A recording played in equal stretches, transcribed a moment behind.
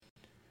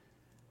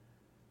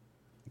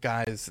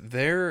Guys,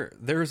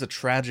 there's a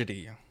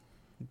tragedy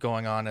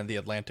going on in the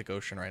Atlantic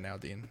Ocean right now,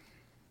 Dean.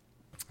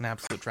 An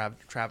absolute Aquaman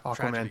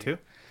tragedy. 2?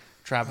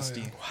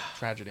 Travesty.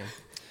 Tragedy.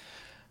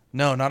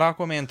 No, not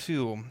Aquaman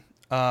 2.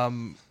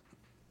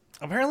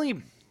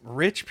 Apparently,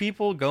 rich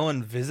people go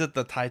and visit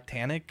the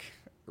Titanic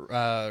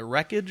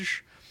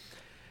wreckage.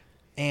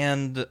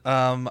 And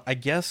I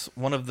guess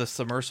one of the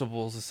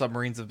submersibles, the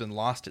submarines, have been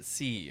lost at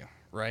sea,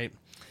 right?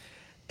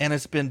 And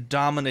it's been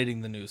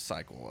dominating the news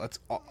cycle. That's,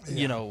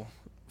 you know,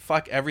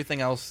 fuck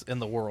everything else in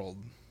the world,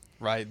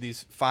 right?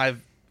 These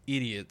 5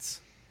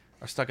 idiots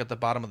are stuck at the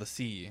bottom of the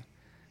sea,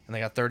 and they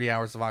got 30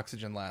 hours of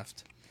oxygen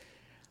left.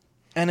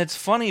 And it's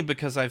funny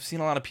because I've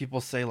seen a lot of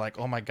people say, like,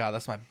 oh my God,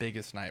 that's my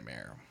biggest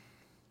nightmare.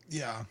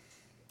 Yeah.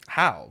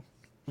 How?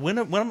 When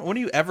are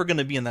you ever going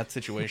to be in that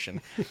situation?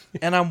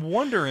 And I'm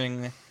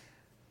wondering,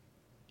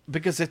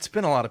 because it's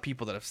been a lot of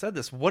people that have said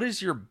this, what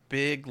is your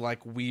big,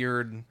 like,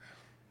 weird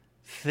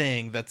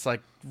thing that's,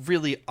 like,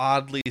 really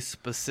oddly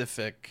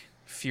specific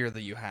fear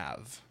that you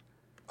have?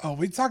 Oh,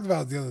 we talked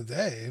about it the other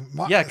day.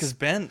 Yeah, because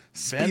Ben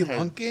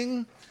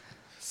spelunking.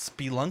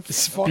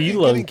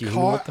 Spelunking. Getting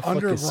caught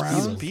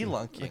underground.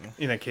 Spelunking.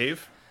 In a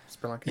cave?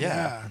 Spelunking?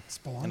 Yeah,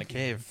 spelunking. In a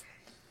cave.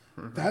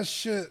 That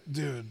shit,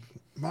 dude.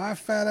 My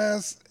fat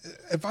ass.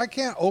 If I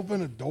can't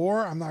open a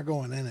door, I'm not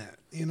going in it.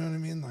 You know what I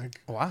mean? Like,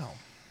 wow,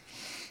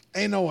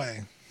 ain't no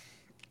way.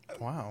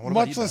 Wow. What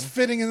Much less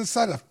fitting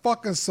inside a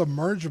fucking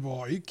submergible.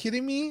 Are you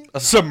kidding me? A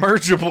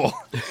submergible.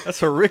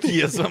 That's a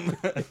Rickyism.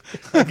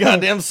 A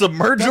goddamn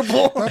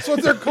submergible. That's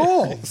what they're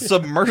called.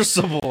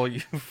 Submersible.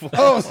 You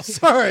Oh,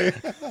 sorry.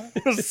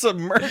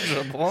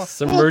 Submergible.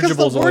 Submergible's Well, 'cause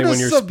the only word when is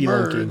you're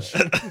submerge.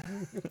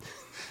 spelunking.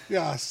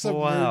 Yeah,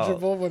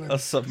 submergible. Wow. A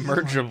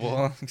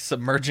submergible.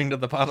 Submerging to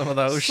the bottom of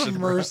the ocean.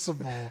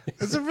 Submersible.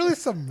 Is it really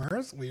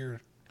submersed?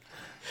 Weird.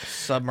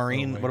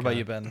 Submarine. Oh my what about God.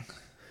 you, Ben?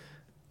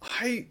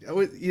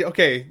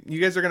 Okay, you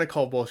guys are gonna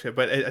call bullshit,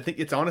 but I think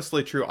it's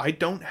honestly true. I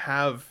don't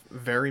have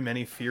very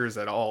many fears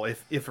at all,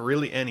 if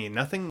really any.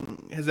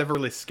 Nothing has ever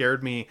really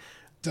scared me,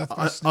 Death by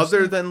other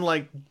snoozing? than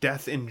like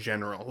death in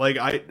general. Like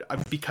I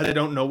because I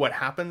don't know what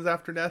happens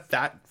after death,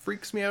 that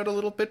freaks me out a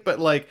little bit. But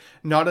like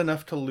not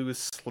enough to lose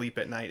sleep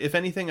at night. If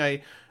anything,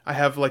 I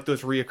have like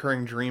those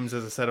reoccurring dreams,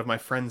 as I said, of my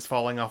friends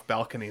falling off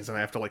balconies, and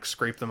I have to like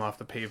scrape them off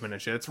the pavement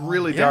and shit. It's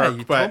really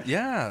dark, but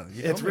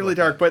it's really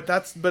dark. But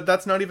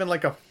that's not even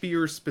like a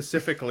fear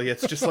specifically.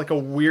 It's just like a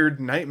weird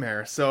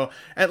nightmare. So,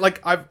 and like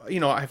I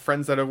have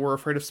friends that were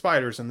afraid of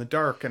spiders in the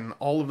dark and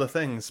all of the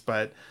things,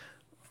 but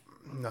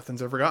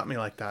nothing's ever got me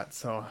like that.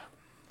 So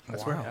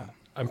that's weird.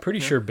 I'm pretty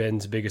sure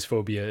Ben's biggest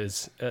phobia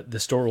is the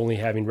store only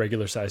having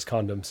regular sized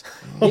condoms.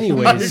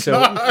 Anyways, so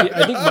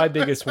I think my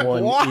biggest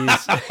one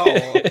is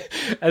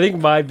I think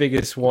my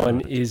biggest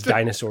one is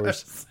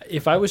dinosaurs.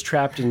 If I was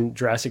trapped in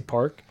Jurassic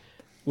Park,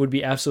 it would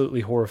be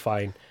absolutely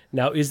horrifying.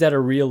 Now, is that a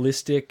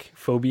realistic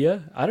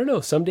phobia? I don't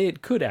know. Someday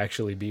it could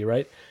actually be,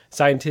 right?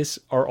 Scientists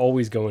are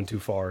always going too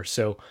far,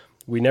 so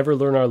we never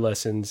learn our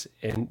lessons.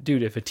 And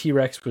dude, if a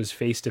T-Rex was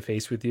face to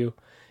face with you,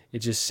 it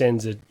just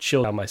sends a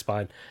chill down my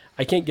spine.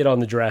 I can't get on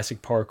the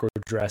Jurassic Park or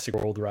Jurassic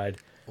World ride.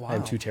 Wow.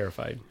 I'm too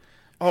terrified.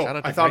 Oh, Shout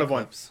out to I thought Great of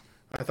one. Clips.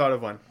 I thought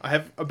of one. I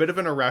have a bit of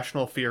an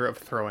irrational fear of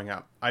throwing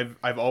up. I've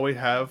always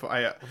have.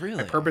 I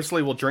Really?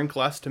 purposely will drink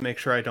less to make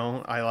sure I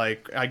don't. I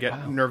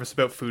get nervous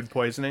about food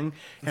poisoning,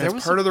 and There it's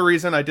was part of the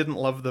reason I didn't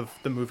love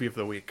the movie of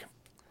the week.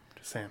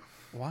 Just saying.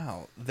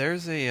 Wow.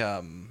 There's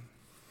a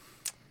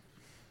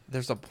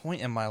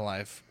point in my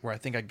life where I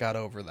think I got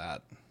over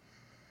that,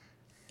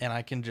 and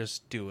I can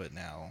just do it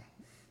now.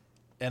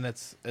 And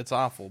it's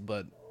awful,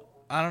 but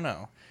I don't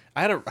know.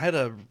 I had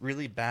a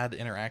really bad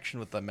interaction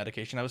with the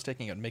medication I was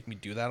taking. It would make me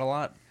do that a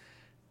lot,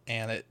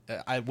 and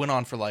I went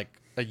on for like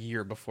a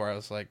year before I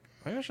was like,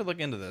 maybe I should look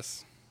into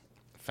this.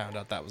 Found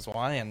out that was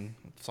why, and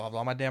solved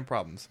all my damn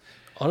problems.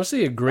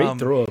 Honestly, a great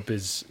throw up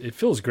it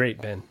feels great,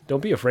 Ben.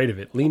 Don't be afraid of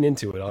it. Lean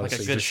into it,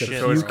 honestly. good Just shit,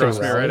 So it's Puke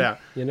grossed me right out.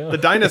 You know? The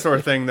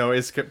dinosaur thing though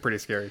is pretty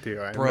scary too.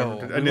 I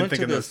Bro, didn't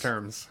think in those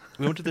terms.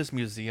 We went to this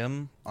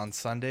museum on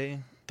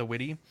Sunday, the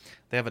Whitty.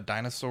 They have a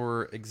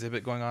dinosaur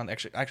exhibit going on.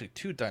 Actually,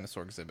 2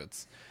 dinosaur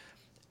exhibits.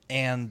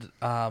 And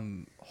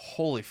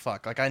holy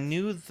fuck! Like I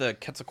knew the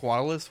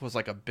Quetzalcoatlus was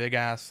like a big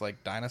ass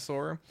like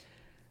dinosaur,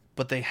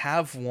 but they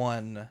have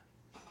one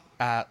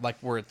at like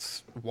where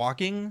it's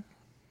walking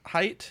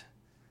height.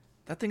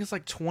 That thing is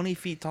like 20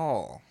 feet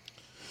tall.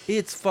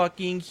 It's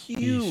fucking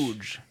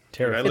huge.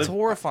 Terrifying. It's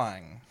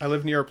horrifying. I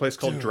live near a place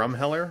called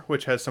Drumheller,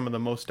 which has some of the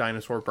most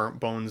dinosaur burnt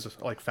bones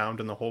like found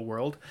in the whole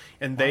world,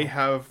 and they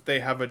have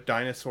a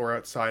dinosaur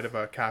outside of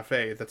a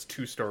cafe that's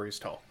 2 stories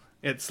tall.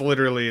 It's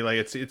literally like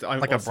it's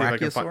Like a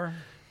brachiosaur?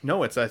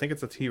 No, I think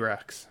it's a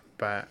T-Rex,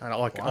 but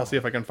I'll see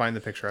if I can find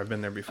the picture. I've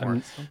been there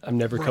before. I'm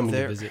never coming to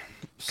there- visit.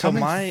 So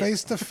Coming my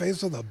face to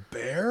face with a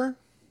bear?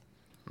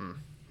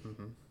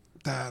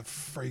 That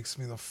freaks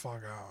me the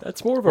fuck out.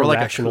 That's more of a or like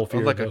rational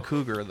fear. a though.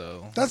 cougar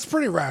though. That's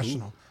pretty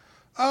rational.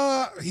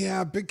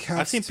 Yeah, big I've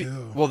cats seen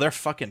too. well, they're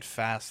fucking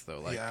fast though.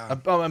 Like Yeah.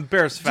 and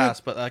bear's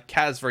fast, but a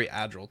cat is very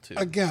agile too.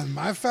 Again,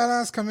 my fat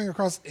ass coming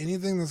across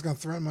anything that's gonna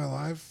threaten my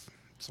life,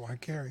 That's why I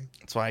carry.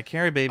 That's why I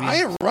carry, baby. I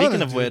ain't running,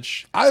 Speaking of dude.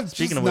 which,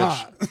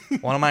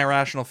 one of my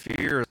irrational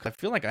fears, I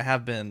feel like I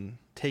have been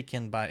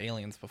taken by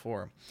aliens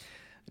before.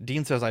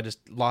 Dean says I just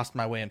lost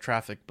my way in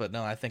traffic, but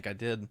no, I think I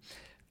did.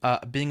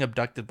 Being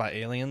abducted by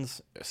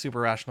aliens, super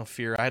rational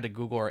fear. I had to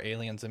Google, are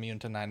aliens immune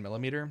to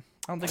 9mm?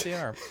 I don't think they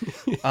are.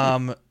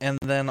 And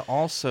then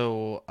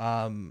also,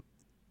 oh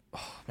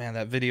man,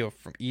 that video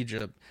from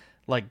Egypt,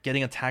 like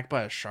getting attacked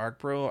by a shark,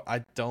 bro.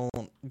 I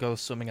don't go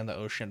swimming in the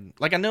ocean.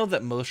 Like, I know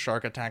that most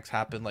shark attacks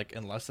happen like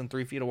in less than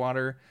 3 feet of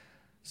water.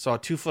 So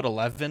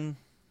 2'11",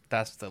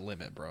 that's the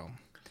limit, bro.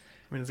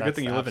 I mean, it's a good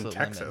thing you live in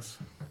Texas.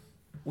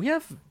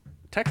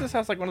 Texas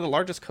has like one of the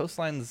largest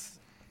coastlines.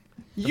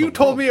 You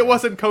told me it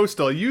wasn't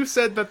coastal. You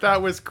said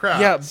that was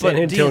crap. Yeah, but San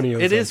Antonio.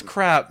 It is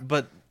crap,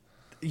 but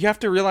you have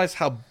to realize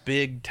how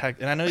big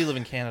and I know you live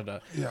in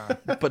Canada. Yeah.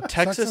 But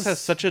Texas has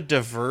such a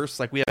diverse,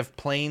 like, we have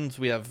plains,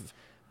 we have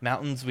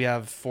mountains, we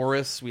have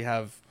forests, we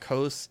have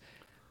coasts.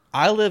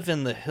 I live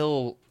in the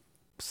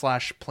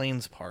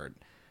hill/plains part,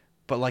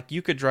 but like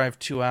you could drive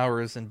 2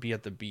 hours and be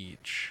at the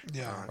beach.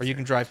 Yeah. Or you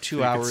can drive 2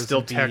 You hours could still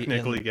and be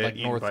technically in get like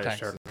eaten North by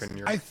Texas. a shark in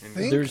your I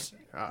think There's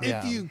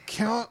if you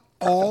count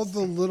all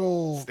the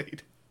little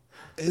state.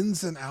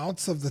 ins and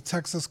outs of the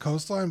Texas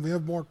coastline, we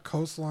have more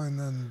coastline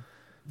than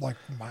like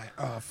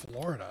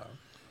Florida.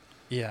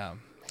 Yeah.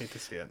 Hate to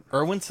see it.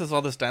 Erwin says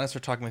all this dinosaur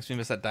talk makes me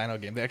miss that dino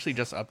game. They actually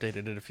just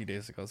updated it a few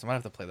days ago, so I might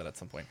have to play that at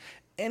some point.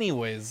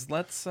 Anyways,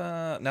 let's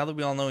now that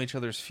we all know each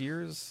other's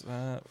fears,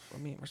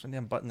 where's my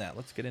damn button at?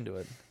 Let's get into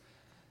it.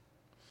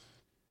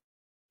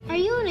 Are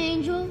you an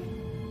angel?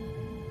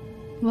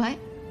 What?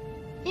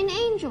 An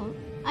angel.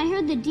 I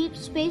heard the deep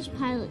space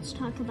pilots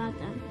talk about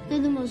them. They're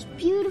the most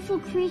beautiful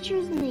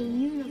creatures in the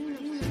universe.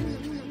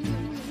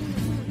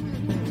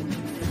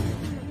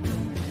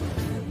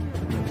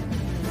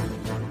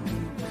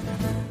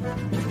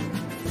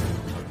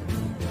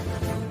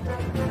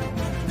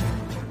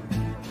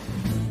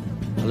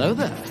 Hello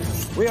there.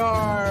 We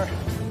are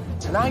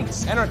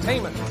tonight's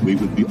entertainment. We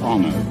would be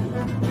honored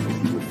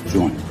if you would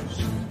join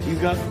us. You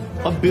got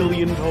a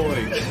billion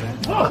toys.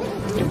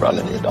 You brought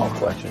in the doll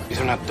collection. These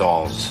are not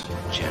dolls,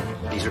 Jim.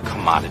 These are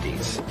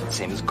commodities.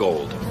 Same as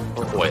gold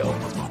or oil.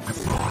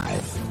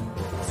 5,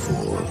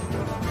 4,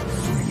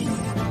 3, 2,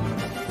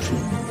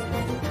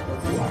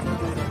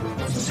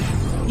 1,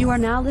 0. You are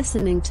now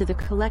listening to the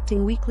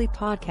Collecting Weekly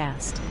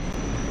podcast.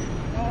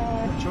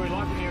 Shall we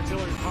lock in the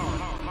artillery power?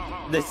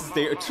 This is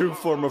the true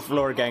form of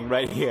Lore Gang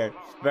right here.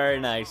 Very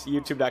nice.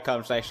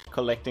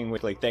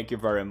 YouTube.com/collectingweekly. Thank you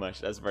very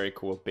much. That's very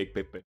cool. Big.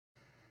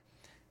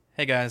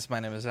 Hey guys, my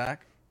name is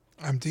Zach.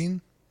 I'm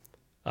Dean.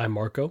 I'm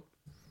Marco.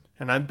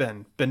 And I'm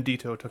Ben.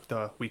 Bendito took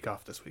the week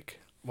off this week.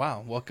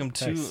 Wow, welcome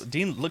to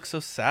Dean. Looked so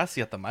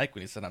sassy at the mic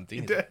when he said I'm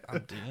Dean.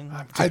 I'm Dean.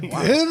 I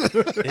did.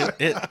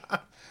 It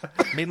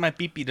made my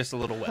pee-pee just a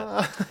little wet.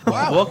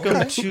 Wow.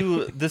 Welcome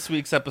to this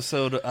week's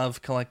episode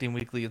of Collecting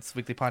Weekly. It's a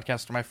weekly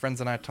podcast where my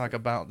friends and I talk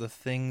about the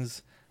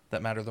things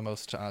that matter the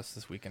most to us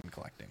this week in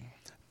collecting.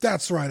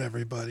 That's right,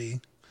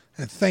 everybody.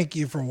 And thank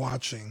you for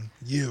watching.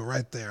 You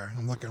right there.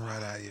 I'm looking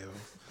right at you.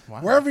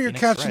 Wow, wherever you're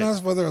Phoenix catching Red.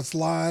 us, whether it's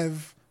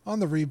live, on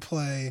the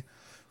replay,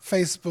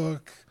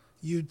 Facebook,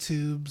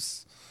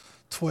 YouTube's,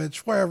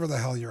 Twitch, wherever the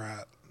hell you're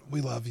at.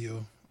 We love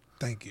you.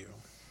 Thank you.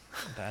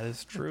 That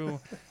is true.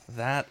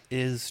 That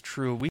is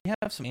true. We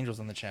have some angels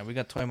in the chat. We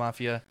got Toy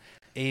Mafia,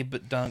 Abe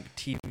Dunk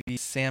TV,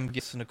 Sam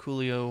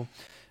Gisanaculio,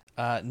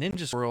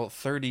 Ninja Squirrel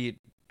 30,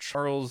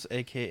 Charles,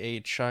 aka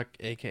Chuck,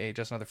 aka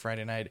Just Another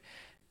Friday Night,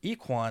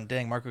 Equan,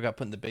 dang, Marco got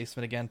put in the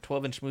basement again,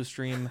 12-inch Moose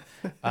Stream,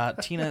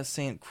 Tina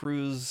St.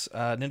 Cruz,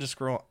 Ninja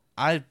Squirrel.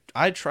 I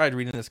tried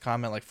reading this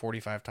comment like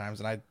 45 times,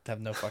 and I have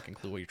no fucking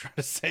clue what you're trying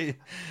to say.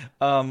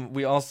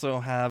 We also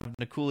have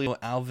Niculio,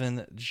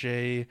 Alvin,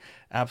 Jay,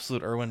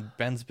 Absolute Irwin,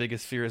 Ben's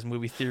biggest fear is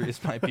movie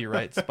theories might be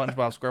right,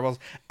 SpongeBob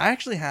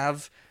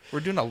SquareBalls. We're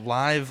doing a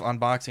live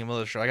unboxing in the middle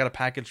of the show. I got a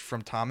package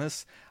from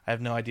Thomas. I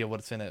have no idea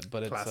what's in it,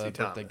 but it's a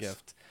birthday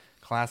gift.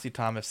 Classy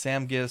Thomas,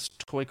 Sam Gist,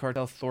 Toy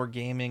Cartel, Thor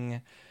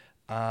Gaming.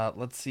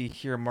 Let's see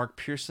here, Mark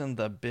Pearson,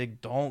 the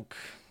Big Donk.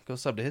 Go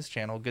sub to his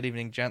channel. Good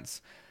evening,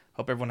 gents.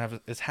 Hope everyone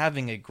is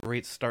having a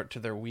great start to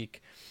their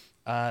week.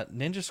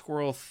 Ninja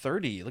Squirrel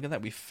 30. Look at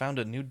that. We found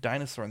a new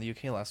dinosaur in the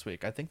UK last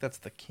week. I think that's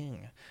the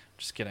king.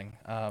 Just kidding.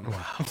 Wow.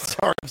 I'm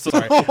sorry.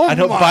 I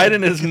know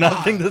Biden is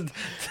nothing to...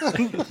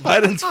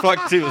 Biden's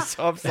fucked too,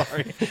 so I'm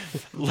sorry.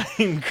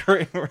 Lane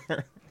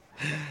Kramer.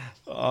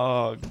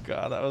 Oh,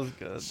 God. That was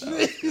good.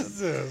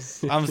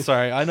 Jesus. I'm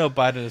sorry. I know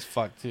Biden is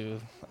fucked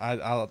too.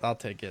 I'll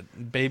take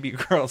it. Baby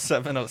Girl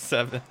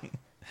 707.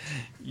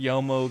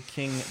 Yomo,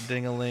 King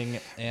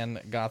Dingaling,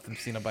 and Gotham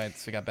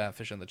Cenobites. We got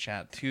Batfish in the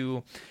chat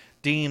too.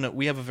 Dean,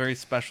 we have a very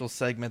special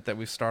segment that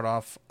we start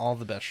off all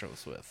the best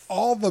shows with.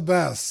 All the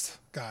best,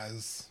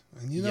 guys.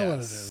 And you know what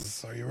it Yes.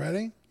 is. Are you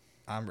ready?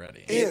 I'm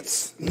ready.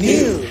 It's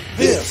new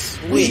this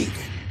week.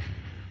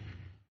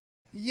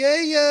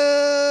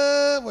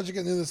 Yeah. What'd you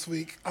get new this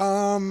week?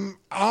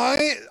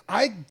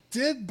 I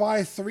did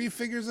buy 3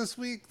 figures this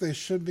week. They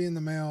should be in the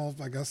mail,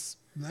 I guess,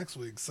 next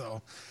week.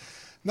 So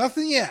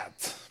nothing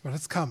yet, but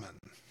it's coming.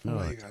 What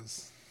about you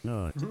guys?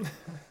 No.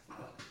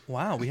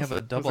 Wow, we have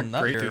a double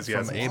nut great here from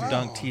enthusiasm. Abe Wow.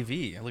 Dunk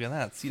TV. Look at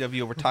that.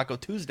 CW over Taco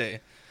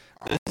Tuesday.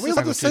 This We is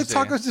allowed to say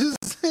Taco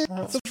Tuesday.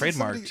 It's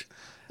trademarked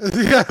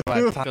Yeah.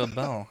 by Taco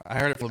Bell. I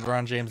heard it from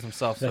LeBron James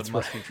himself, so That's it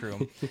must be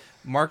true.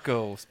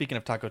 Marco, speaking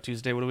of Taco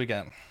Tuesday, what do we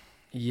got?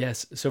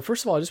 Yes. So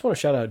first of all, I just want to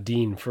shout out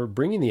Dean for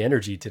bringing the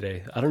energy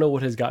today. I don't know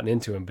what has gotten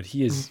into him, but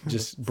he is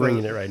just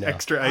bringing it right now.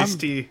 Extra iced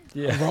tea.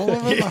 Yeah.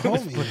 Rolling with the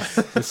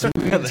homies. The sweet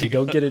tea.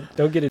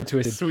 Don't get it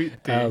twisted.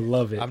 Sweet tea. I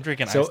love it. I'm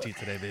drinking So- iced tea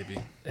today, baby.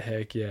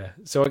 Heck yeah.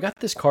 So I got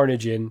this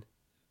Carnage in.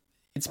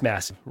 It's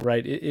massive,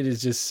 right? It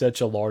is just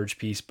such a large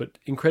piece, but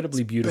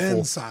incredibly beautiful.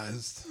 Ben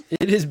sized.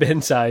 It is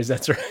Ben size,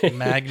 that's right.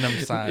 Magnum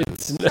size.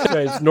 That's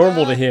right. It's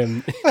normal to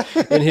him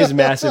in his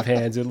massive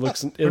hands. It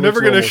looks. I'm never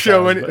going to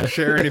to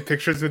share any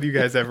pictures with you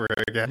guys ever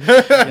again.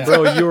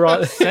 Bro, you were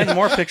on. Send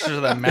more pictures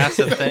of that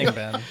massive thing,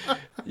 Ben.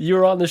 You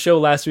were on the show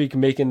last week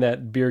making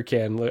that beer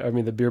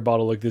the beer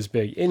bottle look this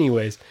big.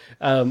 Anyways,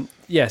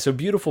 yeah, so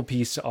beautiful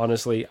piece,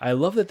 honestly. I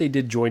love that they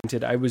did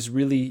jointed. I was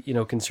really,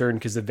 concerned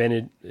because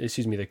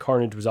the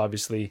Carnage was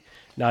obviously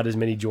not as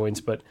many joints,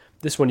 but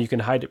this one you can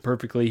hide it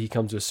perfectly. He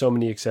comes with so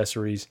many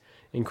accessories.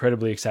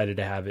 Incredibly excited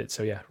to have it.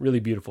 So yeah, really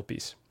beautiful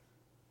piece.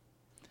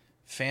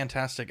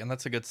 Fantastic, and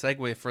that's a good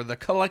segue for the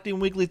Collecting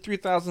Weekly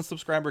 3,000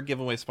 subscriber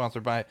giveaway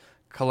sponsored by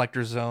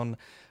Collector Zone.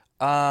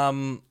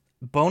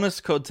 Bonus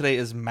code today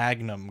is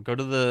Magnum. Go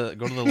to the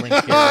link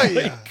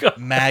here. Yeah.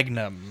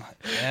 Magnum.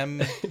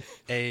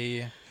 MAGNUM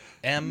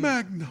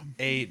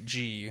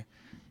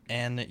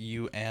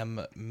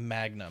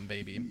Magnum,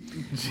 baby.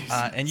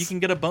 And you can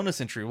get a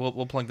bonus entry.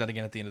 We'll plug that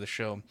again at the end of the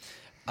show.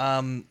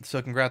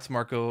 So congrats,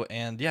 Marco.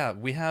 And yeah,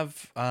 we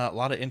have a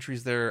lot of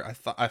entries there.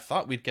 I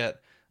thought we'd get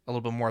a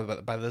little bit more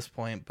by this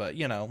point, but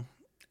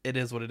it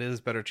is what it is.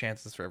 Better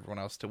chances for everyone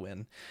else to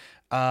win.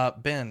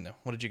 Ben,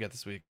 what did you get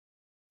this week?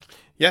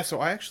 Yeah,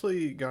 so I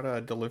actually got a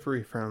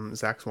delivery from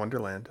Zach's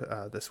Wonderland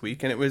this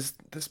week, and it was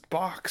this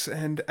box.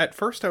 And at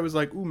first I was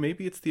like, "Ooh,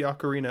 maybe it's the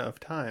Ocarina of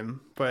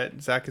Time,"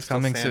 but Zach is still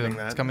Coming standing soon.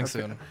 that. It's coming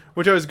soon.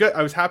 Which I was good.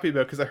 I was happy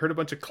about because I heard a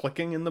bunch of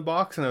clicking in the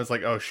box, and I was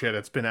like, "Oh shit,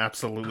 it's been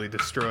absolutely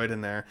destroyed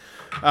in there."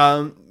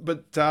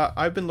 But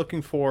I've been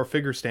looking for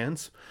figure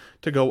stands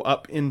to go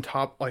up on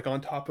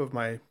top of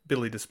my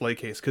Billy display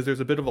case, because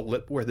there's a bit of a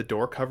lip where the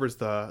door covers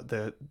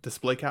the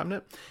display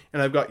cabinet,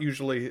 and I've got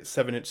usually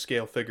 7-inch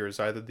scale figures,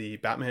 either the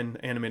Batman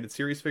animated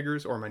series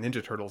figures or my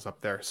Ninja Turtles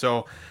up there.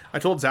 So I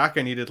told Zach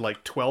I needed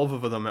like 12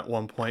 of them at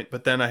one point,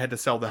 but then I had to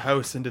sell the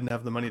house and didn't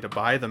have the money to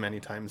buy them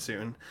anytime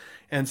soon.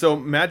 And so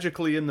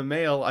magically in the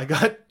mail, I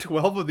got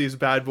 12 of these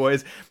bad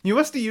boys. You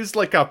must have used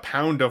like a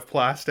pound of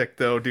plastic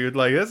though, dude.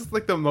 Like this is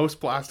like the most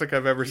plastic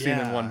I've ever seen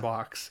in one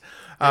box.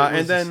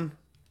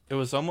 It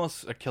was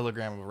almost a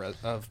kilogram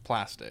of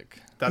plastic.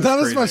 That's Not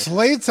crazy. as much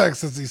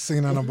latex as he's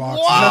seen in a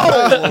box.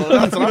 Whoa!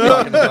 That's what I'm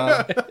talking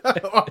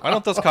about. Why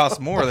don't those cost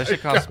more? They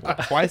should cost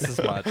twice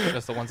as much,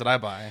 just the ones that I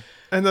buy.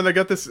 And then I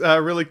got this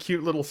really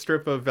cute little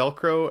strip of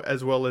Velcro,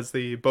 as well as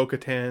the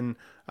Bo-Katan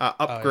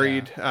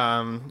upgrade.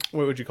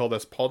 What would you call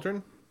this?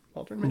 Pauldron?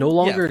 Maybe? No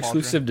longer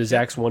exclusive to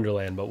Zach's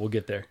Wonderland, but we'll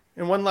get there.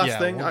 And one last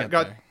thing, we'll I get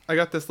got there. I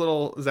got this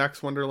little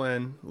Zach's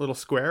Wonderland little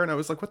square, and I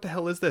was like, what the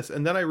hell is this?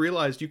 And then I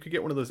realized you could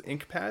get one of those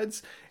ink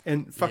pads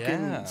and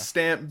fucking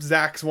stamp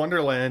Zach's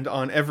Wonderland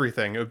on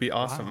everything. It would be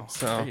awesome. Wow.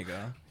 So There you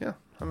go. Yeah,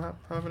 I'm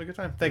having a good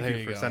time. Thank There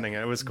you for go. sending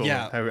it. It was cool.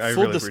 Yeah, I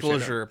full really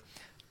disclosure,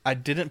 appreciate I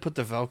didn't put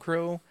the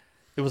Velcro.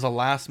 It was a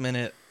last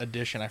minute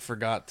addition. I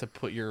forgot to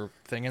put your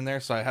thing in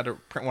there, so I had to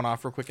print one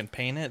off real quick and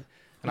paint it.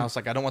 And I was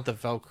like, I don't want the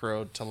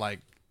Velcro to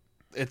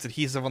it's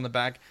adhesive on the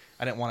back.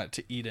 I didn't want it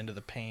to eat into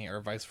the paint or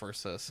vice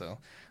versa. So I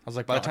was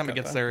like, by the time it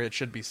gets there, it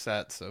should be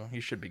set. So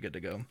you should be good to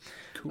go.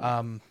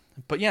 Cool.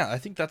 But yeah, I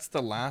think that's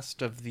the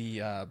last of the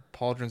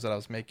pauldrons that I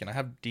was making. I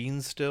have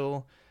Dean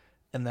still,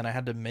 and then I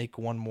had to make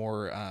one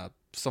more.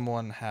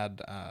 Someone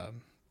had.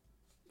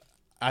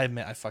 I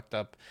admit I fucked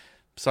up,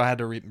 so I had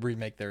to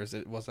remake theirs.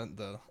 It wasn't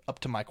up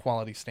to my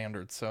quality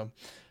standards. So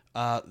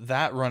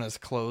that run is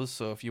closed.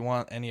 So if you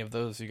want any of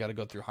those, you got to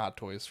go through Hot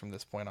Toys from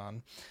this point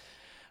on.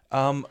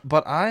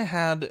 But I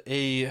had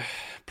a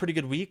pretty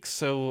good week.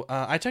 So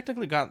I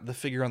technically got the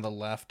figure on the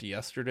left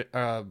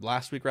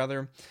last week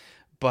rather,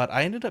 but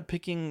I ended up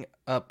picking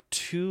up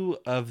 2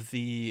 of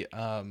the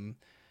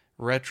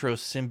retro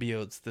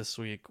symbiotes this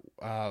week.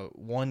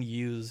 One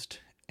used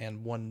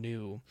and one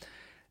new.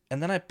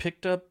 And then I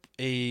picked up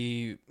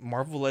a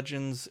Marvel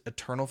Legends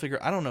Eternal figure.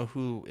 I don't know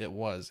who it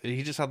was.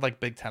 He just had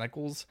like big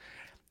tentacles.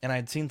 And I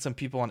had seen some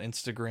people on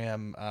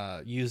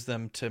Instagram use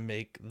them to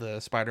make the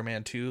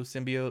Spider-Man 2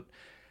 symbiote.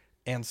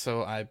 And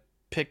so I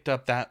picked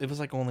up that. It was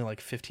like only like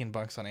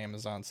 $15 on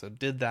Amazon. So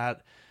did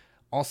that.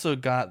 Also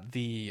got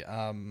the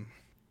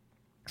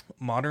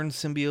modern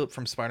symbiote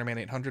from Spider-Man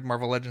 800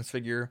 Marvel Legends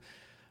figure.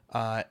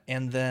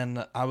 And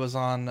then I was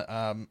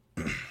on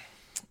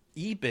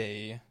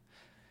eBay.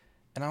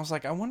 And I was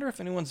like, I wonder if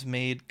anyone's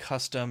made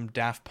custom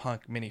Daft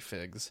Punk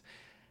minifigs.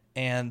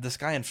 And this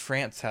guy in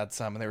France had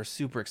some, and they were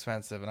super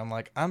expensive. And I'm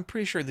like, I'm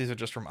pretty sure these are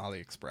just from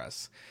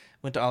AliExpress.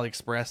 Went to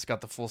AliExpress, got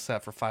the full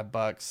set for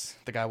 $5.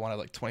 The guy wanted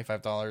like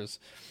 $25.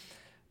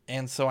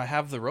 And so I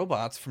have the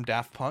robots from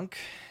Daft Punk,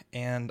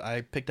 and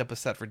I picked up a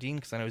set for Dean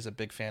because I know he's a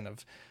big fan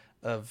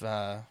of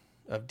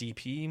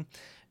DP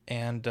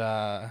and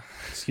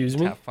excuse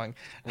me, Daft Punk.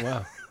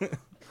 Wow,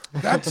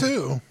 that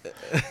too.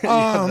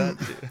 Yeah,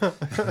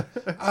 that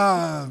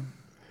too.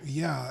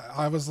 Yeah,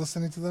 I was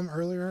listening to them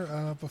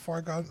earlier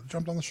before I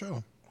jumped on the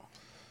show.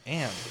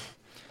 And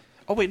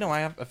oh wait, no, I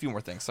have a few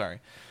more things. Sorry.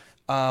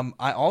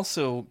 I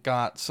also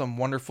got some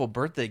wonderful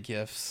birthday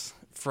gifts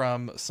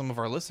from some of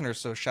our listeners.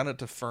 So shout out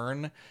to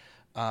Fern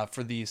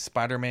for the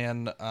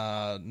Spider-Man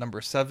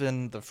number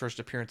 7, the first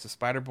appearance of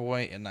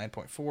Spider-Boy in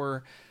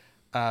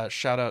 9.4.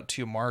 Shout out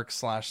to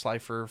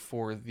Mark/Slifer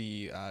for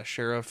the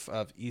Sheriff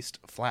of East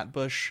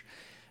Flatbush.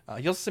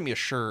 He also sent me a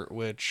shirt,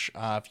 which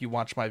if you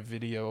watch my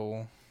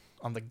video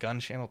on the Gun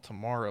channel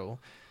tomorrow,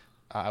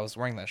 I was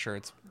wearing that shirt.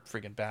 It's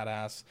freaking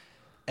badass.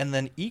 And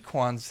then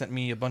Equan sent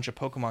me a bunch of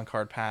Pokemon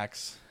card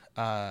packs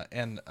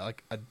and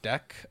like a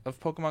deck of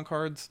Pokemon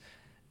cards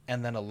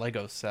and then a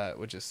Lego set,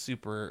 which is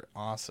super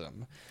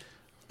awesome.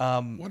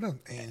 What an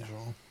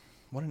angel.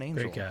 What an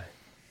angel. great guy.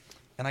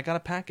 And I got a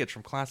package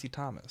from Classy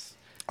Thomas.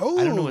 Oh,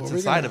 I don't know what's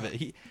inside of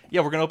it.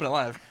 We're going to open it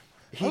live.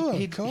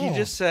 He cool.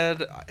 just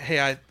said,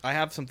 hey, I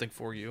have something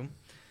for you.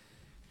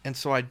 And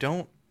so I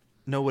don't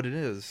know what it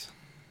is.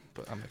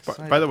 But I'm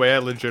excited. By the way, I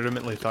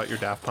legitimately thought your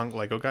Daft Punk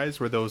Lego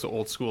guys were those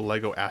old school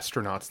Lego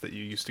astronauts that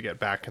you used to get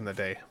back in the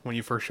day. When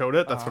you first showed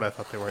it, that's what I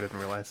thought they were. I didn't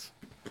realize.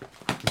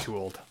 I'm too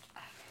old.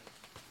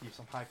 You have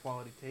some high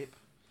quality tape.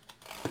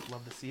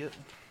 Love to see it.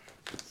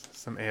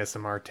 Some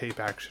ASMR tape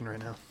action right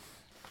now.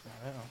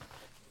 I know.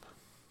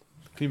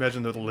 Can you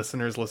imagine the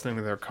listeners listening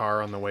to their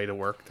car on the way to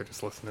work? They're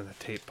just listening to the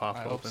tape pop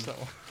I open.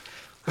 hope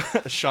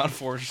so. Sean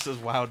Forge says,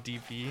 wow,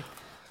 DP.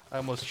 I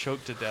almost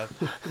choked to death.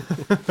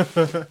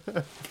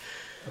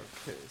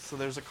 Okay, so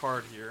there's a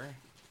card here.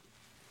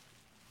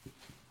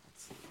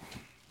 Let's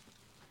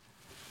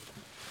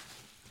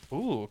see.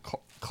 Ooh,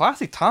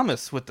 Classy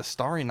Thomas with the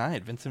Starry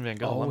Night, Vincent Van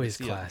Gogh. Always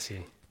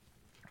classy.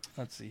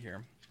 Let's see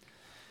here.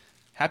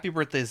 Happy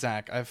birthday,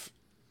 Zach. I've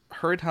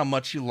heard how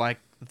much you like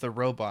the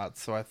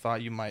robots, so I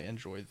thought you might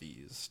enjoy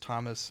these.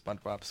 Thomas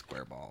SpongeBob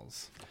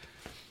SquareBalls.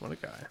 What a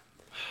guy.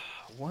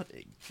 What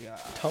a guy.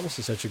 Thomas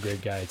is such a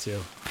great guy too.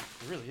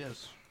 He really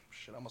is.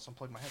 Shit, I almost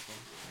unplugged my headphones.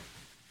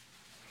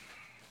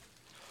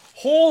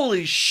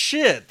 Holy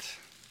shit!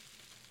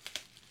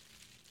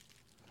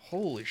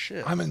 Holy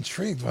shit. I'm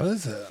intrigued. What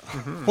is it?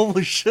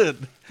 Holy shit.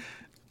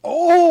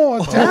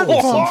 Oh, Daft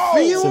Punk Some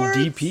feelers?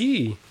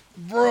 DP.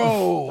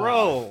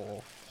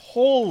 Bro.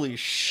 Holy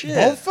shit.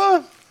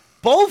 Bofa?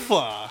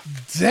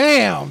 Bofa!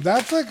 Damn,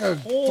 that's like a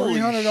Holy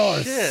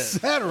 $300 shit.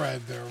 set right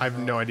there. I have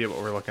no idea what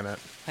we're looking at.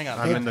 Hang on.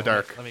 I'm in the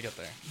dark. Let me get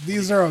there.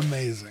 These are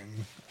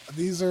amazing.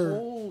 These are.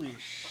 Holy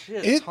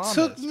shit. It Thomas,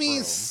 took me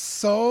bro.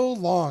 so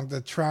long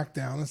to track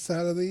down a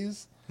set of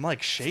these. I'm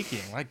like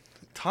shaking. Like,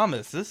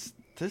 Thomas, this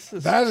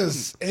is. That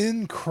is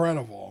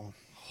incredible.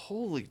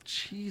 Holy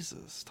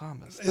Jesus,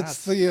 Thomas.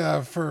 It's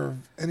the, for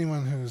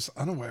anyone who's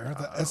unaware,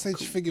 the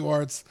SH Figure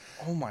Arts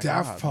Oh my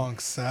Daft God.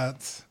 Punk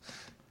set.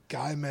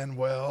 Guy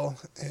Manuel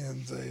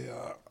and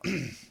the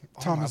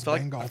Thomas I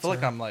Bangalter. feel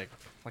like I'm like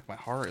my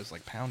heart is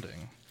like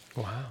pounding.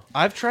 Wow.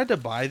 I've tried to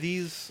buy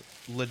these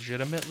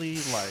legitimately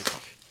like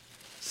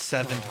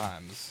 7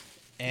 times,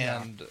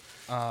 and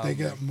they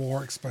get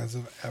more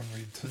expensive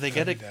every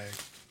day.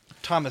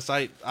 Thomas,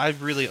 I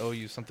really owe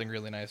you something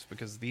really nice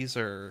because these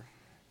are.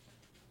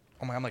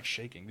 Oh my! I'm like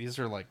shaking. These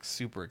are like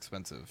super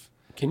expensive.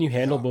 Can you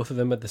handle both of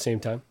them at the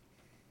same time?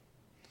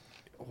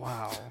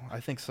 Wow, I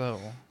think so.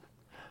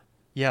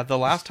 Yeah, the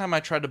last time I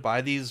tried to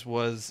buy these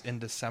was in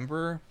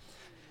December,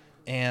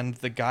 and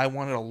the guy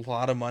wanted a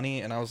lot of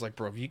money, and I was like,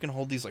 bro, if you can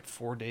hold these like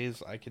 4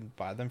 days, I can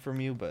buy them from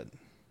you, but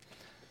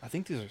I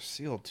think these are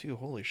sealed too.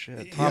 Holy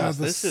shit. Thomas,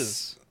 this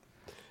is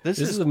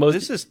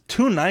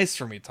too nice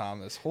for me,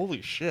 Thomas.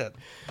 Holy shit.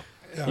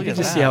 Yeah, You can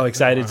just see how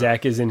excited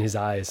Zach is in his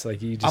eyes.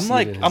 Like you just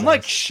I'm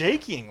like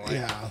shaking. Like,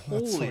 Yeah, that's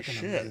holy fucking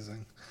shit.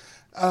 amazing.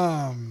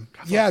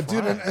 Yeah,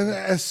 dude, and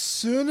as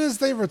soon as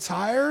they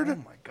retired, Oh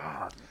my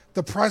god.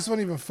 the price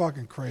went even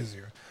fucking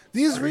crazier.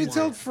 These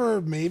retailed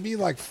for maybe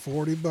like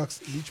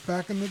 $40 each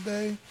back in the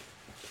day.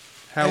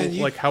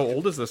 How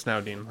old is this now,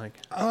 Dean? Like,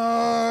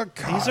 God,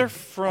 These are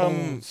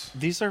from old.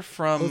 these are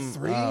from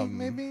 03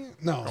 maybe?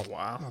 No. Oh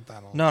wow. Not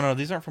that old. No,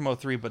 these aren't from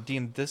 03, but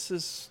Dean,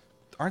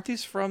 aren't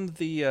these from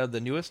the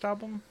newest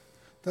album?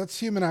 That's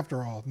Human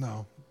After All.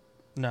 No.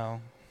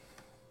 No.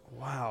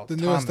 Wow. The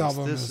newest Thomas,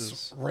 album this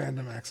is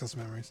Random Access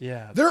Memories.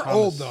 Yeah. They're Thomas.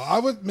 old though. I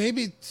would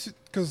maybe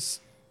because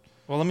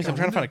Well, let me see. I'm God,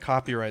 trying to when find a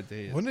copyright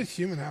date. when did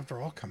Human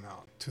After All come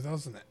out?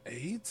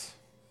 2008.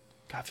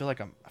 God, I feel like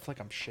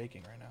I'm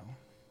shaking right now.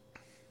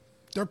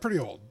 They're pretty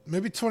old.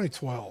 Maybe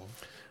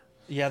 2012.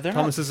 Yeah, they're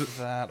Thomas not is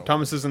that old.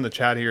 Thomas is in the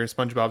chat here.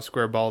 SpongeBob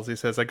SquareBalls. He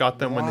says, "I got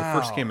them when they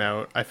first Wow. came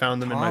out. I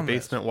found them in my Thomas,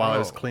 basement while I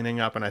was bro. cleaning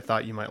up, and I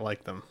thought you might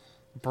like them."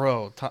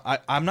 Bro,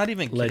 I'm not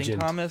even kidding,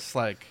 Legend. Thomas.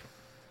 Like,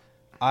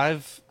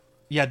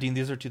 Dean,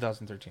 these are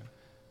 2013.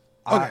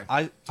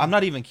 Okay. I'm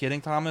not even kidding,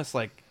 Thomas.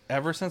 Like,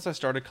 ever since I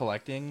started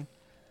collecting,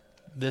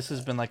 this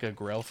has been like a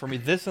grail for me.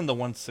 This and the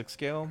 1/6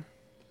 scale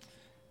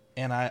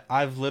and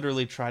I've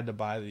literally tried to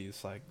buy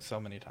these like so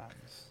many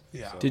times.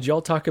 Yeah. So. Did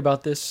y'all talk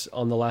about this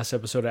on the last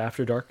episode of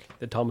After Dark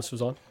that Thomas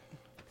was on?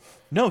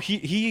 No,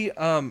 he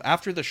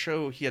after the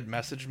show he had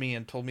messaged me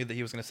and told me that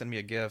he was going to send me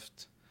a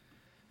gift.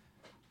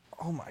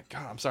 Oh my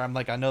god, I'm sorry.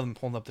 I know I'm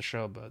pulling up the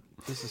show, but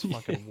this is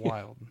fucking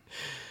wild.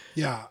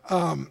 Yeah.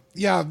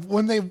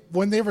 When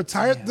they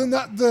retired,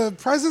 the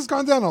price has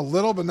gone down a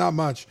little, but not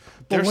much.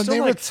 But They're when still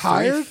they like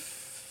retired,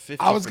 $350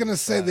 I was gonna for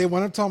say that. they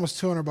went up to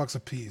almost $200 a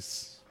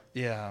piece.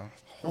 Yeah.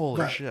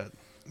 Holy Right. shit.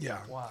 Yeah.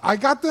 Wow. I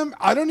got them.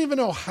 I don't even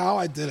know how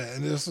I did it,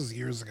 and this was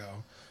years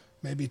ago,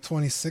 maybe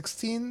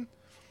 2016.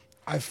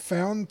 I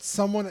found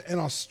someone in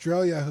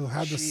Australia who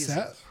had the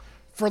set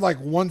for like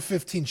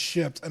 $115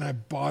 shipped, and I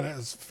bought it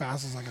as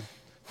fast as I could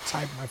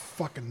type my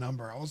fucking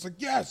number. I was like,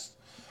 yes.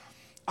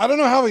 I don't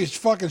know how he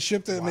fucking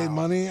shipped it and made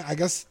money. I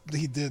guess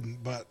he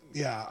didn't, but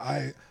yeah,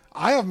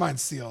 I have mine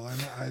sealed,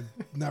 and I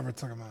never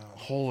took them out.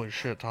 Holy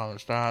shit,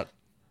 Thomas! That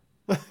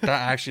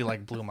actually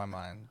like blew my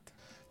mind.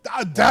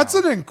 That's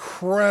an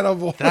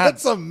incredible.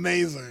 That's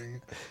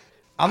amazing.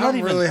 I'm not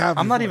even. really happy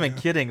I'm not for even you.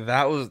 kidding.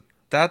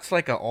 That's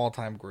like an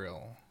all-time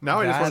grill. Now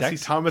I just want to see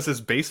That's-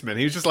 Thomas's basement.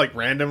 He was just like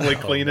randomly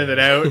cleaning it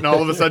out, and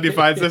all of a sudden he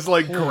finds this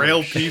like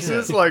grail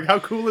pieces. Like, how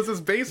cool is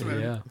his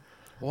basement? Yeah.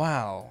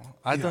 Wow.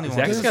 I don't even.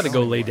 Zach's want got to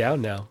go lay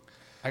down now.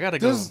 I gotta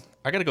go.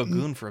 I gotta go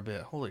goon for a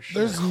bit. Holy shit.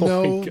 There's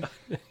Oh no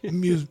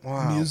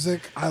Wow.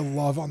 music I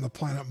love on the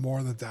planet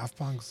more than Daft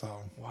Punk.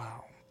 So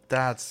wow.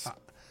 That's.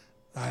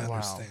 I Wow.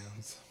 understand.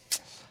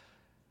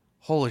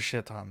 Holy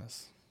shit,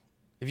 Thomas.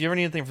 If you ever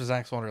need anything for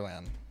Zach's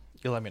Wonderland,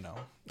 you let me know.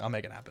 I'll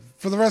make it happen.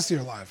 For the rest of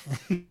your life.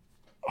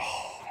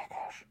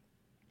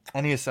 I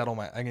need to settle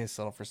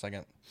for a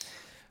second.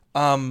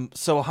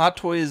 So Hot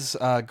Toys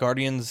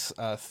Guardians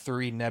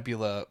 3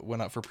 Nebula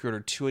went up for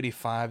pre-order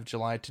 $285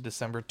 July to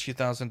December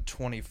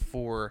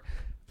 2024.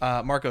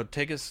 Marco,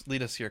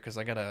 lead us here because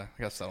I gotta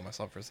settle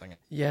myself for a second.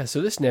 Yeah,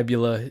 so this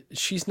Nebula,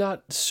 she's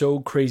not so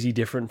crazy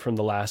different from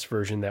the last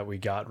version that we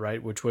got,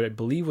 right? Which I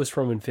believe was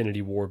from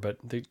Infinity War, but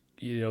the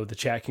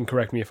chat can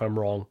correct me if I'm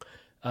wrong.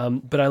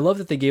 But I love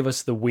that they gave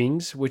us the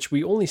wings, which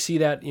we only see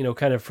that,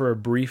 kind of for a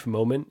brief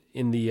moment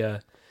in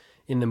the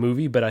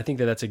movie, but I think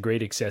that that's a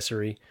great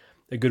accessory,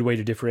 a good way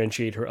to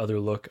differentiate her other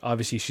look.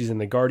 Obviously, she's in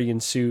the Guardian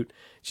suit.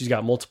 She's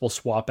got multiple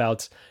swap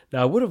outs.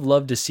 Now, I would have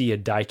loved to see a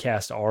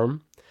die-cast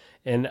arm,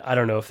 and I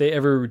don't know, if they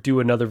ever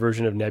do another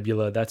version of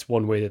Nebula, that's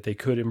one way that they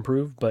could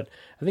improve, but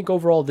I think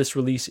overall this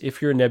release,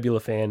 if you're a Nebula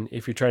fan,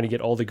 if you're trying to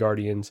get all the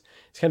Guardians,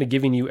 it's kind of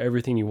giving you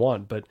everything you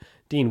want. But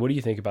Dean, what do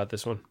you think about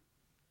this one?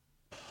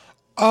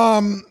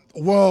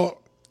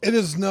 Well, it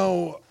is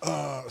no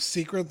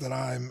secret that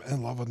I'm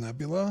in love with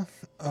Nebula.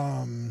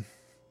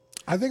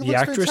 I think it The looks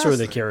actress or the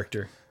fantastic.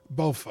 character?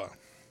 Both.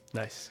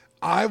 Nice.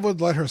 I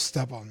would let her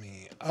step on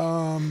me.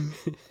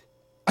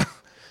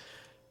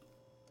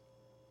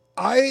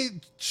 I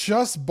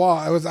just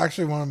bought. It was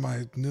actually one of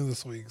my new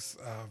this week's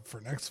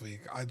for next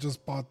week. I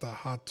just bought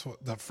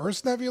the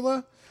first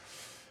Nebula,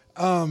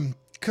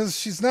 because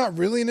she's not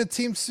really in a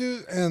team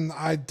suit, and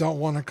I don't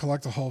want to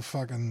collect a whole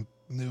fucking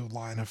new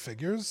line of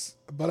figures.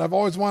 But I've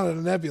always wanted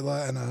a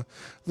Nebula, and a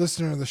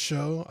listener of the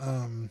show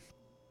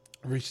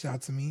reached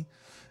out to me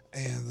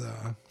and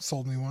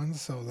sold me one,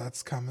 so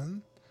that's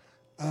coming.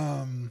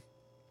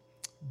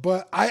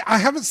 But I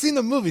haven't seen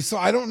the movie, so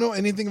I don't know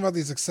anything about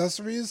these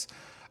accessories.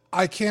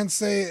 I can't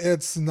say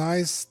it's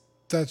nice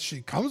that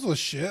she comes with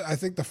shit. I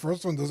think the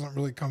first one doesn't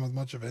really come with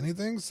much of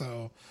anything.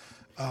 So,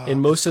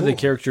 and most of the cool.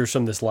 characters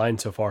from this line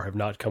so far have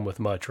not come with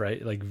much,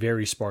 right? Like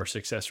very sparse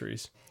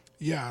accessories.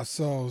 Yeah,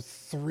 so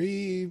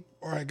 3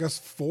 or I guess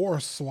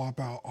 4 swap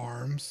out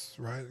arms,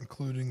 right,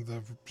 including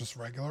the just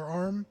regular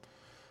arm.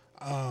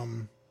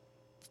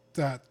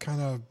 That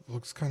kind of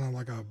looks kind of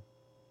like a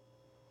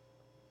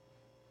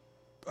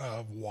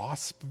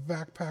wasp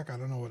backpack. I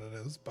don't know what it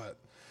is, but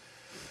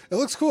it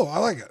looks cool. I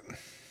like it.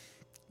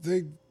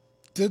 They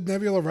did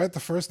Nebula right the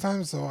first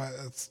time, so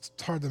it's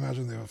hard to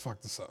imagine they would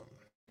fuck this up.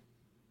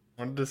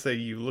 I wanted to say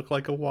you look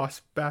like a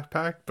wasp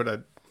backpack, but I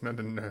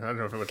don't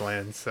know if it would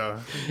land. So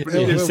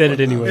You said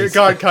it anyways. It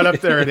got cut up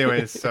there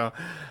anyways. So,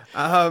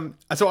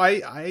 so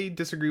I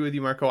disagree with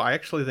you, Marco. I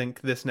actually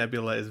think this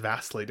Nebula is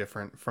vastly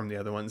different from the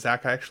other one.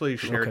 Zach, I actually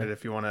shared it.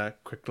 If you want to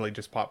quickly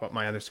just pop up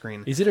my other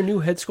screen. Is it a new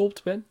head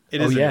sculpt, Ben?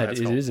 It is. It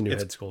is a new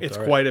head sculpt. It's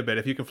quite a bit.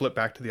 If you can flip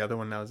back to the other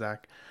one now,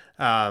 Zach.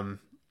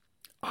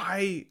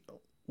 I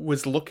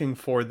was looking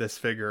for this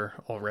figure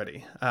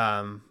already,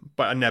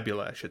 but a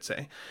Nebula, I should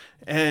say.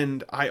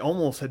 And I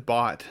almost had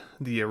bought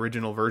the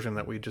original version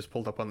that we just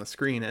pulled up on the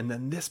screen, and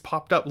then this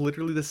popped up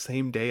literally the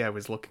same day I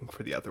was looking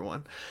for the other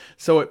one.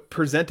 So it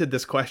presented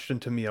this question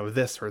to me of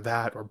this or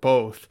that or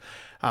both.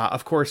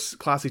 Of course,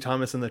 Classy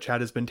Thomas in the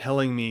chat has been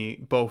telling me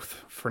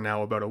both for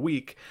now about a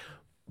week,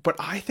 but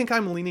I think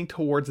I'm leaning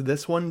towards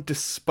this one,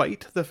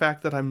 despite the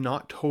fact that I'm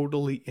not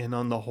totally in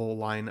on the whole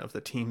line of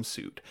the team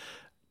suit.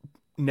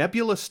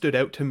 Nebula stood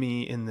out to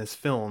me in this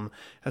film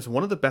as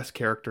one of the best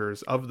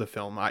characters of the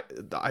film.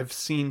 I've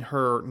seen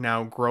her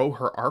now grow.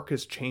 Her arc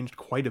has changed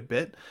quite a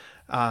bit.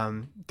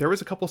 There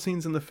was a couple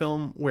scenes in the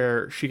film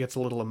where she gets a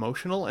little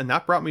emotional, and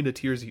that brought me to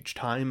tears each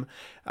time.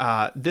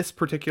 This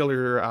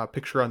particular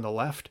picture on the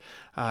left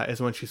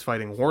is when she's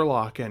fighting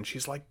Warlock, and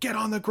she's like, "Get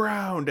on the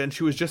ground!" And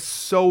she was just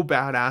so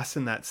badass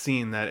in that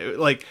scene that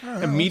it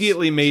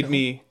immediately made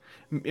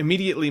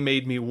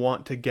me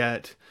want to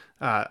get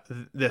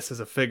this as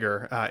a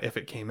figure if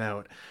it came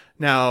out.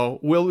 Now,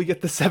 will we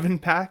get the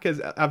 7-pack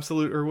as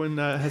Absolute Irwin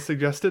has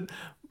suggested?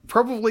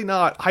 Probably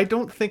not. I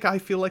don't think I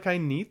feel like I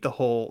need the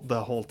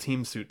whole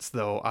team suits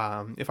though.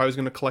 If I was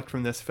going to collect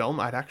from this film,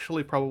 I'd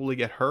actually probably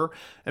get her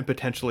and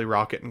potentially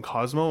Rocket and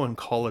Cosmo and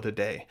call it a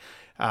day.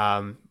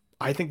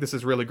 I think this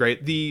is really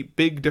great. The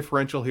big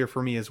differential here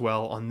for me as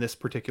well on this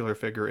particular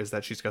figure is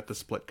that she's got the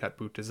split cut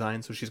boot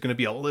design, so she's going to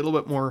be a little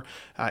bit more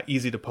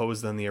easy to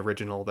pose than the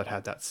original that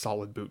had that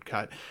solid boot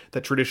cut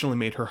that traditionally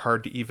made her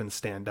hard to even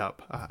stand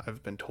up.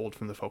 I've been told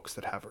from the folks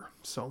that have her.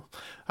 So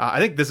I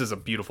think this is a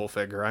beautiful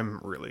figure.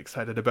 I'm really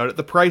excited about it.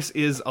 The price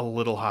is a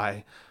little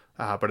high,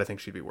 but I think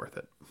she'd be worth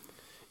it.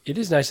 It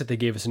is nice that they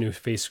gave us a new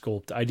face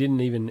sculpt. I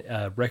didn't even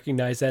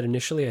recognize that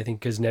initially. I think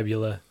because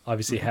Nebula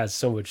obviously has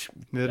so much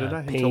paint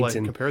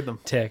and compared them.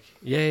 Tech.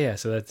 Yeah.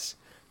 So that's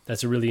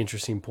a really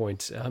interesting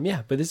point.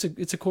 But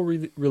it's a cool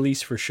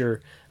release for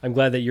sure. I'm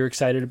glad that you're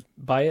excited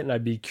by it, and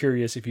I'd be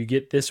curious if you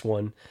get this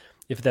one,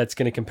 if that's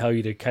going to compel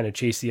you to kind of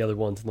chase the other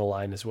ones in the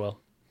line as well.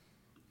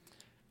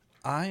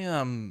 I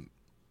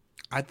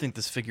think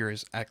this figure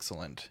is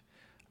excellent.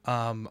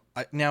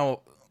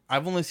 Now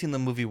I've only seen the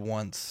movie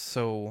once,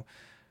 so.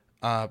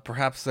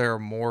 Perhaps there are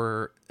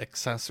more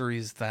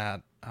accessories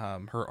that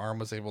her arm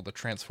was able to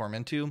transform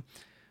into,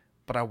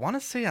 but I want to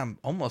say I'm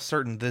almost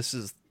certain this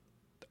is,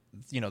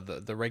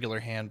 the regular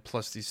hand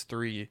plus these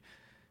 3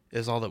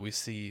 is all that we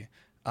see.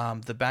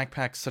 The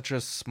backpack's such a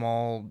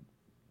small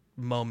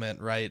moment,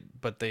 right?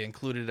 But they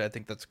included it. I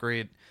think that's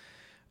great.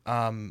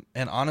 And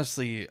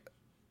honestly,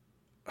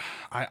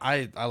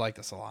 I like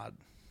this a lot.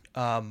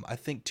 I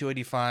think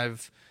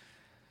 285.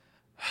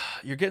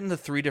 You're getting the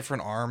 3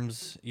 different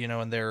arms,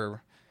 and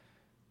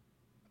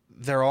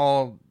they're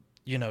all,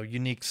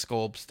 unique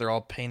sculpts. They're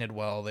all painted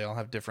well. They all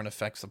have different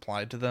effects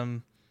applied to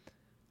them.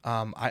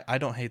 I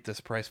don't hate this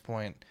price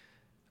point.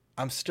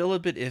 I'm still a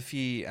bit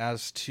iffy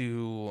as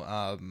to,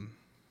 I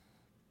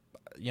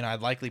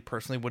likely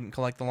personally wouldn't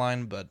collect the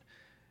line, but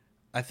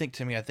I think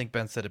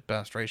Ben said it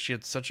best, right? She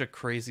had such a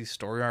crazy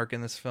story arc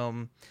in this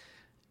film.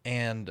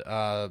 And,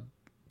 I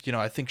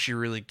think she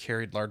really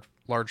carried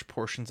large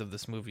portions of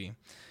this movie.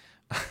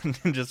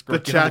 Just the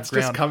chat's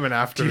just coming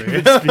after me.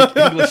 Speak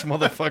English,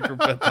 motherfucker.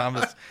 Ben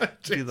Thomas,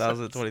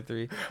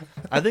 2023.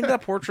 I think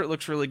that portrait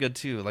looks really good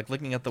too. Like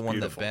looking at the one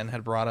that Ben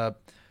had brought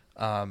up.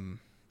 I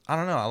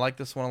don't know. I like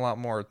this one a lot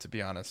more, to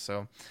be honest.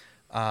 So,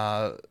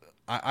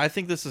 I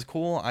think this is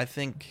cool. I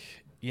think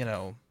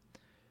I'm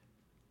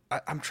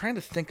trying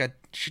to think.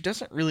 She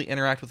doesn't really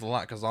interact with a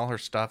lot because all her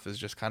stuff is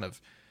just kind of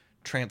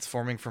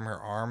transforming from her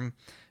arm.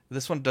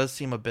 This one does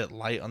seem a bit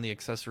light on the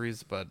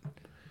accessories, but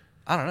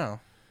I don't know.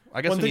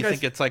 I guess when you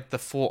think it's like the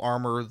full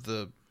armor,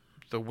 the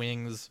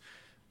wings,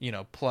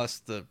 plus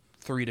the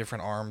 3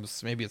 different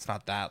arms, maybe it's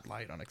not that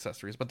light on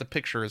accessories, but the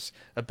picture is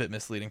a bit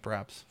misleading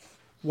perhaps.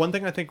 One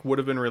thing I think would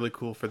have been really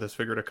cool for this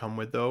figure to come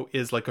with though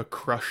is like a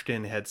crushed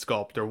in head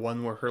sculpt, or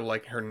one where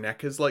her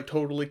neck is like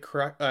totally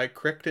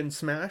cricked and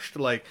smashed,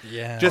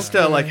 just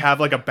to have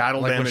like a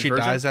battle damage when she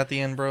version. Dies at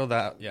the end,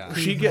 bro.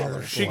 She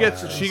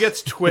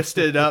gets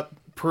twisted up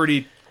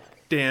pretty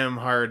damn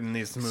hard in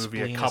this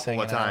movie a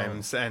couple of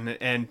times,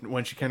 and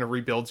when she kind of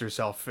rebuilds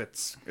herself,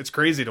 it's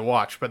crazy to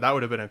watch. But that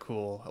would have been a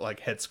cool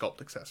head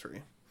sculpt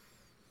accessory.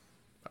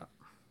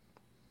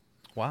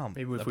 Wow.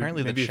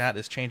 Apparently the chat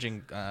is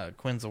changing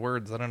Quinn's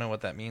words. I don't know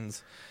what that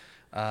means.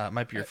 It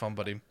might be your phone,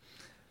 buddy.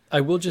 I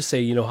will just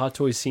say, Hot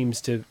Toys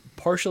seems to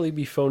partially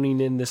be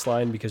phoning in this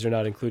line because they're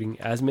not including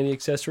as many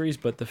accessories,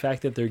 but the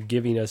fact that they're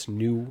giving us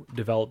new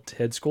developed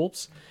head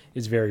sculpts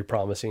is very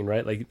promising,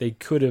 right? Like they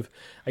could have,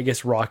 I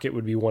guess Rocket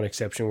would be one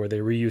exception where they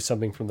reuse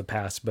something from the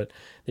past, but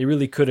they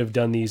really could have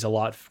done these a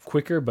lot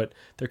quicker, but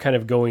they're kind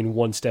of going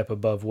one step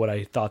above what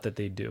I thought that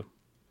they'd do.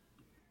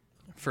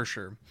 For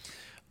sure.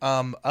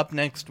 Up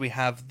next, we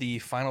have the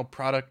final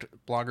product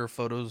blogger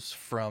photos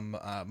from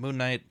Moon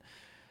Knight.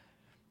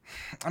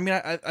 I mean,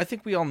 I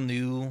think we all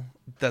knew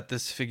that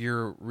this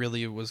figure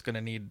really was going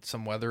to need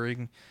some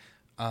weathering.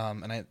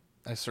 And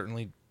I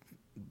certainly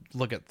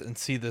look at and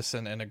see this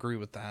and agree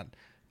with that.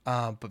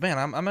 But man,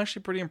 I'm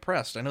actually pretty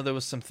impressed. I know there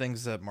was some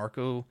things that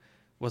Marco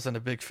wasn't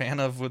a big fan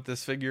of with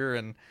this figure,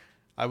 and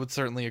I would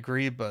certainly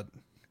agree, but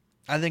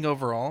I think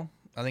overall,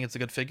 I think it's a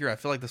good figure. I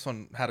feel like this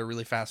one had a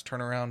really fast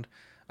turnaround.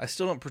 I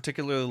still don't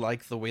particularly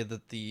like the way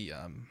that the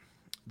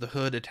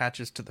hood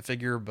attaches to the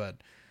figure, but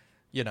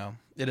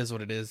it is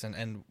what it is,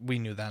 and we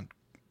knew that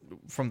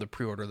from the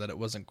pre-order that it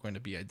wasn't going to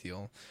be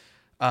ideal.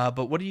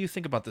 But what do you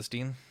think about this,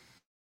 Dean?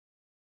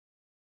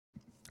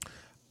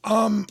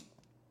 I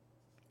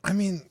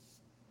mean,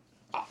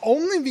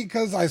 only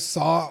because I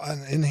saw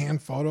an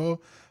in-hand photo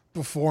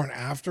before and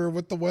after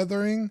with the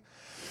weathering,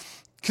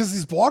 because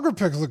these blogger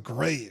pics look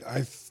great.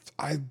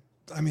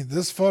 I mean,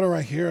 this photo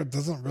right here, it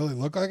doesn't really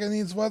look like it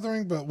needs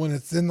weathering, but when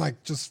it's in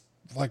like just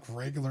like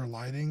regular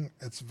lighting,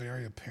 it's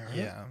very apparent.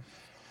 Yeah.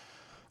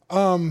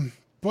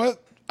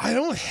 But I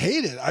don't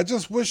hate it. I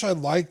just wish I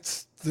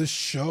liked this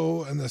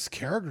show and this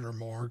character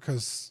more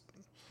because,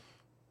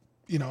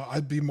 you know,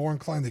 I'd be more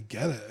inclined to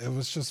get it. It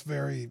was just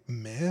very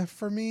meh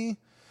for me.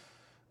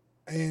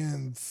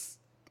 And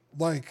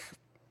like,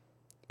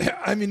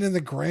 I mean, in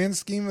the grand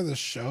scheme of the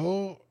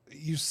show,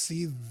 you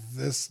see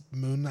this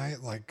Moon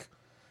Knight like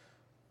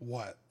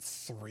what,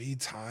 3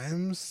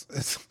 times?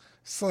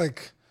 It's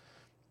like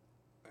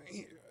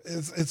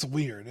it's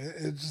weird.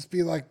 It'd just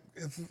be like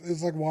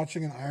it's like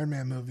watching an Iron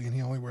Man movie and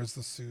he only wears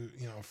the suit,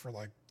 you know, for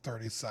like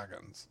 30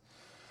 seconds.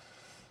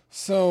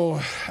 So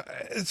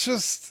it's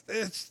just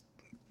it's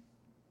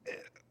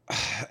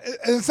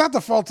not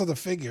the fault of the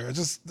figure. It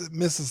just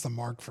misses the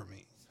mark for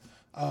me.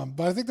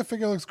 But I think the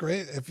figure looks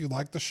great. If you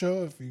like the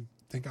show, if you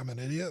think I'm an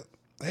idiot,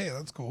 hey,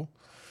 that's cool.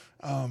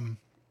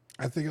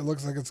 I think it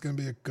looks like it's going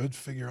to be a good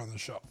figure on the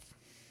shelf.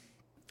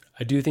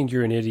 I do think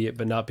you're an idiot,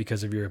 but not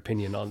because of your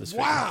opinion on this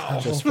figure. Wow.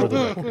 Just for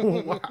the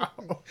record.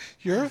 Wow.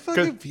 You're a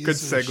fucking piece good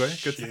of segue.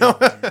 shit,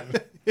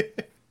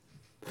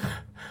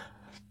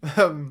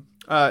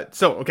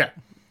 So, okay.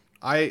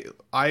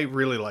 I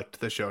really liked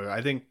the show.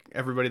 I think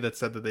everybody that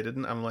said that they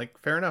didn't, I'm like,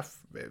 fair enough.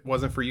 It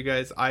wasn't for you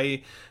guys.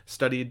 I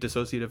studied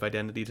dissociative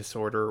identity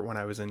disorder when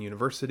I was in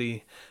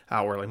university,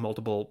 or like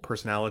multiple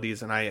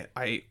personalities, and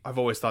I've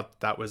always thought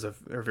that was a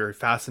very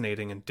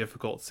fascinating and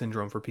difficult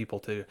syndrome for people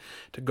to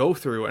go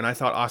through, and I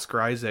thought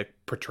Oscar Isaac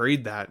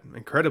portrayed that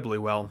incredibly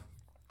well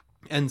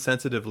and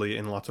sensitively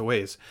in lots of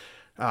ways.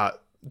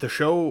 The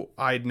show,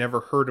 I'd never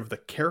heard of the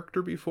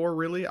character before,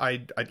 really.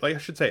 I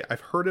should say,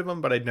 I've heard of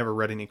him, but I'd never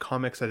read any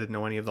comics. I didn't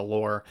know any of the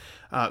lore.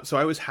 So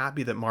I was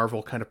happy that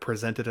Marvel kind of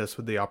presented us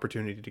with the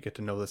opportunity to get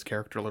to know this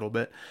character a little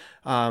bit.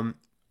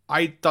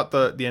 I thought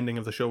the ending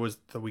of the show was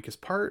the weakest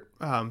part,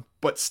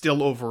 but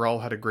still overall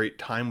had a great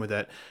time with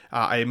it.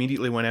 I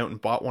immediately went out and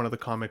bought one of the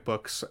comic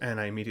books, and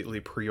I immediately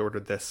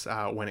pre-ordered this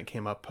when it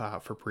came up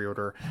for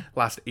pre-order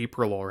last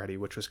April already,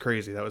 which was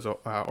crazy. That was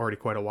already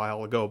quite a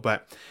while ago,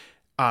 but...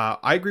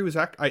 I agree with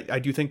Zach. I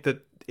do think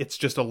that it's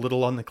just a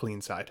little on the clean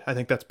side. I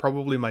think that's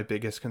probably my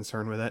biggest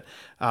concern with it.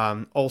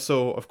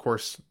 Also, of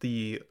course,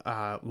 the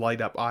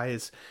light up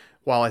eyes.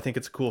 While I think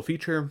it's a cool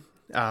feature,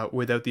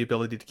 without the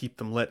ability to keep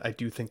them lit, I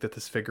do think that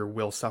this figure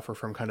will suffer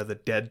from kind of the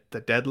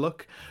dead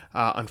look.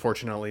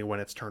 Unfortunately, when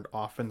it's turned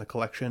off in the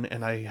collection,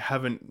 and I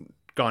haven't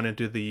gone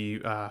into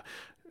the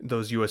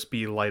those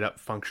USB light up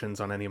functions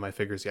on any of my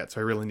figures yet,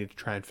 so I really need to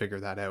try and figure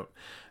that out.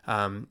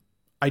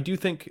 I do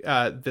think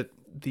that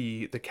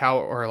the cowl,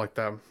 or like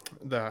the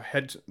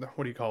head,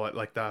 what do you call it,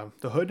 like the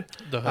hood,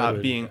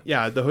 being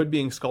the hood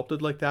being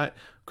sculpted like that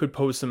could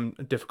pose some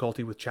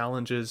difficulty with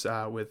challenges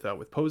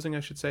with posing, I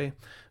should say,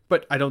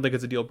 but I don't think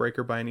it's a deal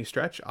breaker by any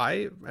stretch.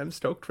 I am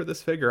stoked for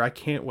this figure. I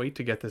can't wait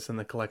to get this in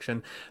the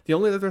collection. The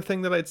only other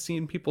thing that I'd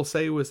seen people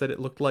say was that it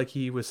looked like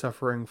he was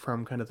suffering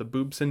from kind of the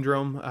boob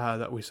syndrome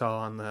that we saw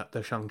on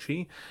the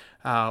Shang-Chi,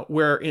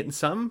 where in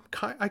some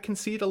I can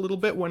see it a little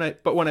bit when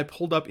I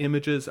pulled up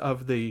images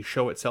of the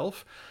show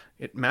itself,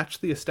 it matched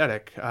the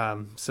aesthetic.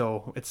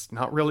 So it's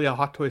not really a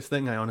Hot Toys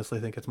thing. I honestly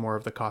think it's more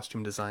of the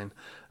costume design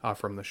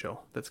from the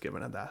show that's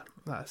given it that.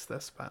 That's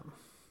this.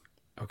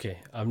 Okay,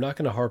 I'm not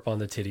going to harp on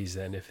the titties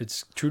then. If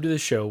it's true to the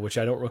show, which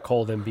I don't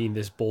recall them being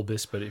this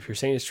bulbous, but if you're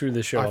saying it's true to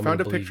the show, I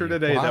found a picture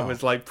today that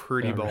was like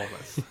pretty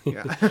bulbous.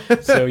 Yeah.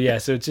 So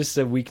it's just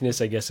a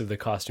weakness, I guess, of the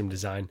costume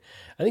design.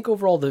 I think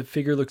overall the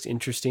figure looks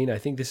interesting. I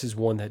think this is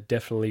one that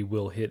definitely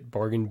will hit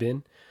bargain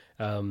bin.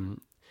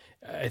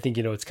 I think,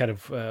 it's kind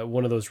of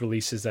one of those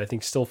releases that I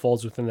think still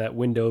falls within that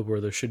window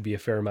where there should be a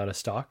fair amount of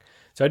stock.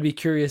 So I'd be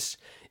curious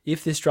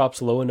if this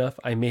drops low enough,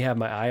 I may have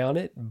my eye on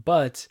it,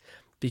 but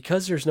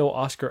because there's no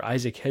Oscar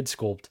Isaac head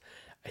sculpt,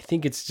 I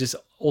think it's just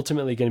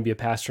ultimately going to be a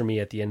pass for me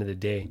at the end of the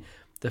day.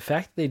 The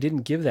fact that they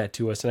didn't give that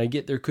to us, and I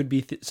get there could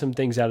be some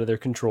things out of their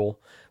control.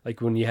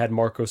 Like when you had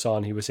Marcos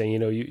on, he was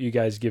saying, you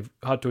guys give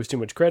Hot Toys too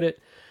much credit.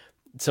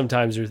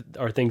 Sometimes there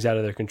are things out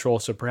of their control,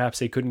 so perhaps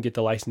they couldn't get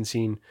the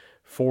licensing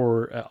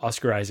for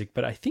Oscar Isaac,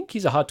 but I think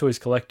he's a Hot Toys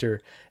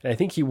collector, and I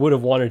think he would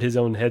have wanted his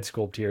own head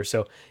sculpt here,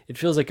 so it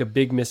feels like a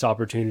big missed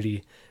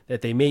opportunity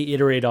that they may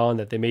iterate on,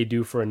 that they may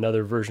do for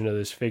another version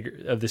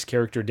of this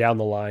character down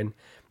the line,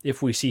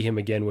 if we see him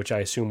again, which I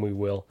assume we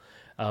will.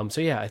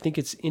 I think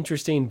it's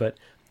interesting, but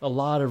a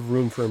lot of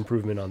room for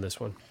improvement on this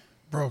one.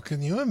 Bro,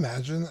 can you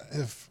imagine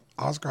if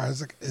Oscar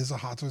Isaac is a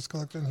Hot Toys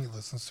collector and he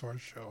listens to our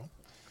show?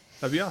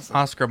 That'd be awesome.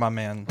 Oscar, my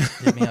man,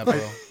 hit me up,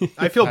 bro.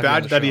 I feel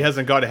bad that he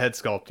hasn't got a head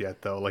sculpt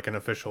yet, though, like an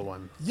official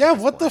one. Yeah,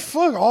 what the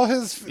fuck? All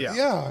his...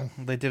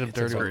 They did him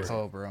dirty with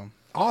Poe, bro.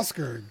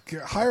 Oscar,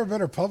 hire a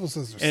better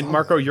publicist or something. And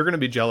Marco, you're going to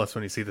be jealous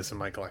when you see this in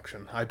my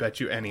collection. I bet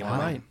you any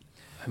money.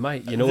 I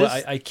might. You know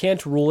what? I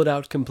can't rule it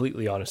out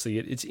completely, honestly.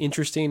 It's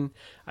interesting.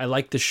 I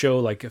like the show.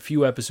 Like, a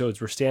few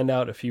episodes were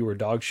standout, a few were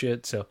dog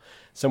shit, so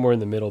somewhere in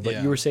the middle.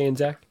 But you were saying,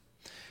 Zach?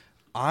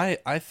 I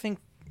think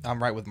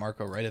I'm right with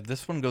Marco, right? If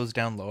this one goes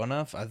down low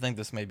enough, I think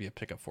this may be a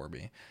pickup for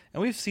me.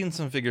 And we've seen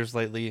some figures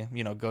lately,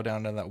 go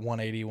down to that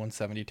 180,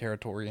 170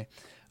 territory.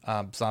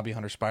 Zombie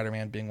Hunter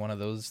Spider-Man being one of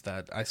those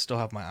that I still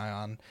have my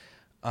eye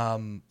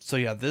on. So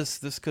yeah,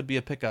 this could be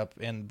a pickup,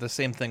 and the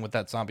same thing with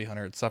that Zombie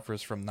Hunter. It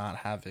suffers from not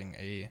having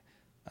a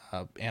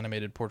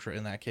animated portrait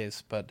in that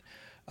case. But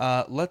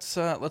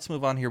let's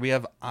move on here. We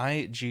have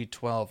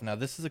IG-12. Now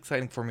this is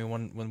exciting for me.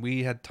 When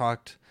we had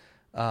talked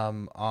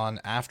on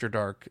After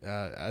Dark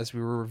as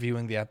we were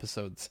reviewing the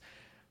episodes,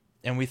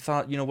 and we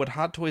thought, would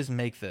Hot Toys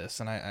make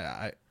this? And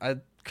I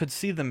could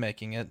see them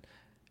making it.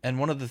 And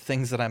one of the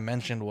things that I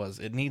mentioned was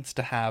it needs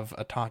to have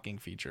a talking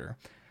feature.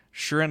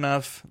 Sure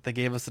enough, they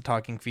gave us a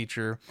talking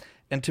feature.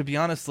 And to be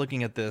honest,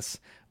 looking at this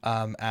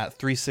at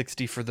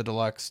 $360 for the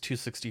deluxe,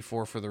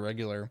 $264 for the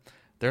regular,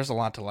 there's a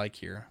lot to like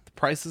here. The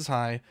price is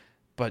high,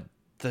 but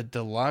the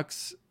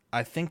deluxe,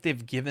 I think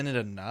they've given it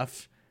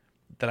enough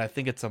that I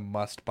think it's a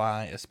must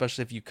buy,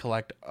 especially if you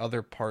collect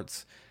other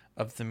parts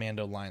of the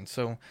Mando line.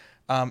 So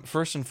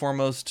first and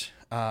foremost,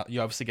 you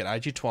obviously get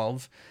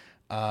IG-12.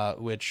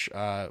 Which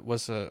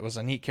was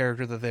a neat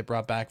character that they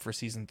brought back for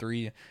season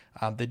 3.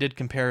 They did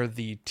compare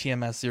the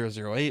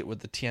TMS-008 with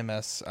the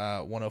TMS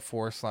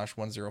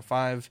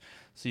 104/105,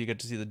 so you get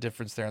to see the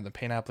difference there in the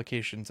paint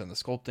applications and the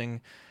sculpting.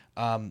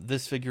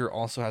 This figure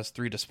also has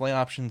 3 display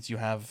options. You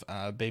have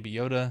Baby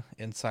Yoda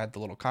inside the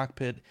little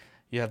cockpit,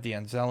 you have the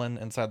Anzellan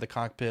inside the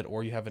cockpit,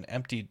 or you have an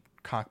empty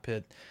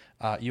cockpit.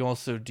 You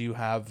also do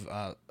have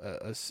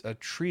a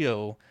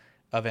trio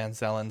of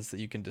Anzellans that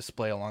you can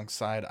display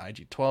alongside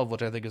IG-12,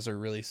 which I think is a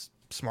really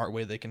smart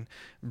way they can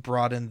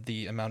broaden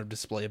the amount of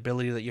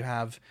displayability that you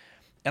have.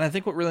 And I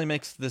think what really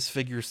makes this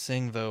figure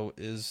sing, though,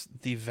 is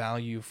the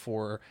value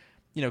for,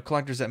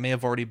 collectors that may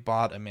have already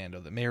bought a Mando,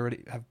 that may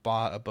already have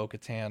bought a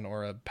Bo-Katan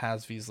or a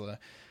Paz Vizsla.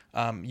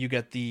 You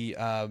get the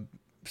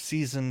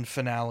season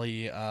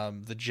finale,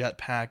 the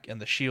jetpack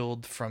and the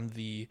shield from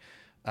the...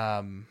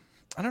 I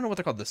don't know what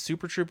they're called, the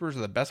Super Troopers or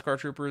the Beskar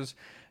Troopers.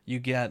 You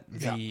get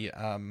the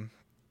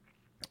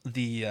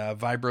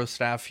Vibro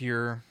staff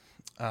here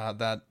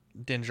that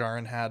Din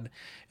Djarin had.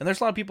 And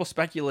there's a lot of people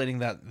speculating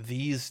that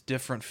these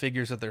different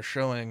figures that they're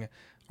showing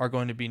are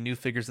going to be new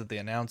figures that they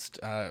announced.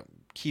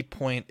 Key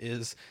point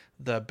is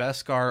the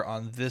Beskar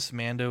on this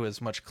Mando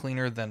is much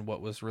cleaner than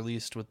what was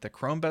released with the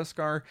Chrome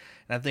Beskar.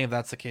 And I think if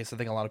that's the case, I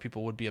think a lot of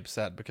people would be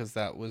upset because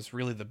that was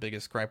really the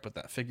biggest gripe with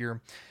that figure.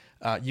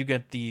 You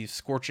get the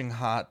Scorching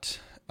Hot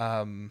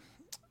long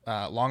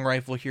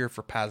rifle here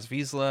for Paz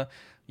Vizsla.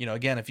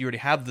 Again, if you already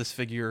have this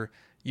figure,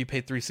 you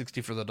pay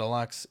 $360 for the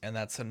deluxe, and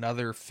that's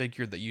another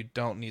figure that you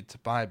don't need to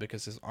buy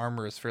because his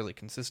armor is fairly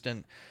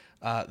consistent.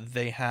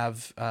 They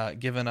have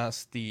given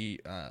us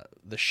the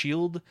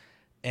shield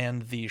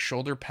and the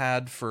shoulder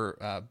pad for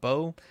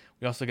Bo.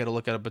 We also get a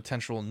look at a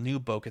potential new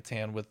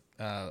Bo-Katan with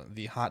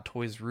the Hot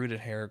Toys rooted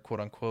hair, quote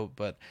unquote,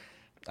 but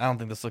I don't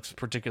think this looks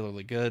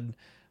particularly good.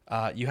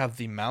 You have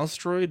the mouse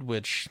droid,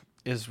 which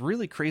is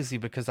really crazy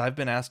because I've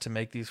been asked to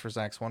make these for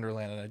Zach's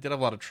Wonderland, and I did have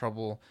a lot of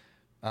trouble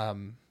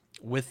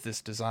with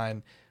this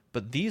design,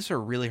 but these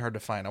are really hard to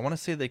find. I want to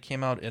say they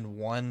came out in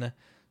one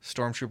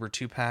Stormtrooper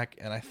 2-pack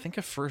and I think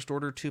a First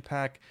Order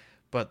 2-pack,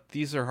 but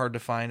these are hard to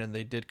find, and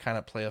they did kind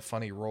of play a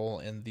funny role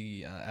in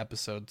the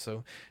episode,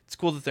 so it's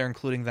cool that they're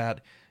including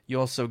that. You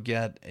also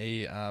get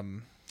a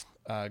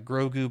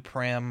Grogu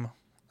pram,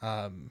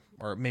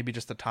 or maybe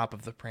just the top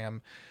of the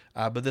pram,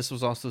 but this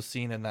was also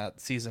seen in that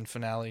season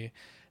finale.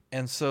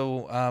 And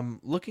so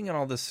looking at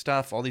all this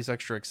stuff, all these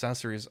extra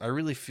accessories, I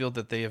really feel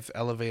that they have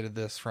elevated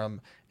this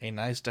from a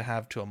nice to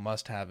have to a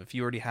must have. If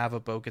you already have a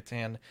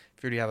Bo-Katan,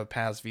 if you already have a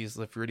Paz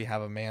Vizsla, if you already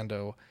have a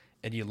Mando,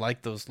 and you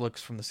like those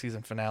looks from the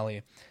season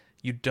finale,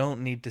 you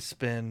don't need to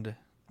spend,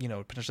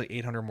 potentially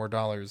 $800 more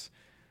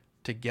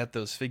to get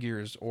those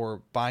figures,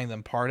 or buying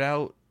them part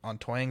out on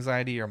Toy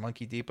Anxiety or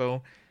Monkey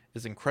Depot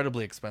is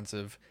incredibly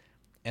expensive.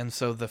 And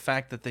so the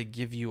fact that they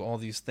give you all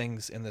these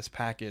things in this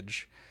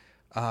package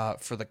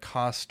for the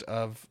cost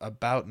of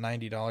about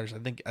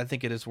 $90, I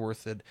think it is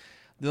worth it.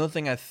 The other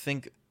thing I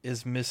think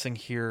is missing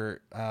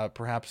here,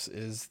 perhaps,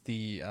 is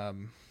the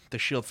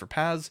shield for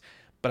Paz,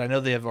 but I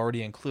know they have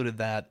already included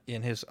that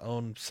in his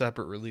own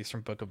separate release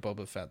from Book of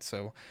Boba Fett.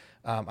 So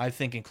I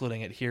think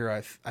including it here,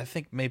 I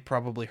think may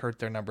probably hurt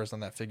their numbers on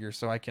that figure.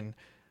 So I can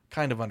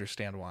kind of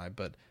understand why.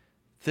 But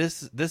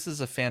this is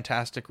a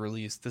fantastic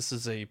release. This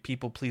is a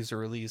people pleaser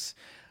release.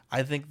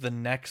 I think the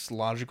next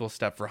logical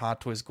step for Hot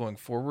Toys going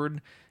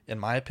forward, in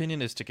my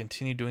opinion, is to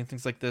continue doing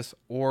things like this,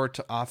 or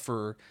to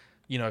offer,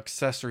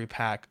 accessory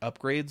pack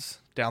upgrades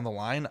down the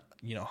line.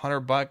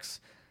 $100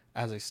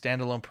 as a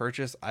standalone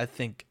purchase. I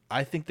think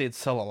they'd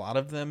sell a lot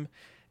of them,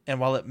 and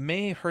while it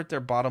may hurt their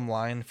bottom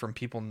line from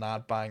people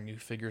not buying new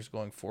figures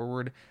going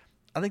forward,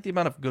 I think the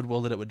amount of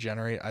goodwill that it would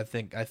generate, I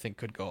think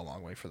could go a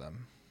long way for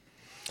them.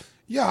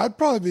 Yeah, I'd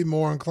probably be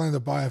more inclined to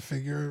buy a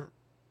figure,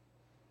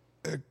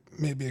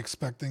 maybe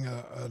expecting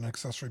an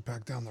accessory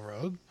pack down the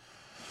road.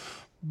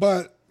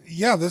 But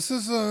yeah, this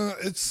is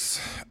it's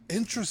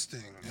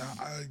interesting.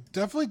 I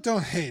definitely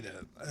don't hate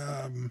it.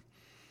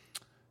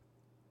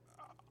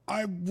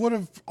 I would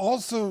have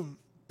also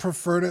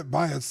preferred it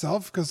by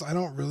itself because I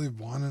don't really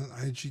want an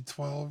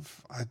IG-12.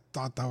 I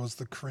thought that was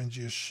the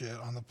cringiest shit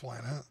on the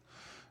planet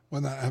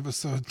when that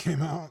episode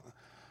came out.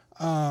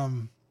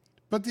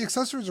 But the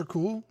accessories are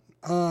cool.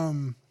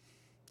 I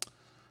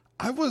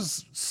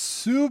was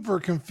super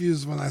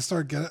confused when I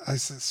started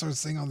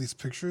seeing all these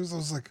pictures. I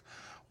was like,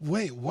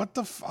 wait, what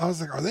the I was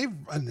like, are they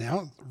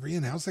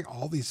re-announcing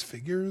all these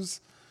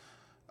figures?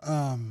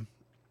 And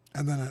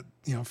then it,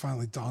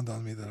 finally dawned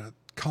on me that it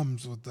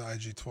comes with the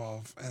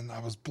IG-12, and I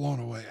was blown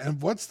away.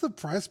 And what's the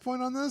price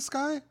point on this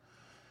guy?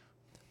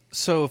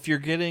 So if you're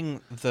getting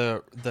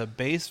the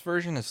base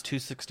version is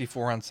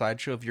 $264 on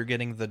Sideshow. If you're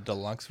getting the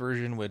deluxe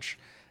version, which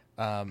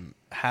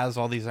has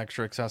all these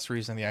extra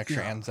accessories and the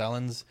extra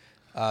Anzellans,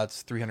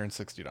 it's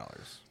 $360.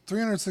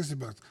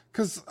 $360.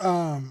 Because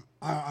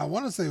I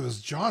want to say it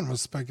was John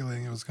was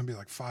speculating it was going to be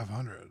like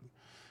 $500,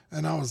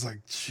 and I was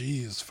like,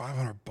 geez,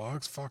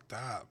 $500? Fuck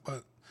that.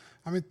 But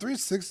I mean,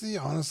 $360,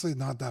 honestly,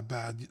 not that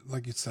bad.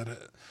 Like you said,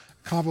 it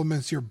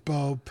complements your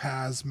Bo,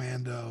 Paz,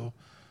 Mando,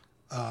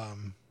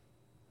 and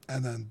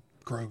then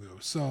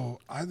Grogu.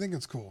 So I think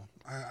it's cool.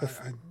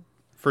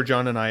 For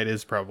John and I, it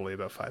is probably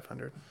about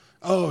 $500.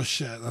 Oh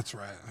shit, that's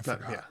right. I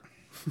forgot.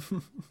 Yeah.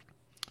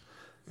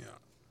 Yeah.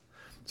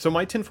 So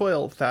my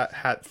tinfoil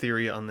hat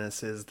theory on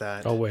this is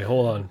that. Oh wait,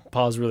 hold on.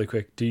 Pause really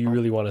quick. Do you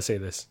really want to say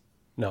this?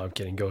 No, I'm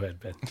kidding. Go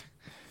ahead, Ben.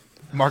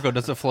 Marco,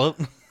 does it float?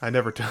 I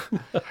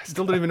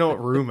still don't even know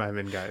what room I'm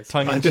in, guys.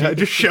 I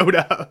just showed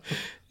up.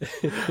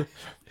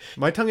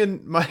 My tongue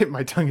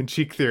in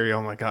cheek theory.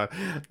 Oh my god,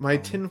 my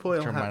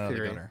tinfoil hat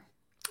theory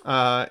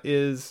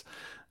is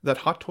that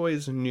Hot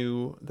Toys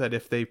knew that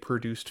if they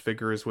produced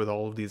figures with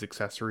all of these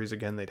accessories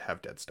again, they'd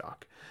have dead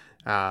stock.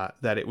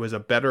 That it was a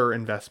better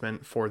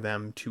investment for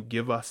them to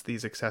give us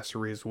these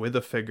accessories with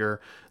a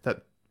figure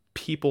that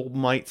people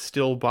might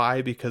still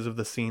buy because of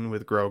the scene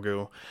with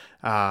Grogu,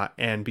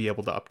 and be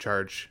able to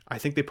upcharge. I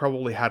think they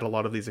probably had a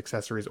lot of these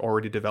accessories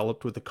already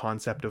developed with the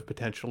concept of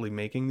potentially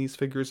making these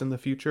figures in the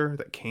future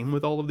that came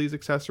with all of these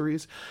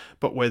accessories,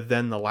 but with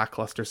then the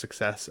lackluster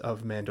success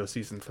of Mando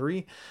Season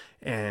 3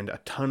 and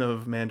a ton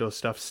of Mando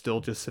stuff still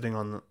just sitting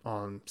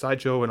on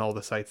Sideshow and all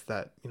the sites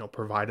that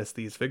provide us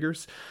these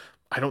figures,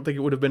 I don't think it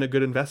would have been a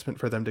good investment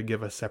for them to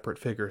give us separate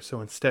figures. So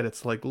instead,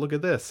 it's like, look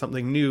at this,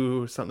 something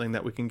new, something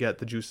that we can get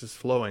the juices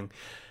flowing.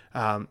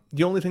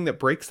 The only thing that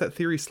breaks that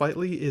theory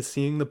slightly is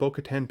seeing the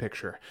Bo-Katan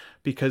picture,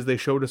 because they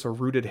showed us a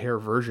rooted hair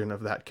version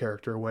of that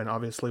character when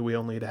obviously we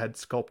only had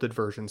sculpted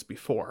versions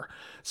before.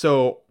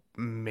 So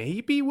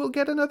maybe we'll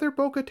get another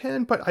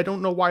Bo-Katan, but I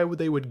don't know why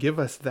they would give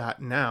us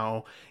that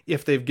now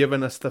if they've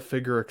given us the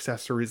figure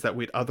accessories that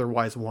we'd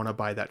otherwise want to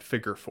buy that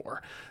figure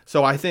for.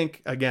 So I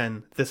think,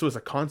 again, this was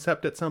a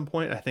concept at some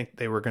point. I think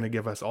they were going to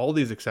give us all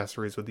these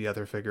accessories with the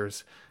other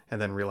figures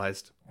and then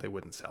realized they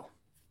wouldn't sell.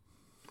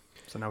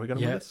 So now we got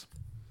to move this.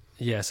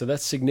 Yeah, so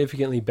that's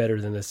significantly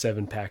better than the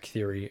 7-pack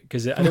theory,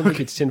 because I don't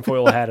think it's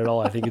tinfoil hat at all.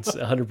 I think it's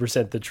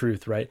 100% the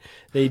truth, right?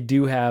 They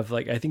do have,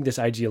 I think this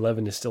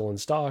IG-11 is still in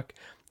stock.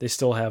 They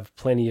still have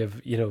plenty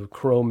of,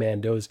 Chrome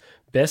Mandos,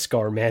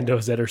 Beskar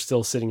Mandos that are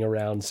still sitting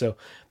around. So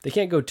they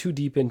can't go too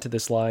deep into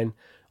this line.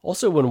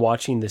 Also, when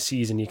watching the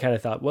season, you kind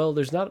of thought, well,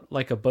 there's not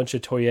a bunch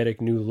of toyetic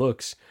new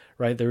looks,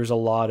 right? There's a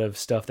lot of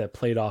stuff that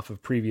played off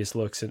of previous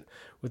looks and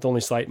with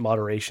only slight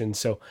moderation.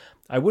 So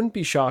I wouldn't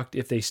be shocked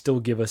if they still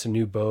give us a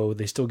new Bo.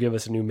 They still give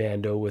us a new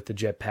Mando with the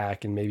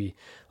jetpack and maybe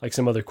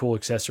some other cool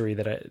accessory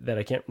that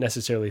I can't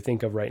necessarily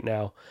think of right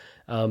now.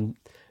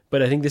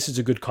 But I think this is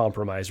a good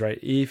compromise, right?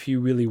 If you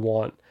really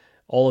want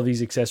all of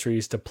these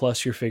accessories to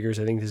plus your figures,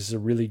 I think this is a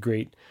really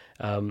great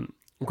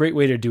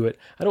way to do it.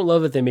 I don't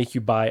love that they make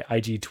you buy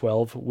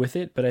IG-12 with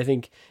it, but I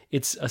think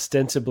it's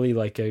ostensibly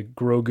like a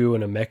Grogu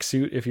and a mech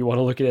suit, if you want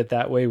to look at it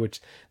that way,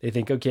 which they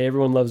think, okay,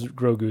 everyone loves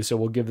Grogu, so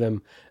we'll give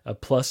them a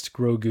plus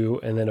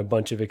Grogu and then a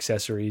bunch of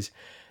accessories.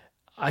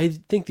 I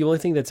think the only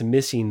thing that's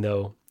missing,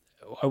 though,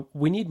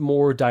 we need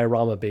more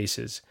diorama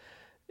bases.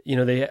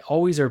 They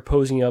always are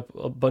posing up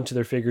a bunch of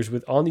their figures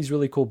on these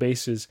really cool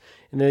bases,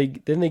 and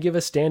then they give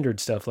us standard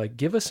stuff. Like,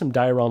 give us some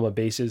diorama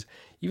bases,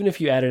 even if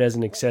you add it as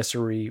an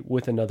accessory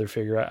with another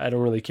figure. I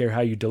don't really care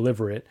how you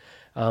deliver it,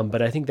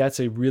 but I think that's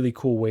a really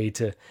cool way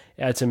to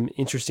add some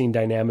interesting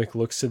dynamic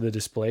looks to the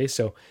display.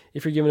 So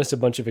if you're giving us a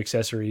bunch of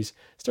accessories,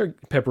 start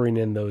peppering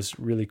in those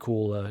really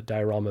cool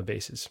diorama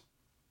bases.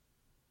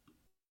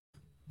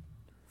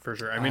 For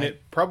sure. I mean,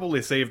 it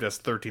probably saved us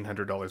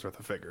 $1,300 worth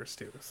of figures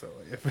too. So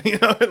if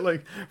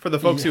for the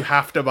folks who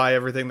have to buy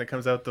everything that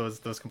comes out, those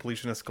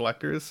completionist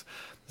collectors,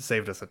 it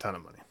saved us a ton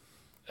of money.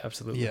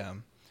 Absolutely. Yeah.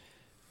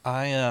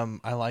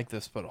 I like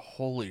this, but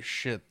holy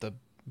shit, the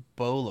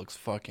Bo looks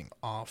fucking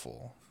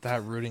awful.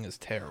 That rooting is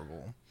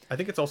terrible. I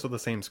think it's also the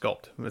same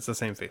sculpt. It's the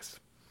same face.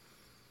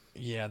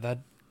 Yeah,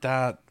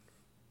 that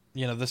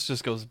this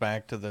just goes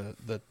back to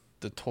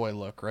the toy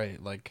look, right?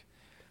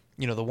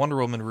 The Wonder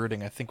Woman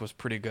rooting I think was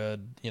pretty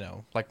good.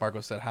 Like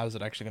Marco said, how is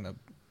it actually going to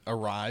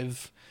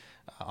arrive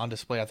on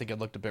display? I think it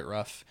looked a bit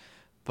rough,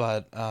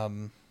 but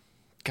God,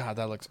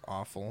 that looks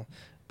awful.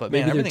 But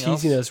maybe man, they're everything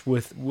teasing else,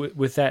 us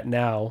with that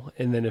now,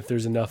 and then if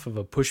there's enough of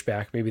a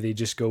pushback, maybe they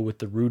just go with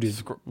the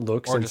rooted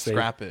look, or just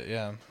scrap it.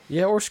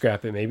 Yeah, or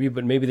scrap it maybe,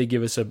 but maybe they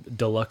give us a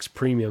deluxe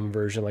premium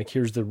version. Like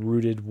here's the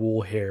rooted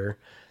wool hair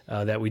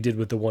that we did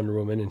with the Wonder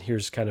Woman, and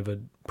here's kind of a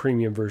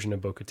premium version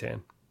of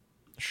Bo-Katan.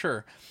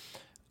 Sure.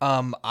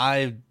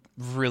 I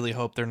really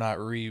hope they're not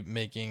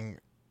remaking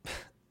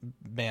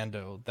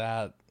Mando.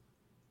 That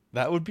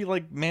would be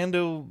like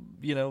Mando,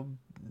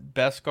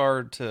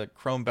 Beskar to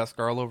Chrome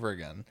Beskar all over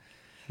again.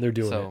 They're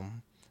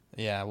doing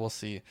it. Yeah, we'll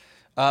see.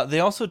 They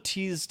also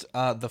teased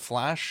The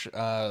Flash.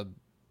 I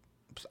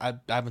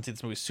haven't seen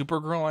this movie.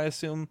 Supergirl, I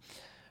assume.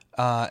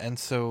 And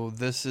so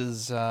this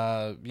is,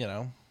 whether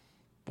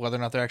or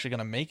not they're actually going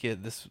to make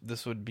it,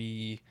 this would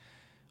be,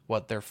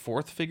 their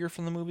fourth figure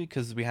from the movie?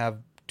 Because we have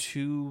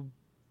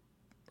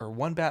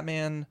one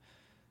Batman,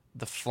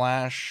 The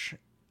Flash,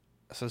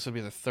 so this would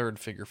be the third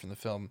figure from the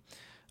film.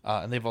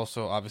 And they've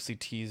also obviously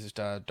teased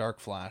Dark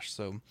Flash.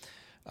 So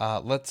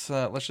let's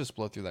just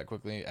blow through that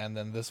quickly. And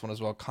then this one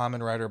as well,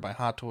 Kamen Rider by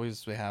Hot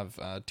Toys. We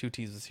have 2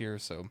 teases here,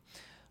 so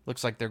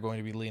looks like they're going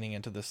to be leaning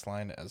into this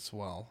line as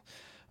well.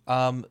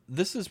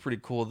 This is pretty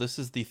cool. This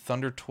is the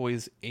Thunder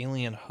Toys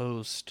Alien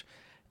Host.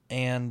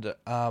 And,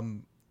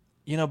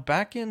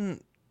 back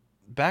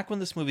when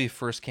this movie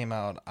first came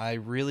out, I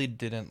really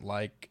didn't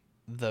like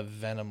the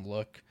Venom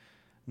look.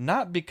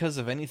 Not because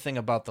of anything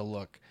about the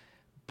look,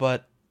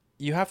 but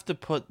you have to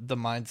put the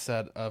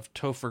mindset of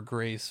Topher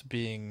Grace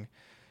being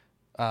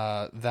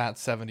that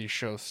 70s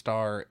show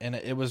star, and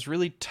it was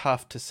really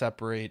tough to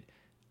separate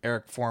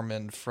Eric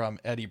Foreman from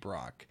Eddie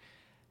Brock.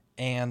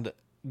 And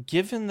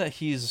given that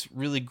he's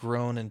really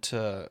grown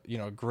into,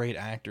 a great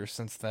actor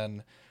since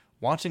then,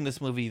 watching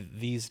this movie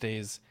these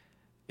days,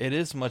 it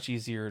is much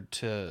easier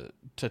to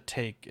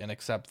take and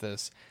accept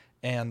this.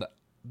 And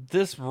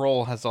this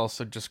role has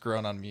also just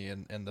grown on me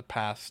in the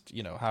past,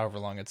 however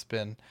long it's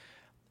been.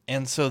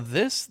 And so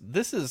this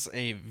is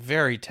a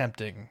very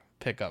tempting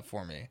pickup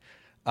for me.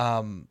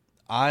 I'm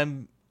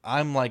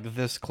like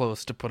this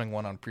close to putting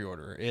one on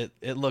pre-order.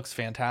 It looks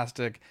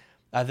fantastic.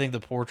 I think the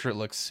portrait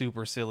looks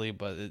super silly,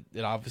 but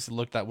it obviously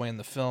looked that way in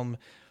the film.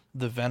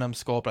 The Venom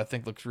sculpt I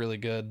think looks really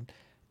good.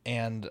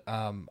 And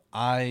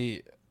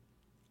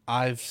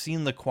I've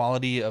seen the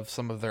quality of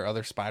some of their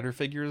other Spider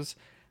figures,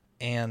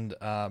 and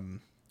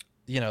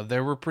they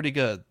were pretty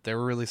good. They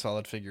were really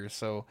solid figures.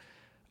 So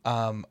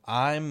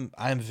I'm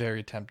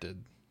very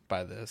tempted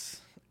by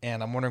this,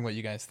 and I'm wondering what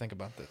you guys think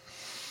about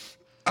this.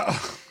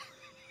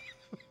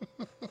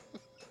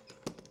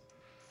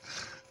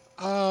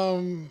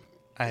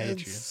 I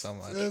hate you so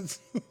much.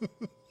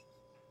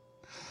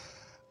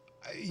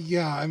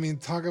 Yeah, I mean,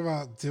 talk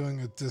about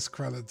doing a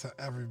discredit to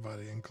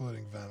everybody,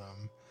 including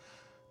Venom.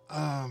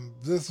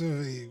 This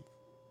movie,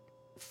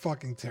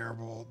 fucking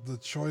terrible. The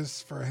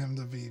choice for him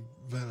to be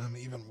Venom,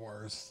 even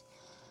worse.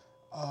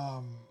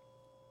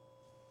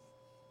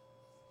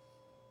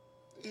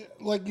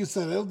 Like you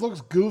said, it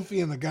looks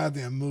goofy in the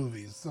goddamn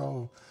movie.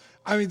 So,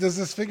 I mean, does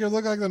this figure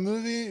look like the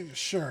movie?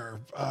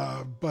 Sure.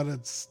 But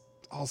it's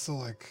also,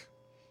 like,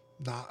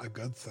 not a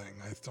good thing,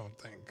 I don't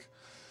think.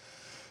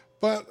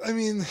 But, I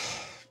mean,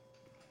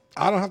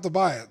 I don't have to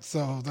buy it.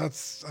 So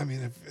that's, I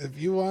mean,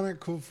 if you want it,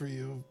 cool for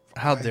you.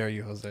 How dare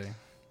you, Jose?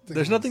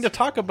 There's nothing to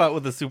talk about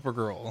with the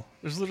Supergirl.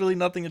 There's literally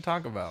nothing to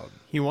talk about.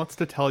 He wants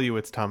to tell you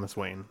it's Thomas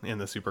Wayne in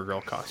the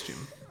Supergirl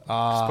costume.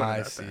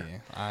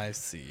 I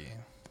see.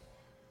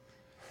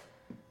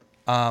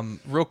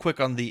 Real quick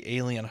on the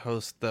Alien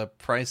Host, the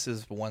price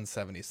is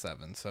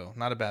 $177, so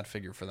not a bad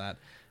figure for that.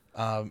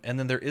 And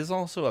then there is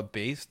also a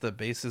base. The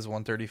base is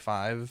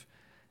 $135,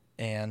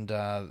 and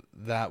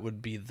that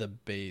would be the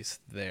base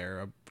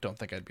there. I don't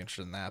think I'd be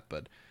interested in that,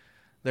 but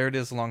there it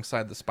is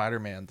alongside the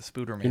Spider-Man, the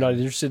Spooderman. You're not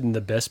interested in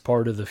the best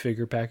part of the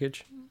figure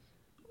package?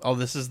 Oh,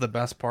 this is the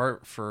best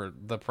part for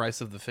the price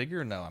of the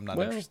figure? No, I'm not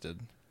interested.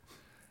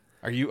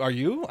 Are you?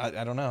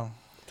 I don't know.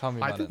 Tell me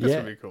about it. I think this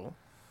would be cool.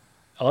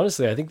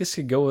 Honestly, I think this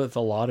could go with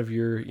a lot of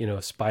your,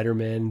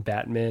 Spider-Man,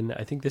 Batman.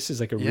 I think this is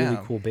like a really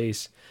cool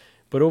base.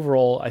 But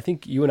overall, I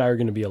think you and I are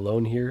going to be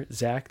alone here,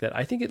 Zach, that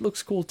I think it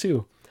looks cool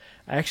too.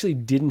 I actually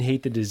didn't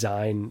hate the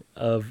design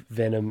of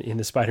Venom in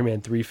the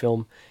Spider-Man 3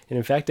 film. And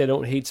in fact, I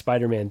don't hate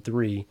Spider-Man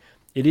 3.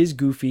 It is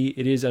goofy.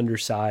 It is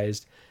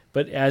undersized.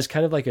 But as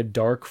kind of like a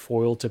dark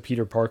foil to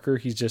Peter Parker,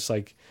 he's just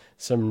like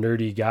some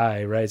nerdy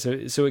guy, right?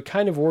 So it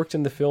kind of worked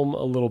in the film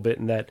a little bit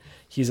in that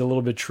he's a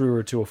little bit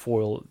truer to a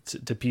foil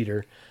to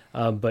Peter.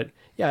 But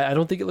yeah, I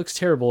don't think it looks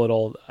terrible at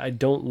all. I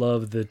don't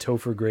love the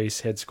Topher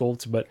Grace head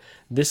sculpt, but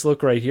this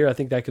look right here, I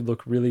think that could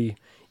look really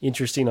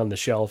interesting on the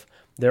shelf.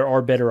 There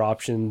are better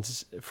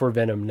options for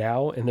Venom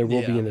now, and there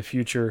will be in the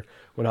future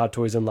when Hot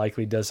Toys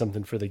Unlikely does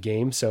something for the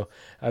game. So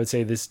I would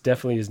say this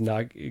definitely is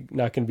not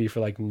going to be for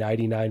like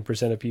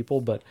 99% of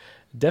people, but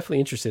definitely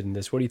interested in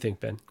this. What do you think,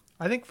 Ben?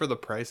 I think for the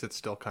price, it's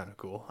still kind of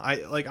cool.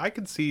 I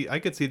could see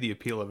the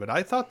appeal of it.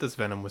 I thought this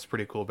Venom was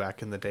pretty cool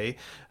back in the day.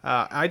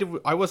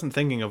 I wasn't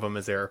thinking of him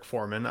as Eric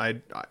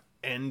Foreman.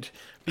 And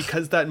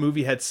because that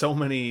movie had so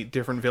many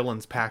different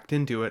villains packed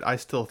into it, I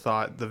still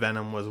thought the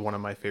Venom was one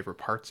of my favorite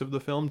parts of the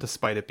film,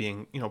 despite it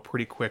being,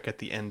 pretty quick at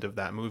the end of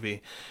that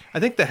movie. I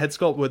think the head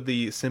sculpt with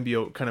the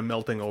symbiote kind of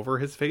melting over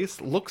his face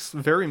looks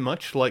very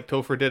much like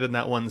Topher did in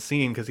that one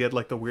scene, because he had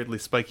like the weirdly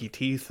spiky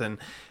teeth and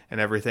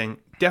everything.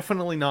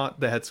 Definitely not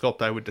the head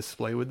sculpt I would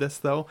display with this,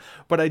 though.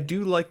 But I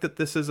do like that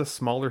this is a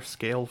smaller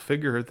scale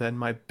figure than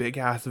my big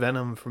ass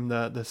Venom from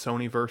the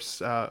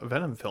Sonyverse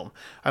Venom film.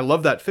 I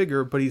love that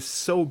figure, but he's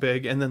so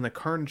big, and then the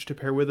Carnage to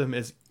pair with him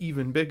is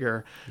even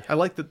bigger. Yeah. I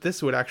like that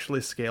this would actually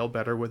scale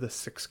better with a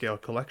 6-scale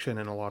collection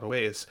in a lot of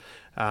ways.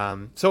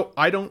 So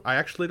I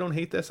actually don't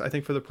hate this. I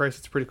think for the price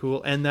it's pretty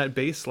cool. And that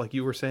base, like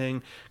you were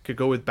saying, could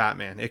go with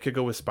Batman. It could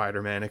go with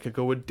Spider-Man. It could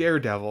go with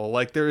Daredevil.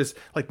 Like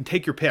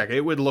take your pick.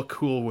 It would look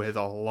cool with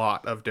a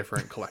lot of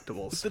different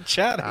collectibles. The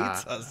chat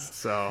hates us.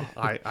 So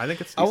I think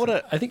it's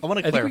decent. I think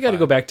we got to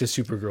go back to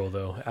Supergirl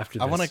though after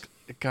this.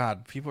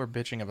 God, people are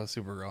bitching about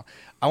Supergirl.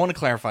 I want to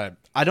clarify.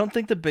 I don't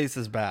think the base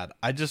is bad.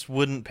 I just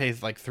wouldn't pay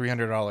like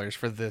 $300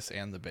 for this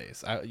and the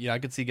base. I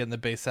could see getting the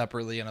base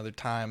separately another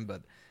time,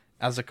 but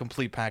as a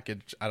complete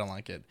package, I don't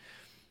like it.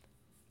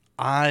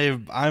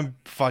 I'm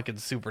fucking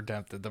super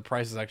tempted. The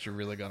price is actually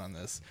really good on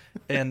this.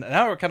 And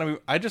now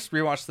I just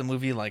rewatched the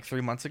movie like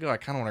 3 months ago. I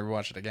kind of want to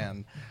rewatch it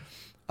again.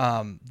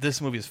 This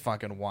movie is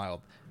fucking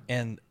wild.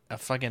 And a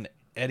fucking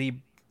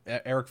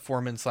Eric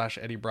Foreman /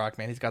 Eddie Brock,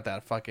 man, he's got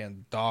that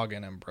fucking dog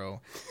in him, bro.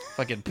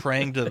 Fucking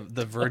praying to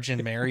the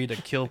Virgin Mary to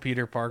kill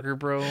Peter Parker,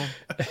 bro.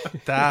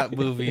 That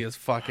movie is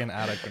fucking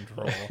out of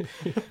control.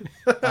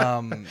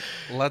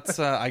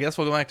 I guess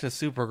we'll go back to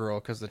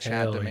Supergirl because the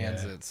chat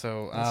demands it.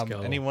 So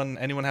anyone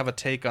have a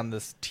take on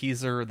this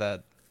teaser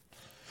that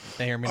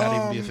may or may not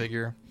even be a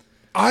figure?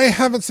 I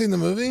haven't seen the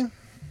movie,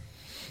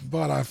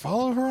 but I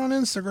follow her on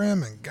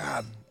Instagram, and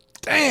God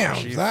damn,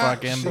 she's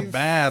fucking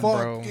bad,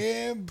 bro.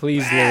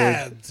 Please,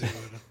 bad, Lord. Dude.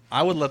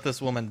 I would let this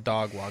woman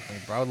dog walk me,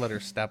 bro. I would let her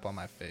step on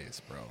my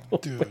face, bro.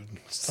 Dude,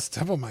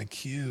 step on my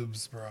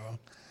cubes, bro.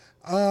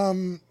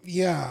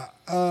 Yeah.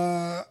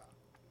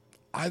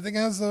 I think it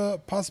has a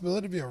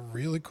possibility to be a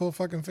really cool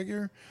fucking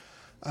figure.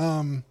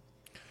 No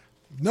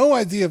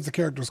idea if the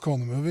character's cool in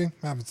the movie.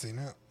 I haven't seen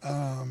it.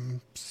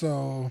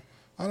 So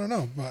I don't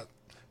know, but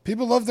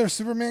people love their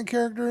Superman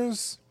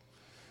characters,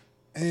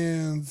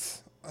 and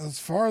as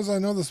far as I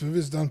know, this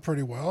movie's done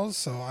pretty well,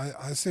 so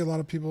I see a lot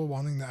of people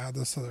wanting to add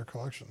this to their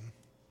collection.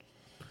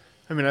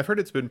 I mean, I've heard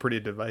it's been pretty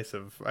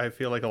divisive. I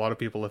feel like a lot of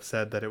people have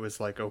said that it was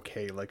like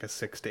okay, like a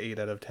 6 to 8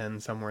 out of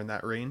 10, somewhere in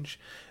that range.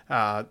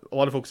 A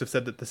lot of folks have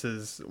said that this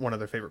is one of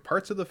their favorite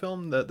parts of the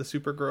film, the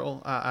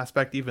Supergirl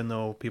aspect, even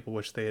though people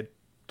wish they had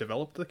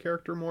developed the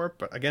character more.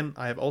 But again,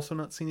 I have also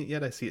not seen it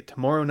yet. I see it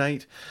tomorrow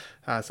night,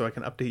 so I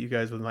can update you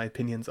guys with my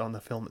opinions on the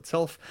film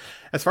itself.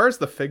 As far as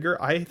the figure,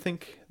 I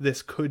think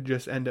this could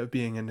just end up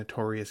being a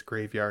Notorious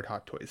Graveyard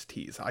Hot Toys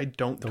tease. I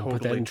don't totally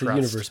put that into trust.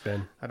 The universe,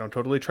 Ben. I don't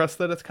totally trust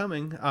that it's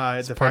coming.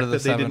 It's the part of the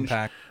that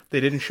 7-pack. They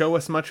didn't show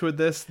us much with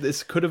this.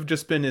 This could have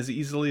just been as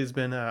easily as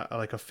been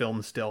a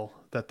film still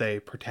that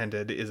they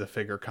pretended is a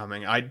figure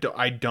coming. I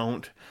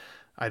don't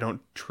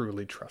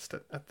truly trust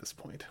it at this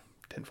point.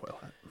 Tinfoil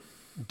hat.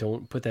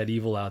 Don't put that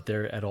evil out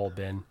there at all,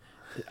 Ben.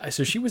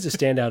 So she was a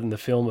standout in the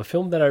film, a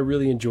film that I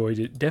really enjoyed.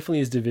 It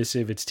definitely is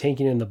divisive. It's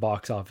tanking in the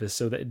box office,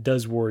 so that it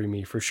does worry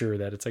me for sure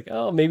that it's like,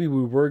 oh, maybe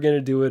we were going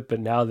to do it, but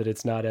now that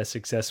it's not as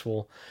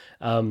successful.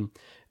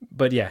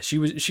 But yeah, she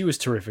was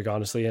terrific,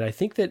 honestly. And I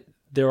think that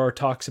there are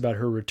talks about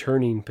her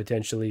returning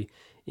potentially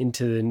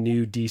into the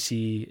new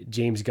DC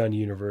James Gunn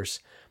universe.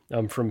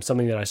 From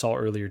something that I saw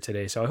earlier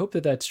today. So I hope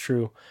that that's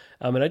true.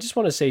 And I just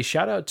want to say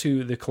shout out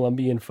to the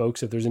Colombian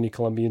folks, if there's any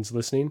Colombians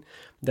listening,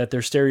 that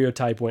their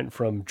stereotype went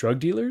from drug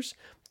dealers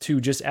to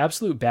just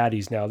absolute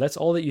baddies now. That's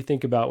all that you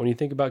think about. When you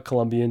think about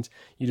Colombians,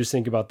 you just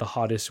think about the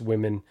hottest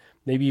women,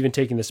 maybe even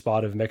taking the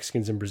spot of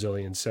Mexicans and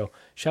Brazilians. So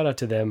shout out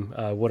to them.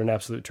 What an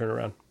absolute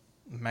turnaround.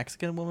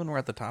 Mexican women were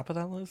at the top of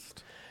that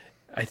list?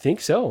 I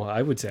think so.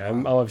 I would say.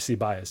 I'm obviously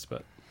biased,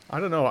 but... I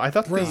don't know. I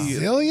thought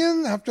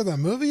Brazilian after the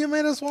movie you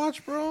made us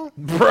watch, bro.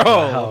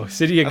 Wow.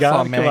 City of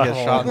God. Oh my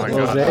God! I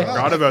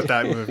forgot about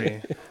that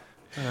movie.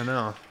 I don't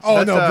know.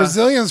 Oh no,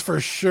 Brazilians for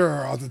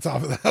sure on the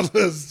top of that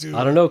list, dude.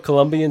 I don't know.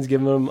 Colombians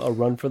giving them a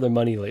run for their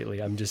money lately.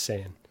 I'm just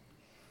saying.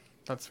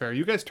 That's fair.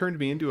 You guys turned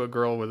me into a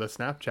girl with a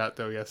Snapchat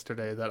though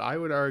yesterday that I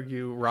would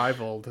argue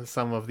rivaled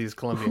some of these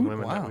Colombian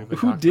women that we've been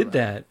talking Who did about.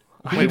 that?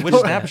 Wait, which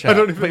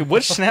Snapchat?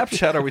 Which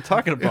Snapchat are we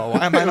talking about?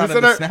 Why am I not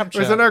in the Snapchat? It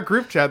was in our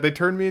group chat. They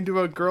turned me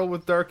into a girl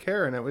with dark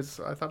hair, and I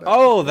thought.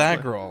 Oh,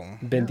 that girl.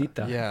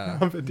 Bendita. Yeah.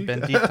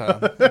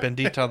 Bendita.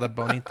 Bendita the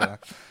Bonita.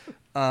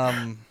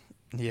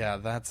 Yeah,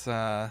 that's.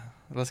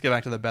 Let's get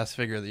back to the best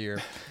figure of the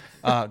year.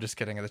 Just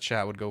kidding. The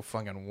chat would go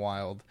fucking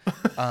wild.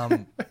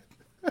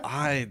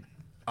 I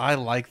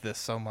like this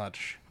so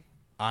much.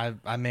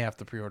 I may have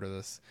to pre-order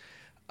this.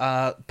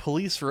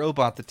 Police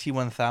Robot, the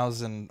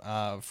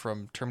T-1000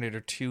 from Terminator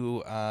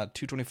 2,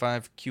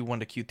 225 Q1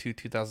 to Q2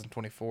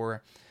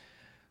 2024.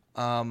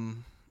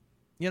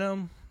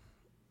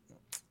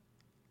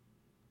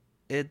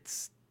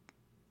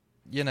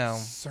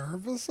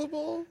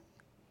 Serviceable?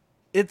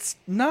 It's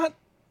not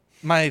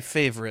my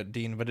favorite,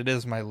 Dean, but it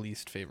is my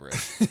least favorite.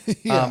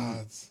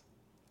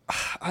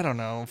 I don't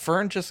know.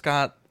 Fern just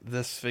got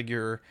this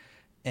figure,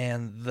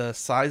 and the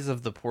size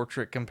of the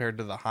portrait compared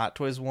to the Hot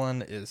Toys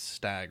one is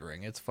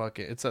staggering. It's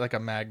like a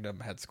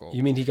Magnum head sculpt.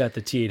 You mean he got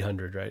the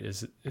T800, right?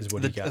 Is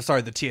what he got?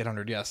 Sorry, the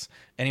T800, yes.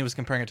 And he was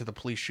comparing it to the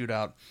police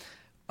shootout.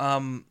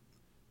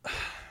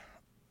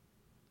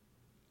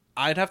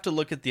 I'd have to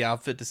look at the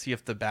outfit to see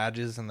if the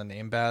badges and the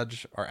name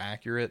badge are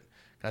accurate.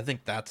 I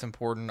think that's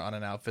important on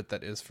an outfit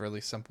that is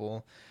fairly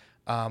simple.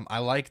 I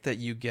like that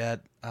you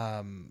get...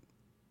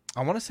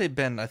 I want to say,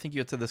 Ben, I think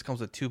you had said this comes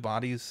with 2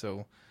 bodies,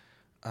 so...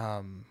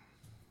 I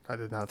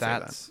did not say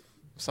that.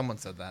 Someone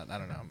said that. I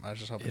don't know. I was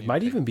just hoping it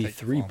might even be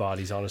 3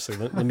 bodies, honestly.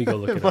 Let me go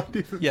look it up.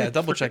 Yeah,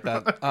 double check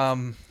that.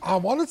 I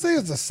want to say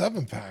it's a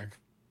 7-pack.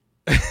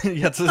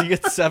 Yeah, so you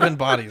get 7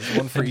 bodies,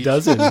 one for each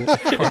dozen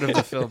part of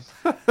the film.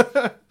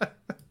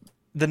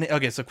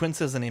 Okay, so Quinn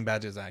says the name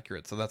badge is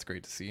accurate, so that's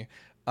great to see.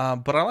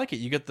 But I like it.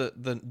 You get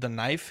the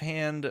knife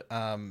hand.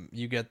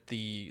 You get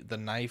the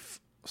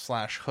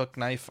knife/hook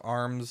knife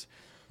arms.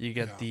 You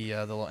get the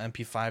little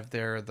MP5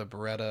 there, the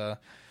Beretta.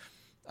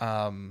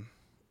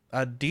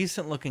 A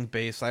decent looking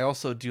base. I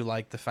also do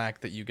like the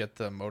fact that you get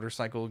the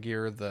motorcycle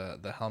gear,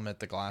 the helmet,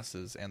 the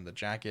glasses, and the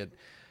jacket.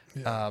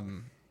 Yeah.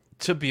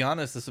 To be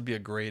honest, this would be a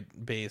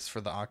great base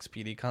for the Ox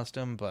PD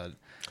custom, but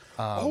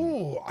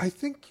I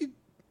think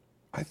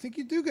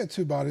you do get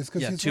 2 bodies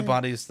because 2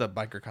 bodies, the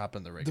biker cop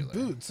and the regular. The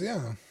boots,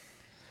 yeah.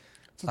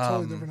 It's a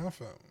totally different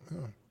outfit.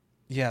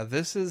 Yeah,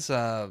 this is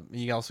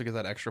you also get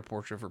that extra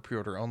portrait for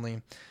pre-order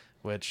only,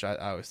 which I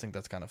always think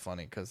that's kind of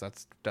funny because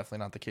that's definitely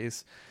not the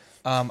case.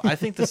 I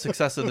think the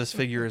success of this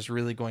figure is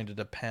really going to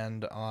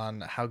depend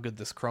on how good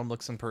this chrome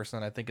looks in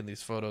person. I think in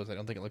these photos, I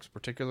don't think it looks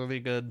particularly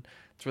good.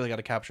 It's really got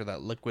to capture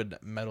that liquid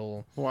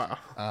metal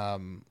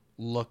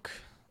look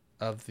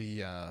of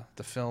the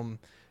film.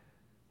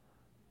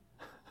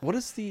 What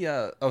is the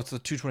it's the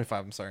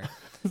 225, I'm sorry.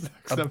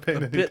 a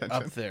bit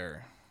up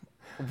there.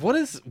 What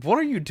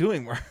are you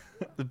doing?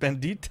 The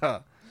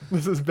Bandita.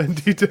 This is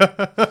Bandita.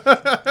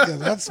 Yeah,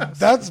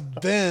 that's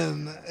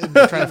Ben. I'm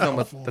trying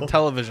to film the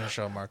television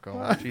show,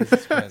 Marco.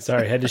 Jesus Christ.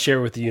 Sorry, I had to share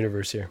with the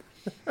universe here.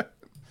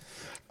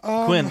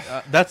 Quinn,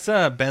 that's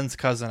Ben's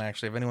cousin,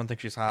 actually. If anyone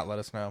thinks she's hot, let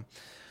us know.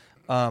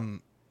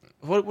 What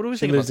do we think about this?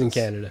 She lives in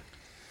Canada.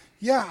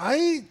 Yeah,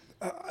 I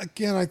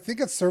think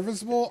it's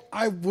serviceable.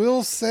 I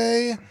will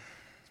say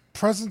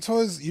Present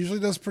Toys usually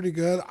does pretty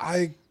good.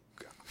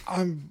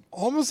 I'm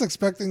almost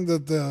expecting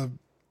that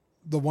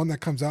the one that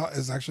comes out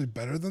is actually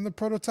better than the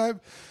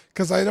prototype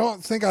because I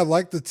don't think I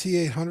liked the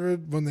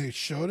T800 when they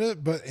showed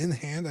it, but in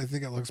hand I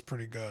think it looks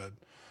pretty good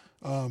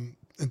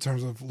in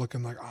terms of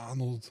looking like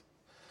Arnold.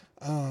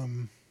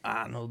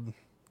 Arnold,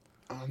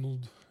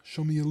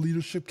 show me your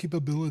leadership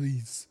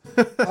capabilities.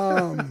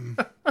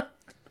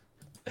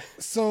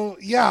 So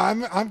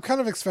yeah, I'm kind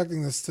of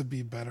expecting this to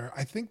be better.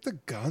 I think the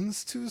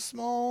gun's too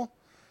small.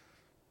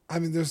 I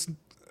mean, it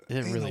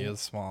really is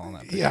small. On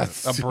that yeah,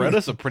 a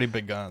Beretta's a pretty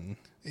big gun.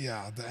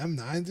 Yeah, the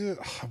M9, dude.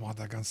 I want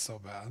that gun so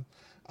bad.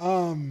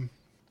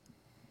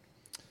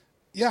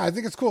 Yeah, I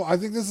think it's cool. I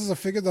think this is a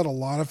figure that a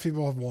lot of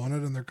people have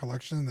wanted in their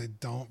collection, and they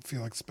don't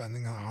feel like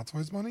spending on Hot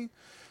Toys money.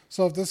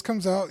 So if this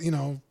comes out,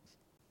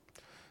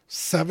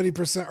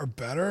 70% or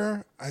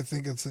better, I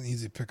think it's an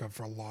easy pickup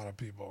for a lot of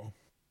people.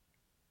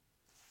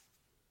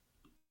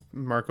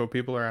 Marco,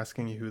 people are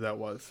asking you who that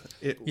was.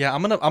 Yeah,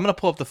 I'm gonna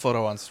pull up the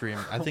photo on stream.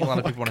 I think a lot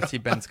of people want to see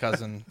Ben's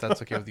cousin.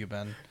 That's okay with you,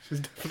 Ben?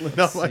 She's definitely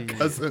not my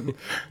cousin.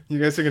 You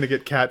guys are gonna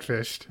get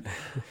catfished.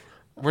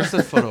 Where's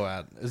this photo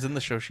at? Is it in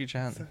the show sheet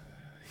chat?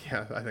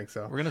 Yeah, I think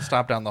so. We're gonna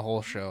stop down the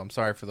whole show. I'm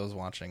sorry for those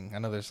watching. I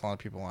know there's a lot of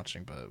people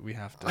watching, but we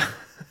have to.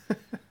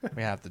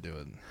 We have to do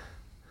it.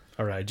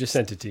 All right, just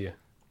sent it to you.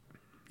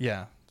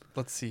 Yeah,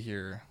 let's see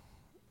here.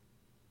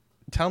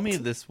 Tell me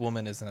this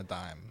woman isn't a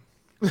dime.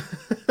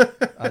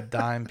 A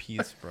dime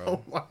piece, bro.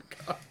 Oh my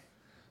god.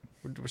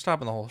 We're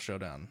stopping the whole show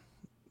down.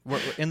 We're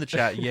in the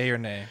chat, yay or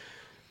nay?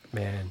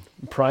 Man,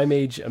 prime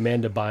age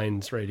Amanda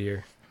Bynes right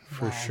here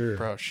for sure.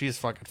 Bro, she's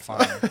fucking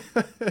fine.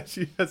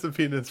 She has a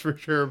penis for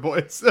sure,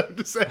 boys. I'm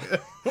just saying.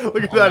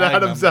 Look at that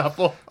Adam's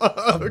apple.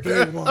 A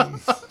big one.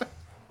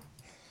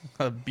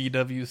 A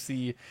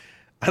BWC.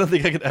 I don't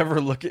think I could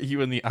ever look at you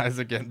in the eyes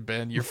again,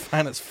 Ben. You're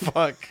fine as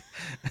fuck.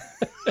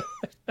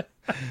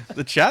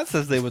 The chat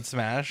says they would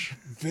smash.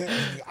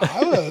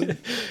 I would.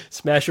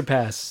 Smash or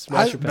pass.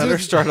 Smash or pass. Better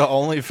start an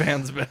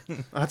OnlyFans,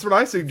 Ben. That's what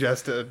I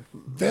suggested.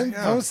 Ben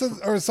posted,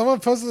 or someone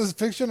posted this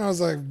picture, and I was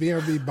like,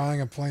 BRB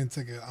buying a plane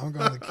ticket. I'm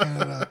going to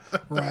Canada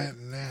right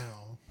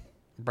now.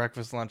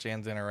 Breakfast, lunch,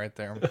 and dinner right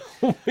there.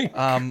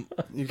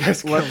 You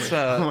guys let's.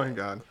 Oh my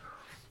god.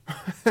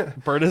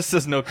 Burtis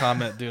says no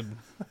comment, dude.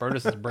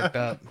 Burtis is bricked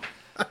up.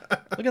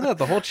 Look at that.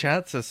 The whole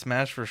chat says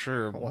smash for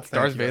sure. Well,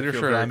 Darth Vader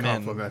shirt, I'm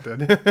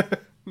in.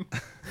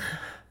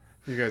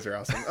 You guys are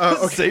awesome.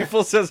 Okay.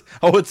 Safel says,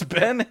 "Oh, it's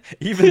Ben.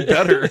 Even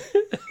better."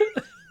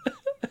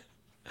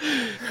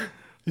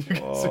 You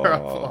guys are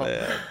awful.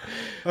 Man.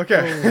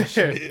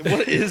 Okay.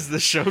 What is the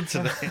show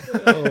today?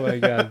 Oh my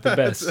god, the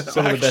best.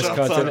 Some of the best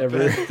content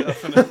ever.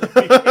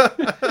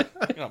 Definitely.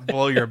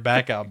 Blow your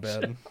back out,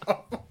 Ben.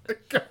 Oh my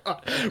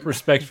god.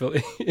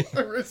 Respectfully.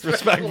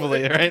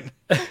 Respectfully, right?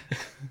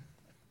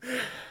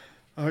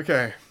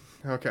 Okay,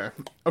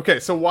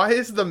 so why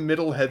is the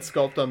middle head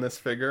sculpt on this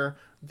figure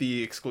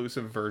the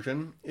exclusive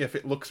version if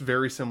it looks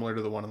very similar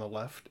to the one on the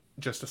left,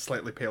 just a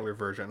slightly paler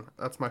version?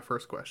 That's my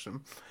first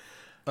question.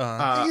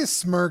 I think he's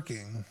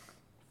smirking.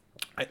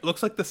 It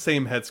looks like the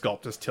same head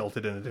sculpt, just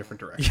tilted in a different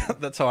direction. Yeah,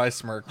 that's how I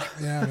smirk.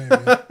 Yeah, maybe.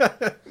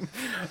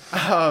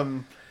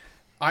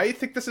 I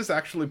think this is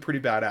actually pretty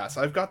badass.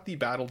 I've got the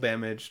battle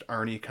damaged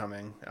Arnie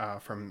coming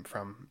from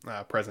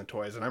Present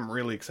Toys, and I'm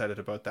really excited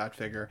about that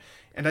figure.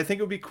 And I think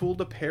it would be cool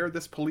to pair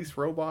this police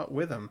robot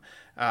with him.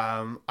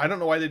 I don't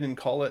know why they didn't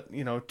call it,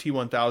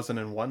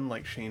 T1001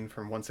 like Shane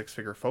from One Six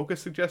Figure Focus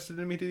suggested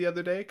to me the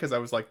other day, because I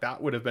was like, that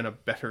would have been a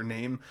better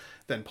name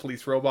than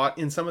Police Robot.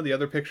 In some of the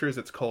other pictures,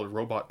 it's called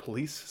Robot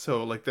Police,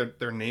 so like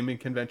their naming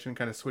convention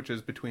kind of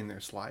switches between their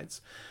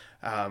slides.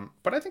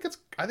 But I think it's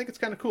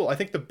kind of cool. I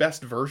think the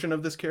best version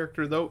of this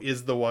character, though,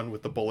 is the one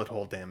with the bullet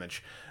hole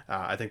damage.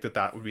 I think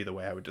that would be the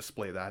way I would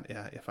display that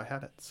if I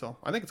had it. So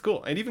I think it's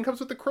cool. It even comes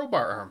with the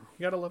crowbar arm.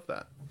 You gotta love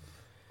that.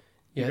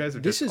 Yeah, you guys are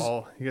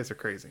you guys are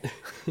crazy.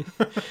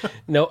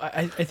 No,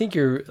 I think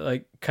you're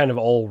like kind of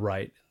all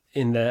right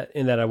in that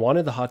I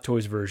wanted the Hot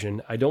Toys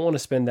version. I don't want to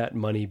spend that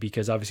money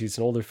because obviously it's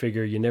an older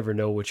figure. You never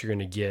know what you're going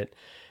to get.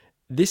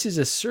 This is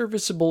a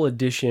serviceable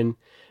edition,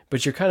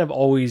 but you're kind of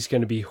always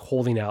going to be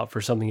holding out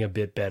for something a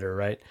bit better,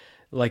 right?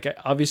 Like,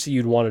 obviously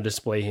you'd want to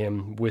display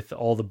him with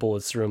all the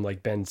bullets through him,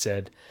 like Ben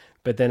said.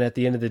 But then at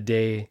the end of the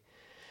day,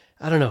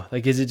 I don't know.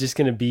 Like, is it just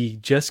going to be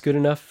just good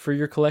enough for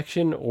your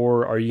collection,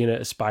 or are you going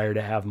to aspire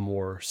to have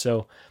more?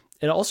 So,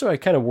 and also I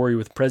kind of worry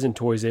with Present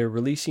Toys. They're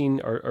releasing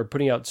or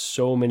putting out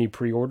so many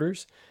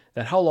pre-orders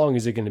that how long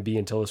is it going to be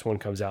until this one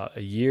comes out?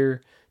 A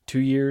year? 2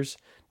 years?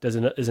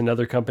 Is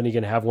another company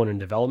going to have one in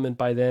development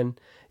by then?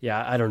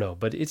 Yeah, I don't know,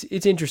 but it's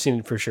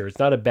interesting for sure. It's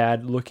not a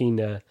bad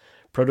looking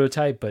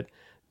prototype, but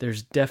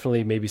there's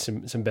definitely maybe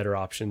some better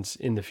options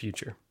in the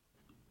future.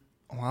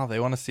 Wow, they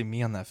want to see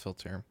me on that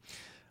filter.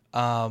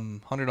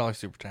 $100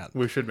 super chat.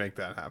 We should make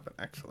that happen.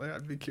 Actually,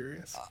 I'd be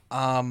curious.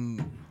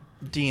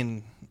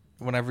 Dean,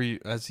 whenever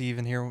is he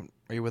even here?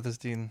 Are you with us,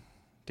 Dean?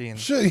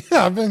 Sure,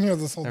 yeah, I've been here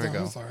this whole there time. We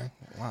go. I'm sorry.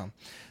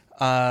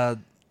 Wow.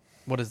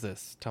 What is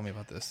this? Tell me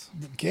about this.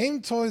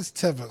 Game Toys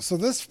Tifa. So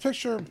this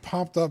picture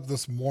popped up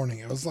this morning.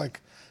 It was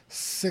like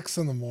 6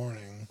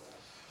 a.m.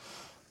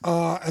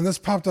 And this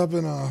popped up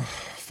in a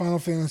Final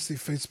Fantasy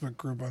Facebook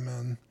group I'm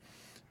in.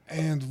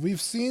 And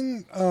we've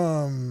seen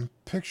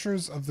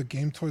pictures of the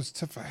Game Toys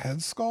Tifa head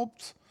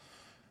sculpt.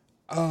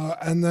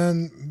 And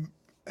then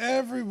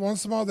every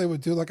once in a while they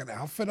would do like an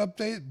outfit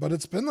update. But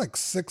it's been like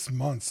 6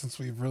 months since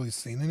we've really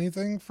seen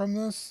anything from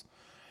this.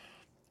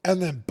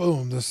 And then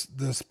boom,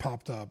 this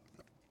popped up.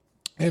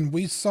 And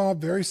we saw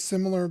very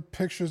similar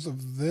pictures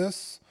of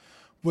this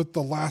with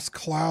the last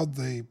cloud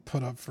they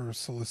put up for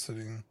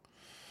soliciting,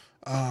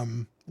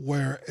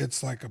 where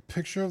it's like a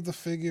picture of the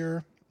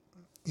figure,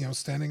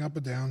 standing up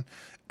and down,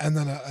 and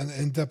then an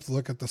in-depth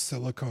look at the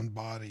silicone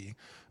body.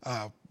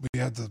 We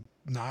had to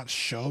not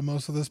show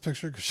most of this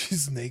picture because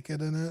she's naked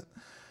in it.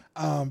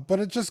 But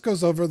it just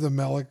goes over the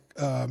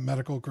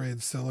medical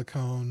grade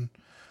silicone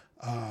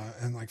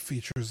and like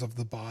features of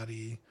the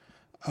body.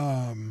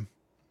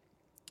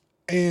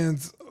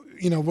 And,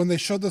 when they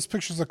showed those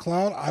pictures of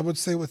Cloud, I would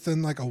say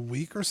within like a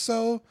week or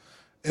so,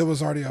 it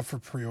was already up for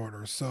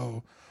pre-order.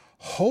 So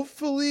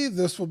hopefully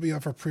this will be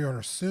up for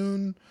pre-order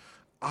soon.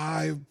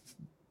 I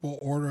will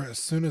order it as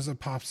soon as it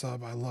pops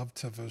up. I love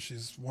Tifa.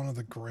 She's one of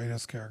the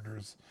greatest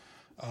characters,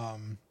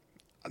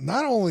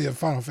 not only of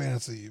Final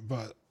Fantasy,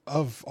 but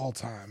of all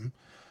time.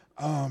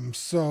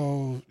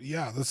 So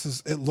yeah,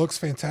 it looks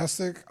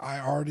fantastic. I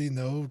already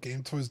know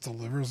Game Toys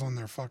delivers on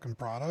their fucking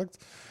product.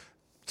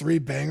 3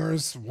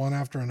 bangers, one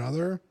after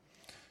another.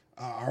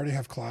 I already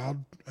have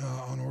Cloud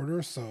on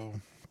order, so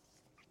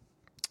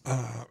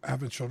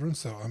avid children,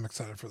 so I'm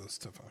excited for this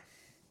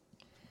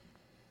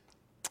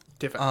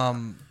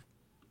Tifa.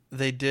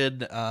 They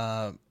did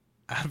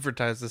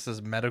advertise this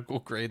as medical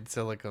grade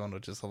silicone,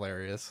 which is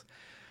hilarious.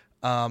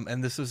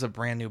 And this is a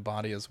brand new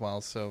body as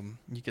well, so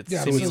you get so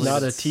it's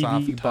not a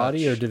TV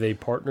body, or do they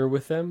partner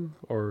with them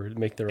or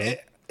make their own?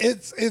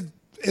 It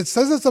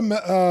says it's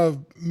a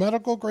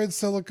medical grade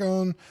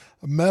silicone,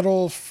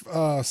 metal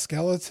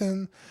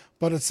skeleton,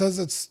 but it says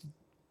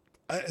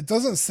it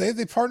doesn't say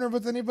they partner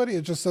with anybody.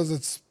 It just says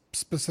it's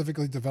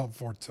specifically developed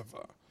for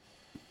Tifa.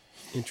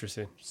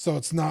 Interesting. So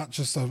it's not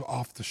just an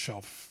off the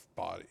shelf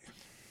body.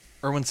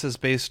 Erwin says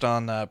based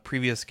on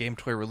previous Game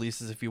Toy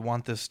releases, if you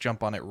want this,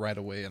 jump on it right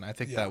away, and I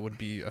think that would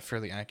be a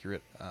fairly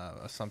accurate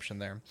assumption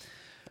there.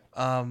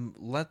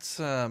 Let's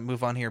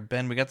move on here.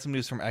 Ben, we got some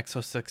news from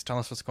Exo6. Tell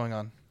us what's going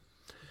on.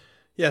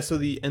 Yeah, so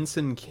the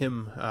Ensign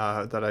Kim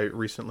that I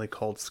recently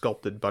called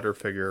Sculpted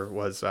Butterfigure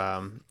was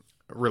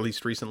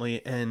released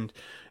recently, and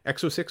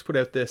Exo-6 put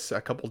out this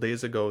a couple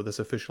days ago, this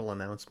official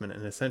announcement,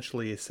 and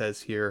essentially it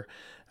says here,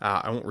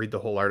 I won't read the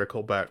whole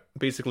article, but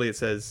basically it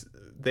says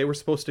they were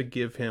supposed to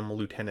give him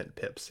Lieutenant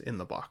Pips in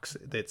the box.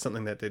 It's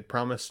something that they'd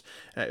promised.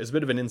 It was a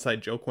bit of an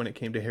inside joke when it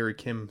came to Harry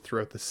Kim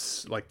throughout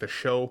this, like the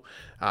show.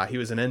 He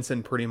was an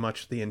ensign pretty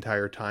much the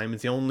entire time.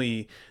 It's the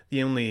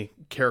only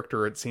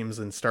character, it seems,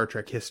 in Star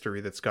Trek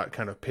history that's got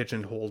kind of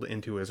pigeonholed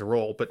into his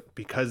role, but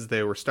because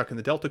they were stuck in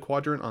the Delta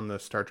Quadrant on the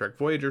Star Trek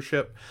Voyager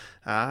ship,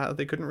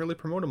 they couldn't really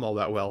promote him all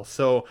that well.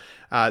 So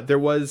there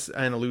was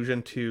an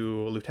allusion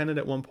to Lieutenant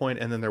at one point,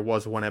 and then there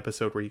was one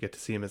episode where you get to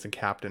see him as a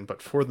captain,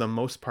 but for the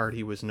most part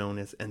he was known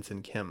as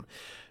Ensign Kim.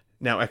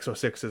 Now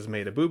Exo-6 has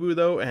made a boo-boo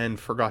though and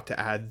forgot to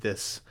add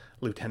this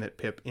Lieutenant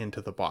Pip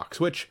into the box,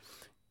 which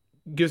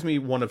gives me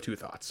one of two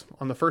thoughts.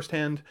 On the first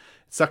hand,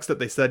 it sucks that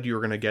they said you were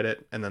going to get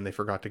it and then they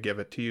forgot to give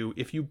it to you.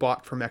 If you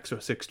bought from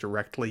Exo-6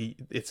 directly,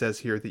 it says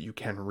here that you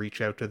can reach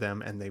out to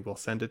them and they will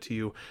send it to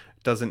you.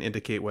 It doesn't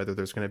indicate whether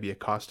there's going to be a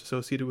cost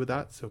associated with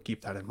that, so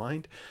keep that in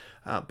mind.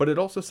 But it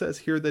also says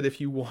here that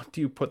if you want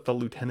to put the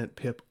Lieutenant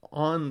Pip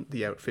on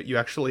the outfit, you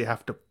actually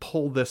have to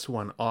pull this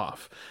one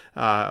off,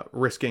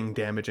 risking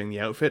damaging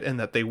the outfit, and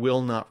that they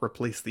will not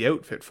replace the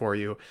outfit for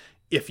you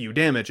if you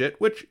damage it,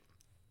 which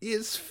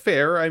is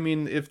fair. I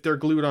mean, if they're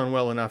glued on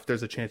well enough,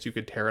 there's a chance you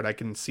could tear it. I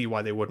can see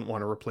why they wouldn't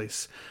want to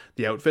replace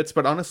the outfits,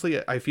 but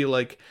honestly, I feel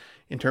like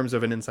in terms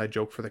of an inside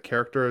joke for the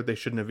character, they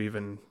shouldn't have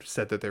even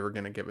said that they were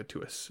going to give it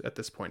to us at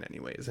this point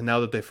anyways. And now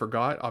that they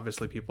forgot,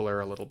 obviously people are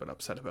a little bit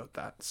upset about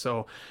that.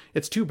 So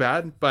it's too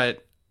bad,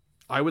 but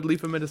I would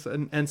leave him as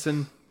an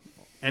ensign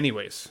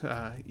anyways,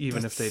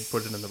 even if they'd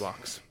put it in the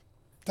box.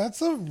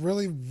 That's a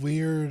really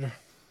weird...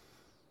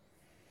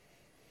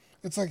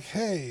 It's like,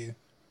 hey,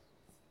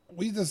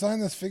 we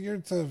designed this figure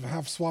to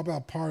have swap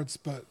out parts,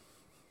 but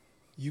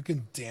you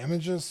can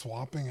damage it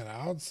swapping it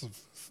out, so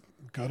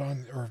good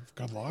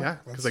luck. Yeah,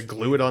 because I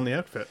glue it on the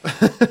outfit.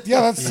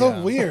 Yeah, that's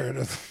so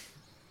weird.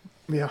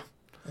 Yeah.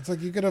 It's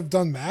like you could have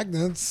done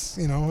magnets,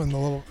 in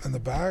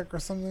the back or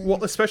something.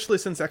 Well, especially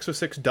since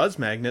Exo-6 does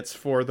magnets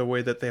for the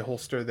way that they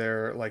holster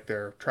their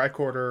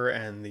tricorder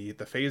and the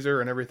phaser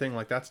and everything.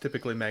 Like, that's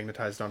typically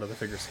magnetized onto the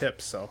figure's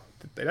hips, so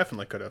they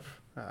definitely could have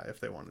if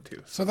they wanted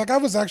to. So that guy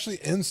was actually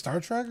in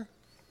Star Trek?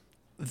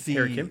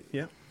 Harry Kim,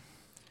 yeah.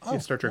 Oh,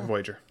 Star Trek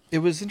Voyager. It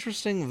was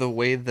interesting the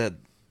way that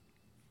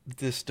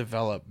this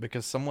developed,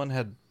 because someone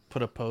had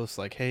put a post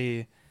like,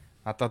 hey,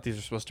 I thought these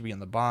were supposed to be in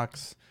the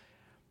box.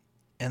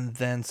 And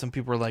then some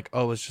people were like,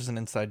 oh, it's just an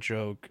inside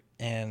joke.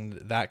 And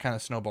that kind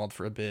of snowballed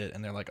for a bit.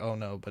 And they're like, oh,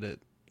 no, but it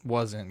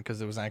wasn't,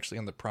 because it was actually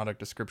in the product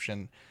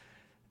description.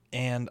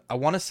 And I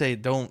want to say,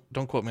 don't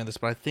quote me on this,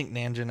 but I think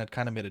Nanjin had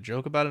kind of made a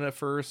joke about it at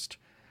first.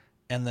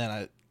 And then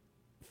I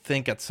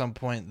think at some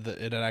point that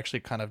it had actually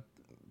kind of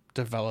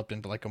developed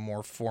into like a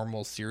more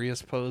formal,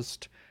 serious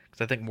post.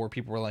 Because I think more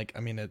people were like,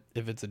 I mean,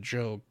 if it's a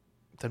joke,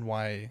 then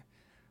why?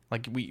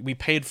 Like, we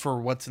paid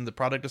for what's in the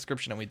product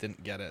description and we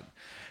didn't get it.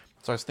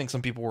 So I think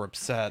some people were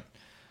upset.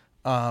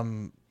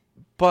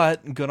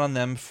 But good on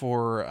them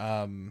for,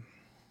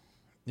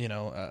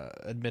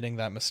 admitting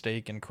that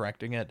mistake and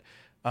correcting it.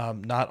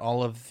 Not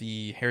all of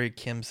the Harry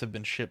Kims have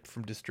been shipped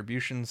from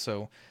distribution.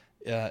 So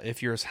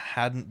if yours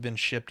hadn't been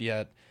shipped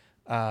yet,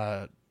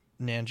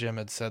 Nanjim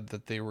had said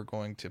that they were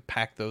going to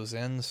pack those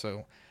in.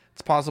 So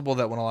it's possible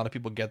that when a lot of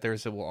people get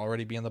theirs, it will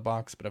already be in the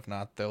box. But if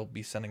not, they'll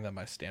be sending them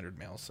by standard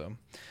mail. So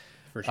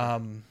for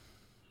sure.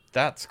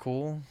 That's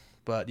cool.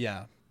 But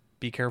yeah,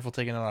 be careful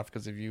taking it off,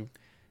 because if you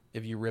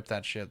rip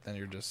that shit, then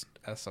you're just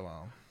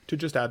SOL. To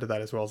just add to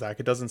that as well,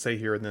 Zach, it doesn't say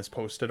here in this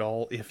post at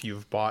all if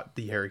you've bought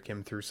the Harry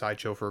Kim through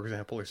Sideshow, for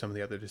example, or some of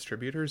the other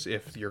distributors,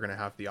 if you're going to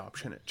have the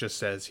option. It just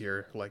says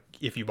here, like,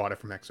 if you bought it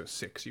from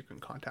Exo-6, you can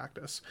contact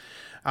us,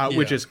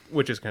 which is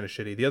kind of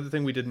shitty. The other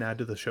thing we didn't add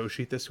to the show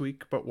sheet this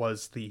week, but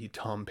was the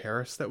Tom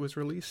Paris that was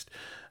released,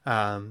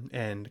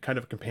 and kind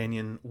of a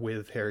companion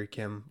with Harry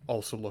Kim,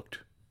 also looked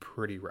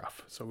pretty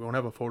rough. So we won't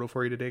have a photo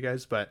for you today,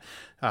 guys, but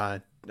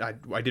I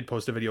did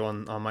post a video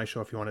on my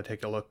show if you want to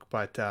take a look,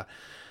 but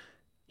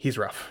he's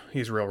rough.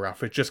 He's real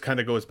rough. It just kind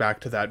of goes back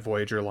to that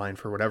Voyager line,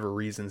 for whatever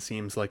reason,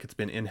 seems like it's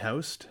been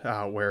in-housed,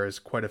 whereas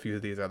quite a few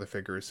of these other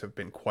figures have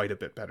been quite a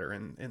bit better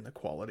in the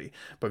quality,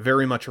 but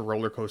very much a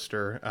roller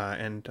coaster,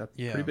 and a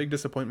pretty big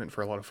disappointment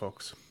for a lot of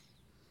folks.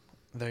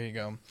 There you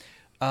go.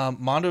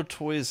 Mondo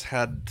Toys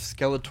had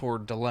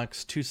Skeletor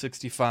Deluxe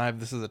 265.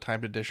 This is a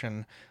timed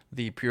edition.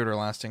 The pre-order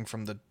lasting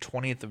from the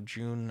 20th of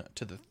June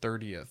to the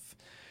 30th.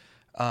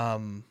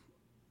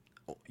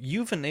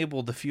 You've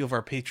enabled a few of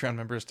our Patreon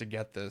members to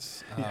get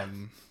this.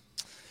 I'm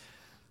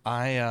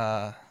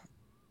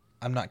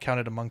not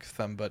counted amongst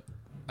them, but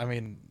I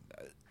mean,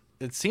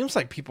 it seems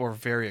like people are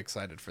very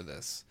excited for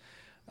this.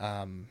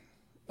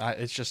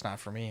 It's just not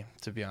for me,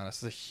 to be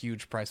honest. It's a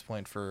huge price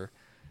point for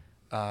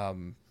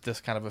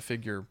this kind of a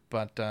figure,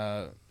 but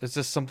is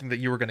this something that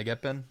you were going to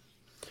get, Ben?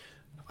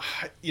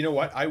 You know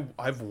what?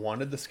 I've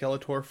wanted the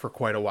Skeletor for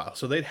quite a while.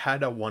 So they'd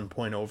had a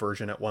 1.0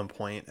 version at one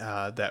point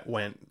that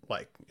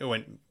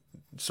went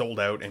sold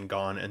out and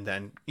gone, and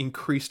then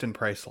increased in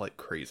price like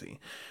crazy.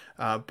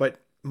 But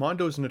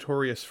Mondo's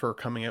notorious for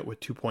coming out with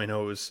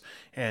 2.0s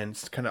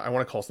and kind of, I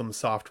want to call them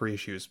soft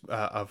reissues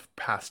of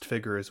past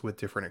figures with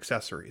different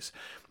accessories.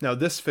 Now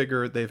this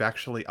figure, they've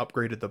actually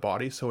upgraded the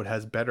body so it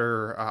has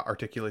better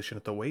articulation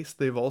at the waist.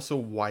 They've also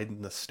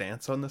widened the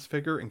stance on this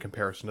figure in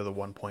comparison to the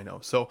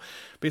 1.0. So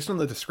based on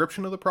the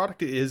description of the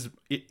product, it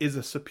is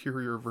a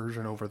superior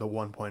version over the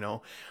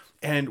 1.0.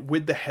 And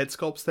with the head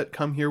sculpts that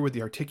come here with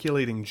the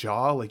articulating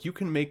jaw, like you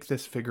can make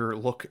this figure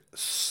look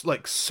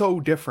like so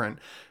different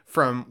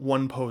from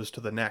one pose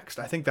to the next.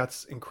 I think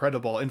that's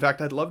incredible. In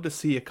fact, I'd love to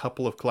see a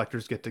couple of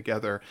collectors get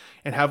together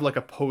and have like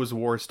a Pose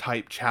Wars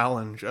type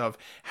challenge of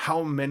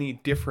how many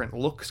different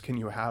looks can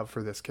you have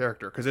for this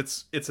character, because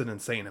it's an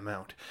insane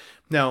amount.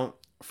 Now,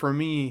 for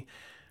me,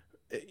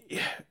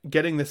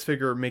 getting this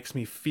figure makes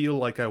me feel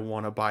like I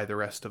want to buy the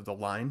rest of the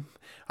line.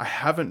 I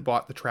haven't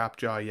bought the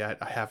Trapjaw yet.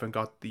 I haven't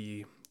got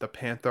the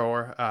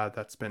Panther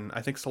that's been,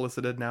 I think,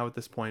 solicited now at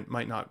this point.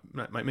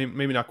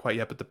 Maybe not quite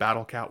yet, but the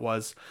Battle Cat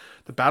was.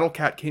 The Battle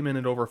Cat came in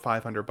at over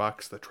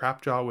 $500. The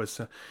Trapjaw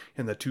was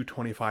in the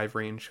 $225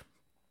 range.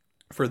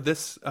 For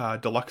this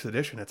deluxe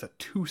edition, it's at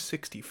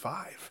 $265,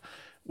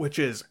 which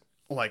is,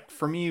 like,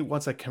 for me,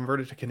 once I convert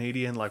it to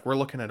Canadian, like, we're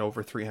looking at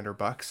over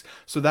 $300.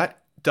 So that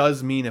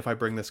does mean if I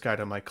bring this guy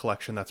to my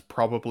collection, that's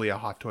probably a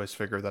Hot Toys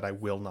figure that I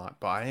will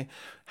not buy.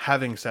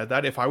 Having said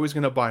that, if I was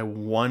going to buy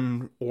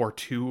one or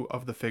two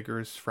of the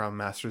figures from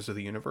Masters of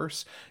the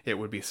Universe, it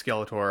would be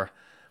Skeletor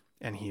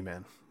and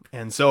He-Man.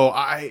 And so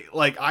I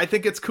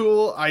think it's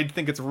cool. I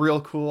think it's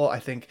real cool. I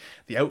think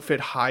the outfit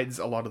hides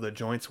a lot of the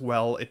joints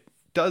well. It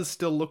does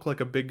still look like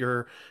a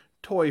bigger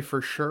toy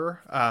for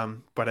sure,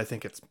 but I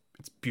think it's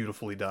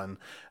beautifully done.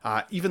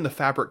 Even the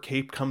fabric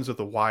cape comes with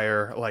a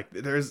wire.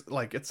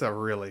 It's a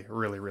really,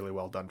 really, really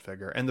well done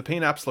figure. And the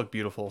paint apps look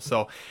beautiful.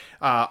 So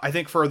I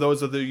think for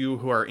those of you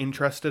who are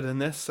interested in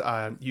this,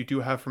 you do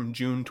have from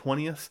June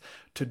 20th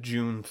to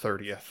June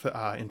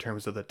 30th in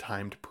terms of the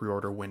timed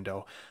pre-order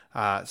window.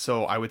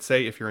 So I would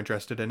say if you're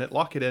interested in it,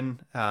 lock it in,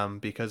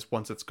 because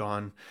once it's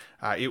gone,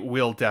 it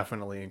will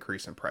definitely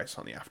increase in price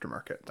on the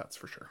aftermarket. That's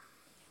for sure.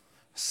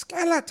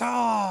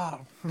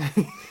 Skeletor!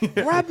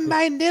 Rub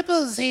my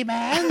nipples,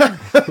 He-Man!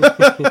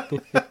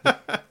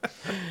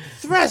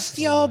 Thrust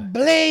your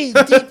blade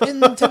deep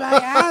into my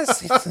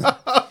ass!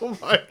 Oh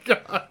my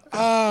god!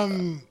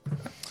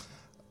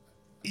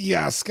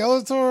 Yeah,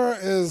 Skeletor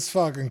is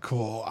fucking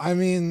cool. I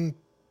mean,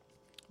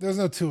 there's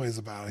no two ways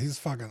about it. He's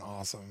fucking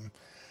awesome.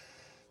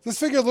 This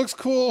figure looks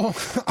cool.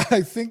 I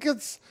think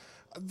it's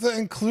the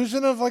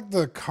inclusion of like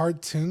the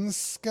cartoon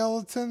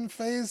skeleton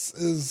face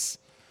is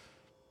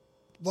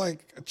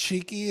like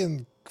cheeky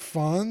and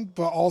fun,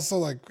 but also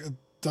like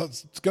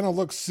it's gonna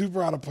look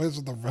super out of place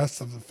with the rest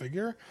of the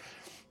figure.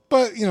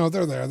 But you know,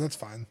 they're there. That's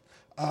fine.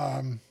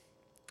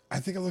 I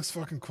think it looks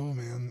fucking cool,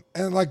 man.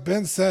 And like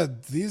Ben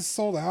said, these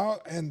sold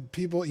out and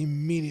people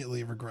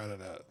immediately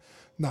regretted it,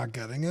 not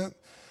getting it.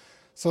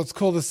 So it's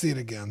cool to see it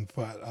again.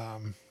 But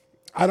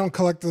I don't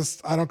collect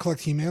this. I don't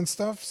collect He-Man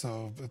stuff,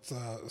 so it's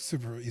a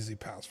super easy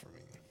pass for me.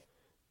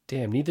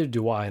 Damn, neither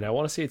do I. And I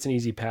want to say it's an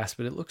easy pass,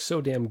 but it looks so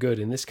damn good.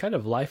 And this kind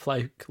of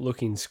lifelike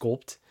looking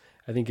sculpt,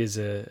 I think, is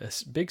a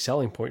big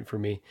selling point for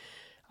me.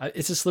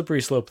 It's a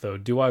slippery slope, though.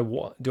 Do I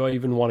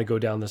even want to go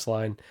down this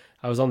line?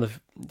 I was on the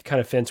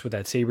kind of fence with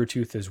that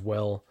Sabretooth as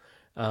well.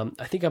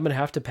 I think I'm going to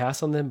have to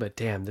pass on them, but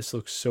damn, this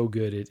looks so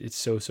good. It's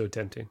so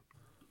tempting.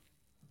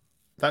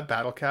 That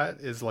Battle Cat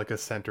is like a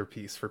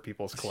centerpiece for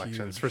people's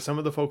collections. For some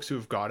of the folks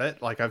who've got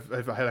it, like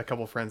I've had a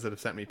couple friends that have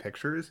sent me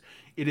pictures.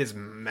 It is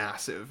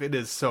massive. It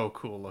is so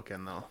cool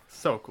looking, though.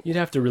 So cool. You'd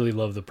have to really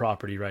love the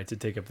property, right, to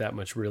take up that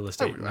much real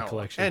estate in the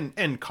collection.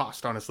 And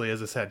cost, honestly,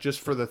 as I said, just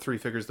for the three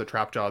figures, the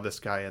Trapjaw, this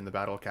guy, and the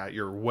Battle Cat,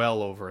 you're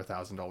well over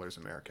 $1,000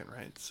 American,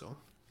 right? So,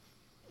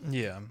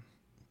 yeah,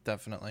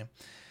 definitely.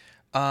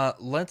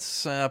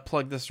 Let's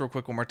plug this real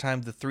quick one more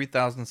time. The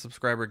 3,000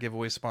 subscriber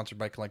giveaway sponsored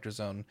by Collector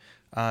Zone.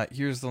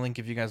 Here's the link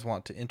if you guys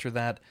want to enter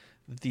that.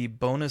 The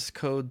bonus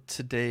code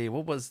today.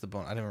 What was the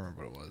bonus? I don't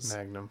remember what it was.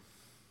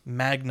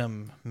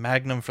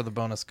 Magnum for the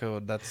bonus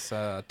code. That's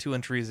 2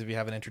 entries if you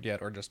haven't entered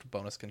yet, or just a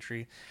bonus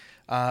entry.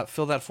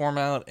 Fill that form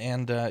out,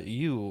 and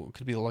you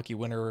could be the lucky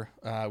winner.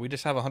 We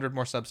just have 100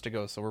 more subs to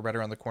go, so we're right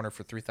around the corner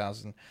for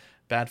 3,000.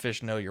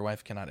 Badfish, no, your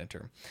wife cannot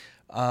enter.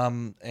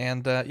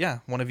 Yeah,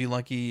 one of you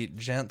lucky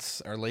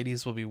gents or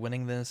ladies will be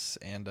winning this,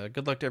 and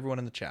good luck to everyone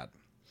in the chat.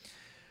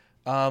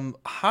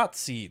 Hot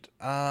seat.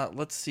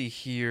 Let's see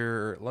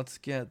here. Let's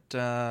get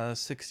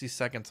 60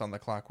 seconds on the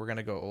clock. We're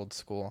gonna go old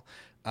school.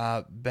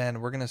 Ben,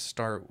 we're gonna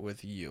start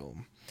with you.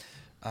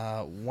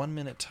 1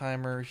 minute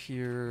timer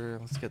here.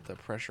 Let's get the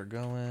pressure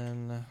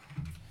going.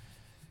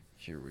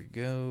 Here we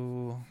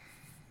go.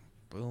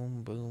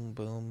 Boom, boom,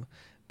 boom.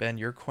 Ben,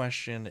 your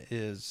question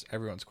is,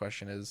 everyone's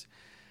question is,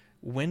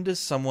 when does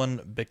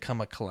someone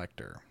become a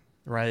collector,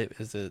 right?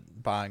 Is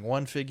it buying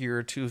 1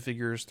 figure, 2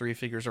 figures, 3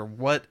 figures, or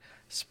what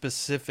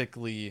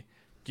specifically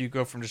do you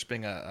go from just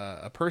being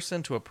a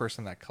person to a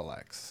person that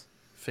collects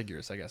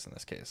figures, I guess, in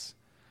this case?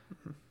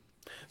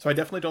 So I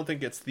definitely don't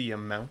think it's the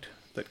amount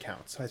that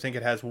counts. I think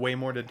it has way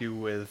more to do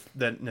with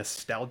the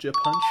nostalgia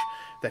punch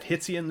that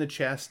hits you in the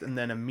chest and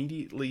then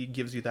immediately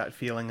gives you that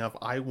feeling of,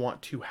 I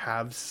want to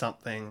have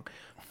something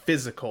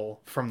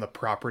physical from the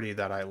property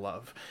that I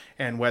love.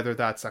 And whether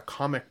that's a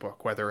comic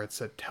book, whether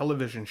it's a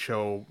television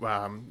show,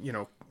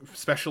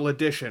 special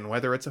edition,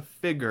 whether it's a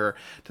figure,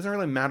 doesn't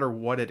really matter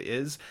what it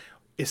is.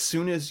 As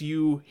soon as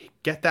you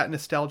get that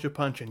nostalgia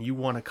punch and you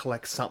want to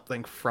collect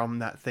something from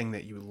that thing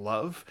that you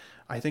love,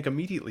 I think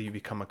immediately you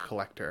become a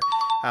collector.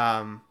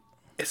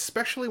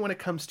 Especially when it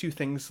comes to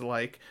things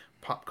like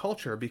pop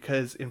culture,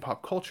 because in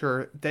pop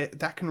culture,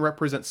 that can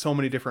represent so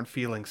many different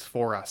feelings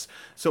for us.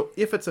 So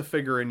if it's a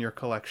figure in your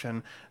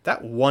collection,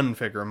 that one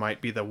figure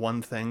might be the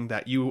one thing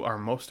that you are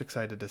most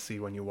excited to see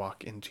when you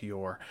walk into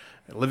your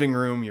living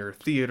room, your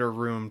theater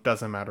room,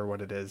 doesn't matter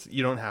what it is.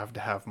 You don't have to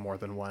have more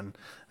than one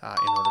in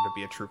order to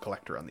be a true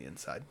collector on the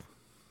inside.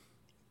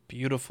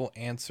 Beautiful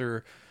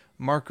answer.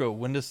 Marco,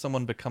 when does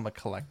someone become a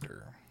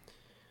collector?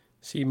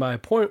 See, my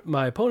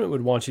opponent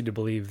would want you to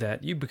believe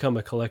that you become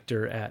a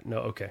collector at... No,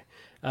 okay.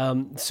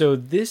 So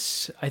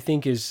this, I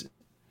think, is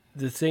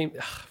the same...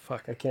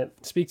 Fuck, I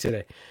can't speak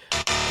today.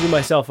 Threw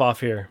myself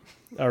off here.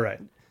 All right.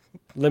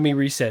 Let me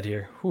reset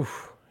here. Whew.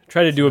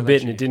 Try to do a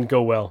bit and it didn't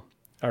go well.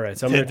 All right,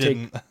 so I'm going to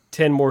take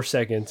 10 more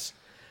seconds.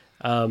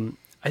 I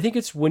think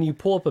it's when you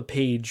pull up a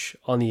page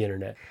on the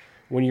internet,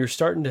 when you're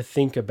starting to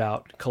think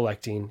about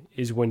collecting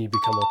is when you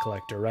become a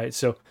collector, right?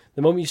 So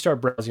the moment you start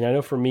browsing, I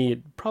know for me,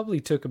 it probably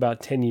took about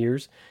 10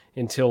 years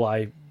until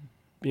I,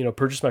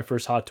 purchased my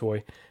first Hot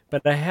Toy,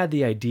 but I had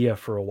the idea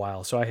for a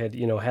while. So I had,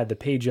 had the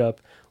page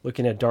up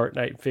looking at Dark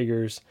Knight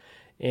figures.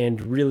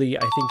 And really,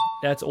 I think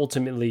that's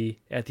ultimately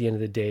at the end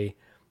of the day,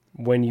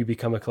 when you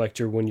become a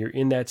collector, when you're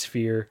in that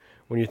sphere,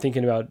 when you're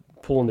thinking about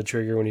pulling the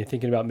trigger, when you're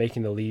thinking about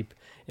making the leap,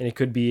 and it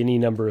could be any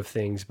number of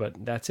things,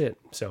 but that's it.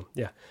 So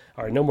yeah.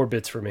 All right. No more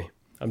bits for me.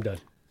 I'm done.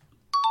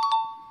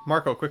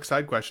 Marco, quick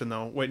side question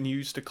though. When you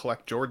used to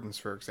collect Jordans,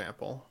 for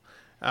example,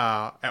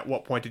 at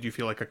what point did you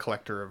feel like a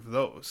collector of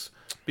those?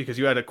 Because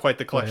you had quite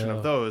the collection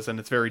of those, and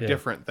it's very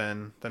different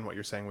than what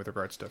you're saying with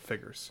regards to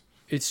figures.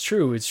 It's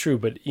true.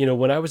 But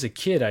when I was a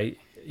kid, I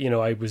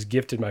was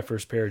gifted my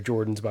first pair of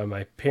Jordans by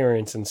my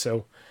parents, and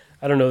so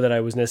I don't know that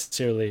I was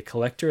necessarily a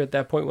collector at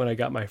that point when I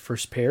got my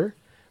first pair,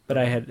 but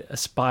I had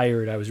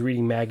aspired. I was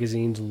reading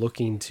magazines,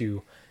 looking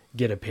to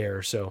get a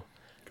pair. So.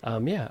 I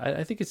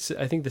think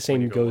the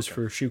same goes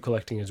for shoe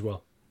collecting as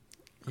well.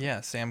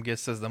 Yeah, Sam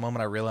Giss says the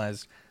moment I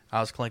realized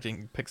I was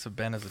collecting pics of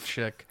Ben as a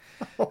chick,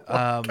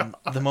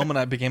 the moment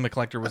I became a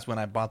collector was when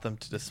I bought them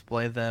to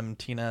display them.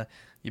 Tina,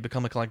 you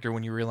become a collector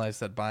when you realize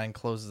that buying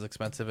clothes is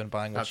expensive and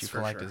buying what you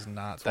collect is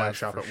not. That's why I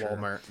shop at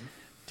Walmart.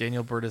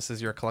 Daniel Burtis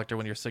says you're a collector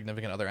when your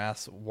significant other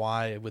asks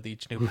why with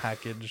each new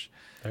package.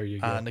 There you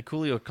go.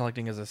 Nicolio,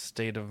 collecting is a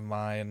state of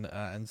mind,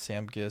 and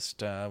Sam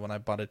Gist, when I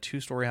bought a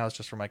 2-story house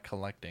just for my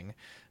collecting.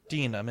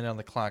 Dean, a minute on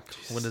the clock.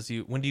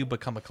 Jeez. When do you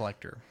become a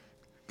collector?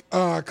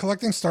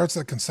 Collecting starts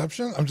at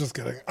conception. I'm just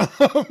kidding.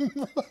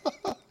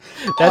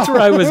 That's where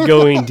I was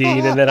going,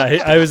 Dean, and then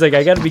I was like,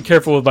 I got to be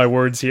careful with my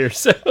words here,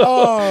 so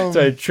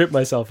I tripped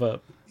myself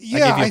up.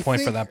 Yeah, I gave you a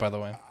point for that, by the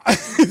way. I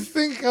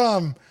think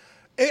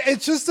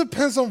it just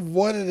depends on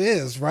what it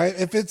is, right?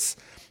 If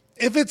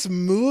it's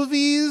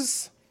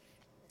movies,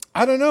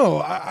 I don't know.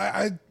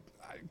 I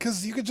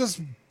because you could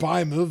just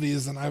buy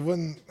movies, and I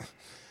wouldn't.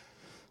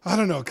 I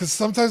don't know, because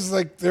sometimes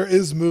like there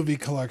is movie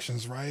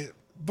collections, right?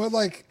 But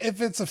like if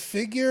it's a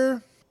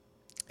figure,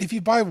 if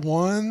you buy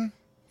one,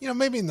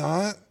 maybe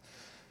not,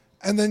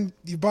 and then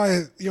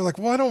you're like,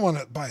 well, I don't want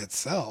it by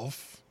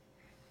itself,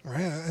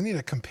 right? I need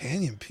a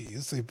companion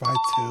piece. So you buy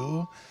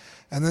 2,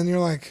 and then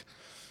you're like,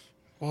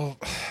 well,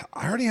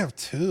 I already have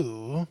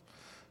 2.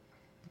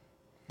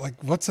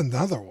 Like, what's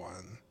another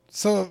one?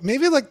 So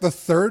maybe like the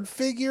third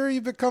figure,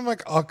 you become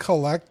like a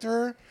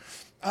collector.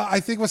 I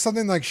think with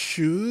something like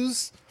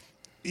shoes.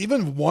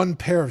 Even one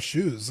pair of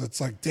shoes, it's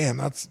like, damn,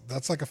 that's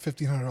like a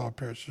 $1,500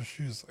 pair of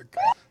shoes. Like,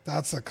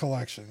 that's a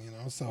collection,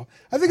 So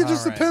I think it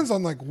just depends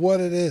on like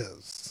what it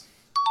is.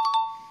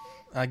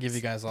 I'll give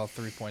you guys all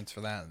 3 points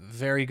for that.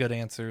 Very good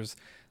answers.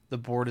 The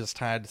board is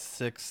tied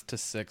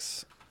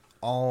 6-6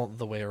 all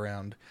the way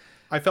around.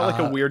 I felt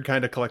like a weird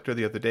kind of collector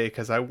the other day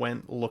because I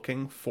went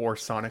looking for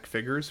Sonic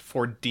figures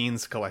for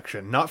Dean's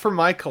collection, not for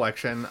my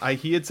collection.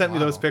 He had sent me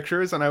those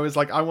pictures, and I was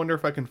like, I wonder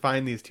if I can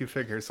find these 2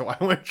 figures. So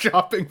I went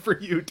shopping for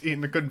you,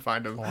 Dean. I couldn't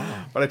find them,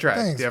 but I tried.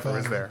 Thanks, the effort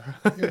was there.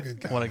 You're a good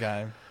guy. What a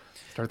guy.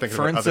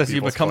 Fern says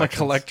you become a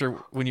collector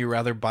when you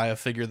rather buy a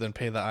figure than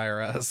pay the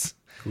IRS.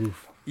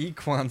 Oof.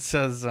 Equan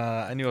says,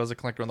 I knew I was a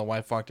collector when the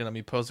wife walked in on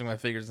me posting my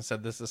figures and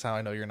said, this is how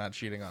I know you're not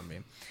cheating on me.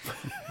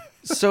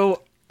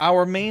 So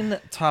our main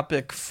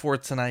topic for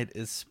tonight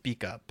is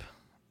speak up,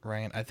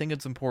 right? I think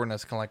it's important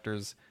as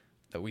collectors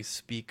that we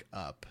speak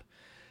up.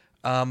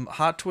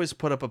 Hot Toys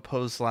put up a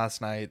post last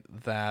night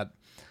that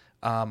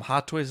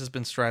Hot Toys has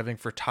been striving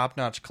for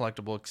top-notch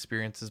collectible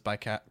experiences by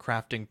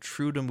crafting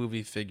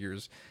true-to-movie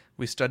figures.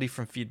 We study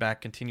from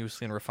feedback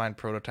continuously and refine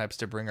prototypes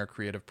to bring our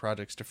creative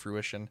projects to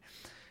fruition.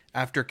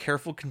 After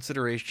careful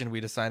consideration, we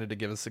decided to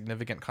give a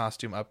significant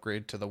costume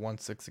upgrade to the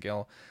 1/6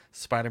 scale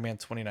Spider-Man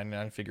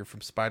 2099 figure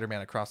from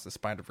Spider-Man Across the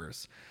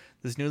Spider-Verse.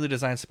 This newly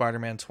designed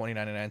Spider-Man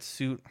 2099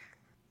 suit,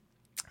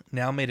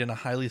 now made in a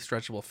highly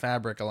stretchable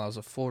fabric, allows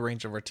a full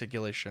range of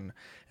articulation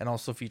and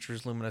also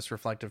features luminous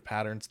reflective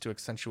patterns to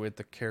accentuate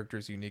the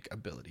character's unique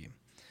ability.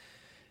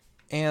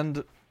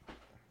 And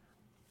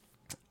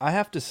I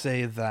have to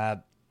say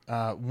that,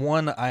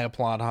 one, I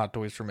applaud Hot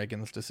Toys for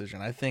making this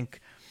decision. I think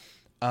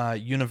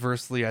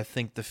universally, I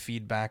think the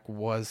feedback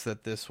was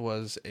that this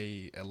was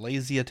a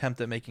lazy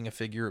attempt at making a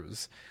figure. It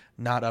was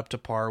not up to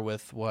par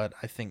with what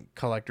I think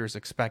collectors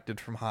expected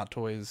from Hot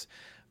Toys,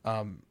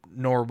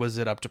 nor was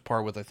it up to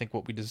par with, I think,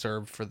 what we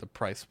deserved for the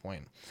price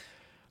point.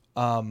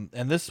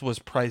 And this was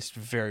priced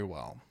very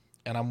well.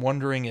 And I'm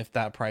wondering if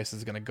that price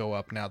is going to go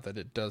up now that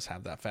it does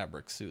have that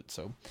fabric suit.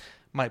 So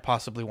might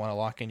possibly want to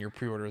lock in your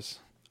pre-orders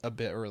a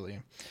bit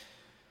early.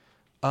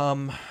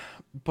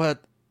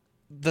 But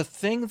the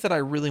thing that I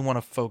really want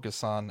to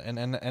focus on,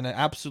 and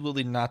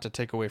absolutely not to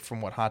take away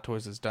from what Hot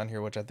Toys has done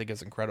here, which I think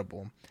is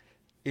incredible,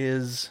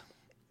 is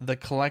the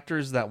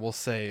collectors that will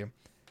say,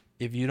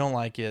 if you don't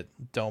like it,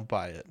 don't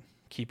buy it.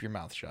 Keep your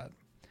mouth shut.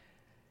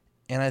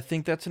 And I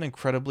think that's an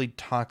incredibly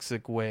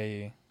toxic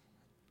way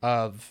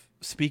of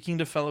speaking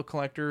to fellow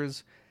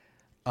collectors.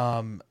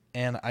 And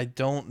I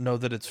don't know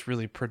that it's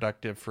really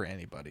productive for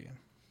anybody,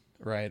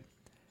 right?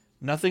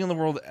 Nothing in the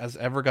world has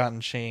ever gotten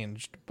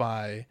changed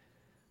by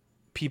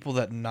people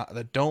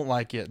that don't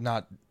like it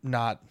not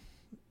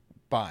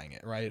buying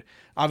it, right?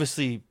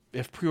 Obviously,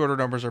 if pre-order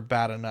numbers are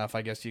bad enough,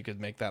 I guess you could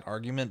make that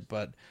argument,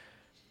 but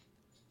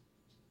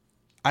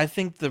I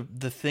think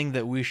the thing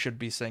that we should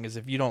be saying is,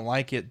 if you don't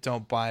like it,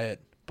 don't buy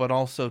it, but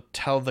also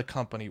tell the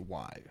company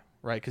why,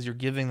 right? Because you're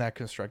giving that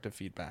constructive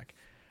feedback.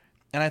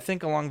 And I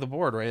think along the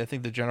board, right, I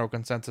think the general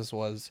consensus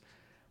was,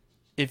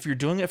 if you're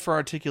doing it for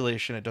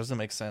articulation, it doesn't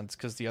make sense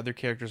because the other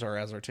characters are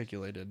as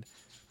articulated,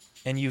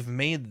 and you've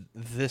made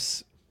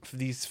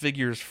these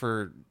figures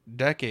for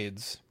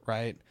decades,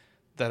 right,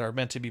 that are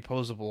meant to be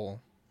posable,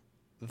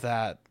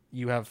 that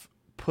you have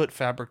put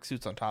fabric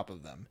suits on top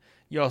of them.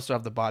 You also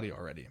have the body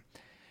already.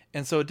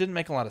 And so it didn't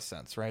make a lot of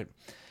sense, right?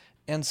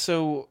 And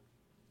so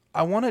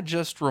I want to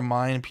just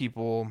remind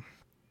people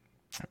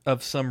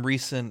of some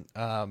recent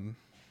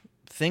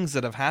things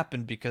that have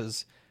happened,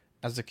 because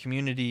as a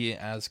community,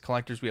 as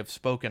collectors, we have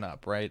spoken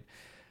up, right?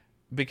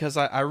 Because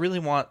I really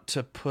want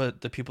to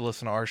put the people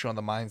listening to our show in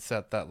the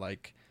mindset that,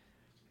 like,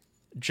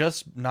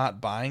 just not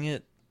buying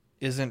it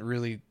isn't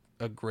really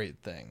a great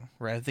thing,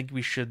 right? I think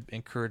we should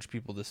encourage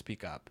people to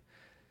speak up.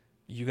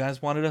 You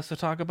guys wanted us to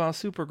talk about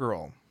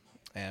Supergirl,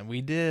 and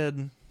we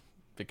did,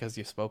 because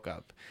you spoke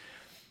up.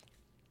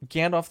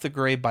 Gandalf the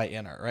Grey by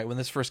Inner, right? When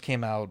this first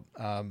came out,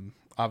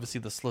 obviously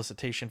the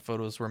solicitation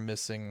photos were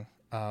missing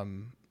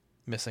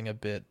a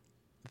bit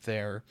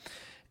there,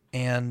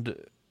 and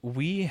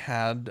we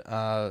had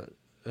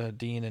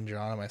Dean and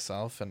John and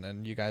myself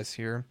and you guys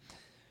here,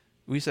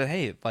 we said,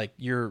 hey, like,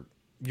 you're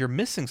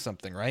missing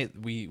something, right?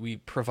 We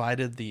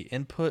provided the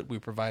input, we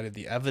provided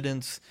the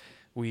evidence,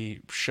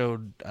 we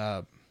showed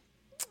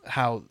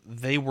how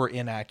they were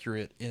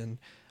inaccurate in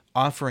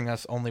offering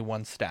us only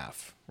one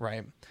staff,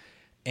 right?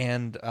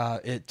 And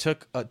it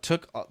took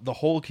the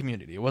whole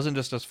community. It wasn't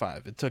just us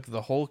five. It took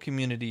the whole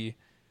community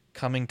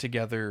coming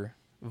together,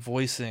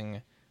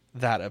 voicing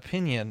that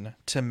opinion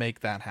to make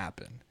that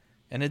happen.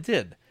 And it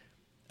did.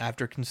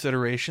 After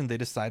consideration, they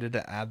decided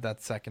to add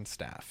that second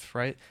staff,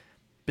 right?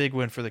 Big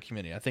win for the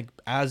community. I think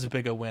as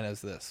big a win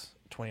as this,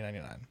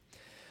 $20.99.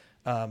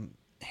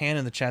 Han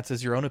in the chat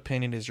says, your own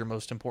opinion is your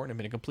most important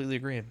opinion. Completely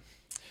agree.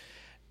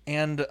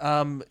 And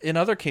in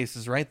other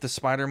cases, right, the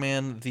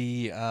Spider-Man,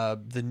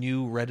 the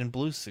new red and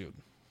blue suit.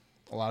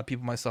 A lot of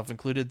people, myself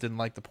included, didn't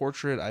like the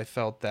portrait. I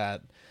felt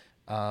that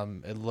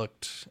it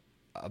looked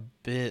a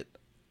bit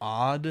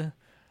odd.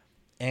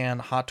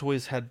 And Hot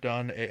Toys had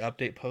done a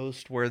update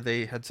post where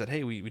they had said,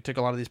 hey, we took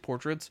a lot of these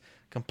portraits,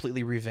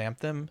 completely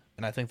revamped them,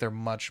 and I think they're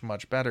much,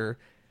 much better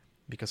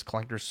because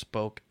collectors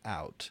spoke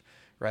out,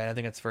 right? I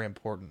think it's very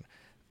important.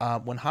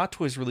 When Hot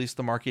Toys released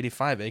the Mark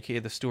 85, aka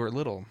the Stuart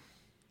Little,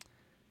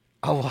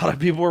 a lot of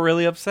people were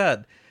really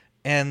upset.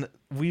 And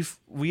we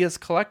as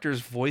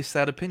collectors voiced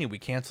that opinion. We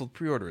canceled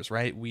pre-orders,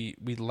 right? We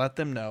let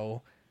them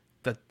know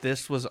that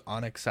this was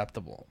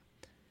unacceptable.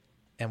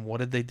 And what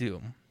did they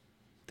do?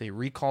 They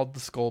recalled the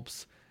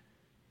sculpts.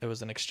 There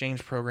was an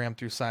exchange program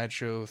through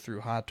Sideshow,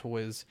 through Hot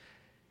Toys,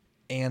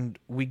 and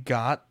we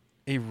got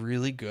a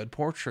really good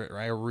portrait,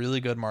 right? A really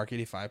good Mark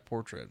 85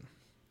 portrait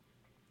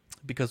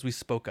because we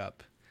spoke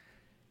up.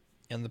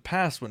 In the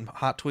past, when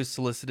Hot Toys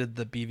solicited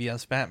the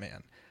BVS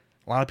Batman,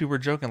 a lot of people were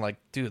joking, like,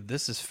 dude,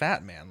 this is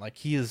Fat Man. Like,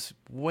 he is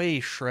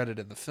way shredded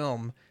in the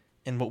film.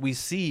 And what we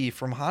see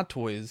from Hot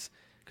Toys,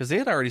 because they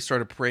had already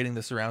started parading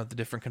this around at the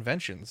different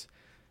conventions,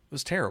 it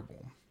was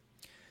terrible.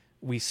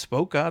 We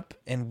spoke up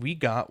and we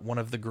got one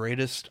of the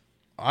greatest,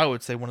 I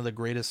would say one of the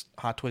greatest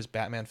Hot Toys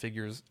Batman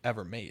figures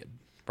ever made,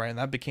 right? And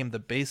that became the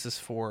basis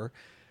for,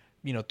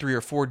 3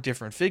 or 4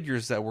 different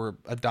figures that were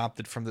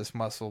adopted from this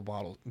muscle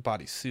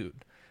body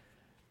suit.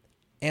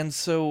 And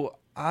so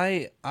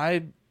I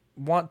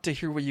want to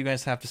hear what you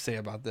guys have to say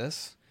about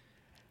this,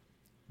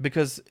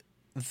 because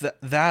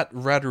that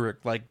rhetoric,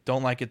 like,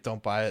 don't like it,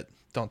 don't buy it,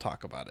 don't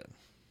talk about it,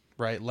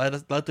 right?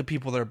 Let the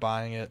people that are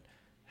buying it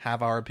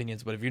have our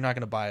opinions, but if you're not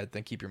going to buy it,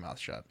 then keep your mouth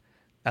shut.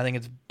 I think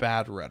it's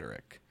bad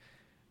rhetoric.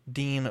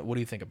 Dean, what do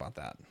you think about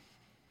that?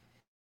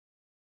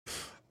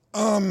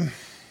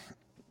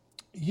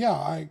 Yeah,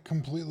 I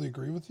completely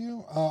agree with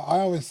you. I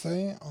always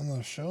say on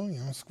the show,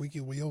 squeaky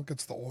wheel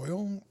gets the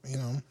oil.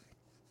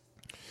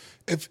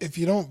 If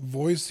you don't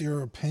voice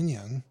your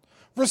opinion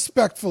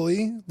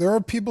respectfully, there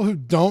are people who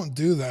don't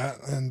do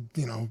that, and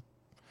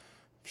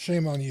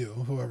shame on you,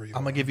 whoever you are.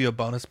 I'm gonna give you a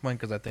bonus point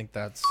because I think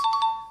that's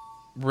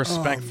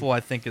respectful. I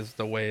think is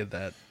the way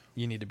that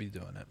you need to be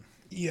doing it.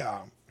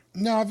 Yeah.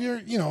 Now, if you're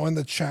in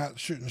the chat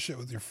shooting shit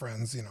with your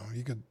friends,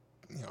 you could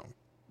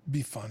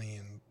be funny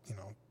and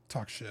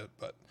talk shit,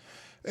 but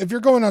if you're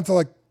going out to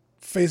like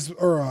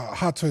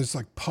Hot Toys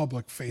like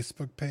public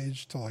Facebook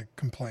page to like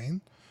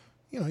complain,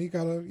 you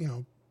gotta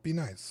be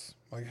nice.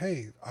 Like,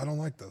 hey, I don't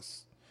like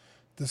this.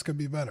 This could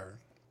be better.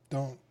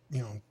 Don't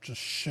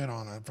just shit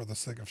on it for the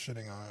sake of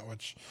shitting on it,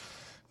 which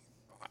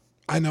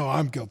I know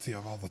I'm guilty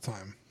of all the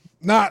time.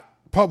 Not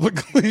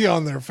publicly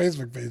on their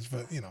Facebook page,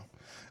 but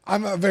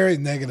I'm a very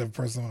negative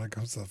person when it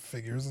comes to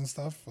figures and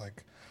stuff.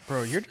 Like,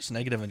 bro, you're just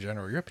negative in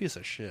general. You're a piece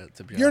of shit,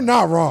 to be honest. You're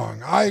not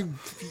wrong.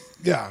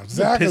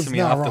 Zach is pissing me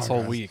not off wrong, this whole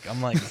guys. week.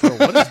 I'm like, bro,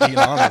 what is Dean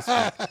on this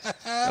week?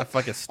 Got a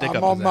fucking stick I'm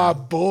up on his my ass.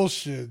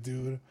 bullshit,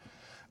 dude.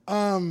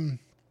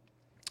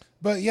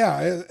 But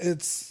yeah,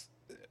 it's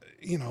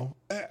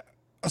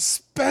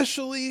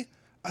especially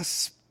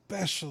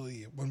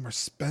when we're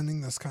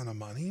spending this kind of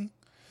money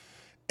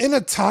in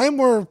a time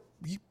where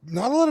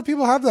not a lot of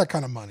people have that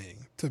kind of money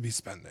to be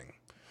spending.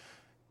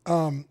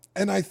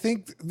 And I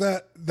think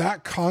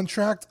that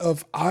contract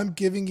of I'm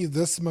giving you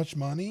this much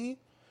money,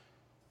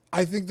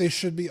 I think they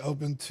should be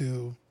open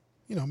to,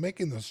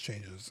 making those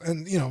changes.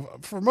 And,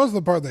 for most of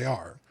the part they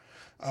are,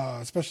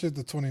 especially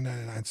the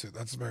 2099 suit.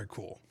 That's very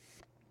cool.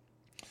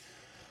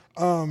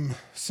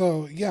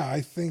 So yeah,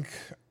 I think,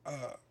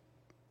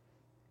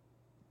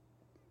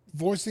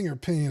 voicing your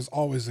opinion is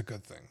always a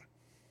good thing,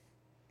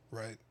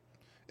 right?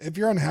 If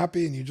you're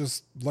unhappy and you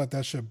just let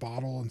that shit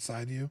bottle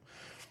inside you,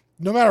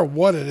 no matter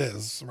what it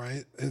is,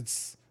 right?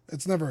 It's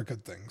never a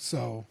good thing.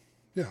 So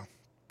yeah,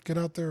 get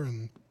out there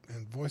and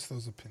voice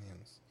those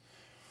opinions.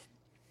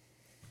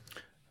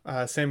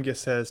 Samgia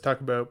says, talk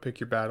about pick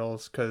your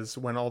battles, because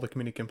when all the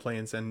community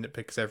complains and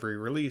nitpicks every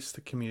release,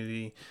 the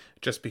community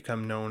just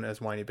become known as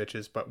whiny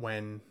bitches. But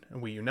when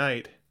we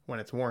unite, when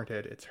it's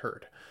warranted, it's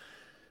heard.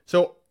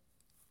 So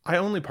I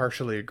only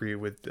partially agree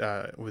with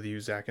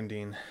you, Zach and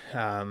Dean.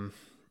 How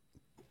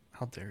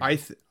dare you?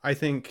 I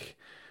think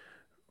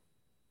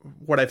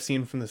what I've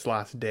seen from this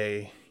last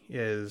day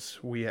is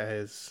we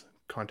as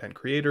content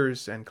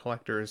creators and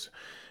collectors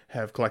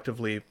have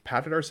collectively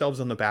patted ourselves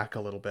on the back a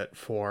little bit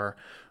for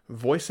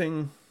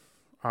voicing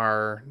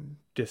our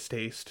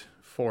distaste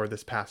for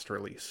this past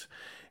release.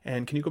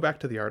 And can you go back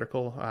to the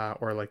article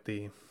or like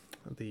the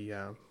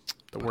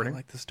wording? I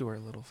like this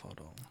Stuart Little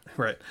photo.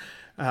 Right.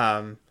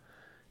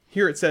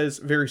 Here it says,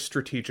 very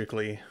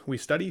strategically, we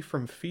study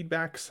from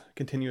feedbacks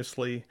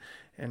continuously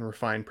and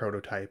refine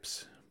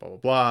prototypes, blah, blah,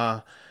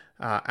 blah.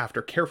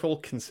 After careful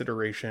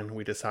consideration,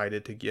 we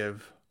decided to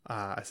give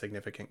a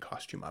significant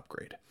costume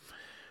upgrade.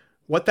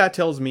 What that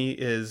tells me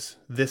is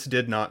this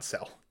did not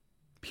sell.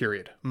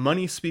 Period.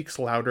 Money speaks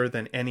louder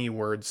than any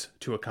words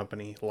to a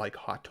company like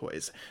Hot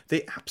Toys.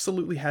 They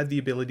absolutely had the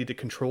ability to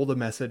control the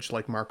message,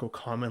 like Marco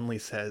commonly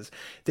says.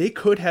 They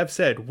could have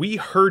said, we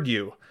heard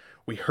you.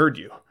 We heard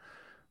you.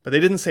 But they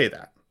didn't say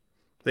that.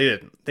 They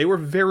didn't. They were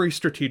very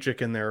strategic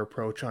in their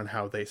approach on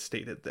how they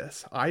stated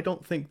this. I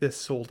don't think this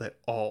sold at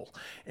all.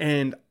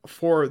 And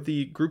for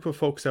the group of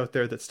folks out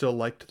there that still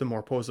liked the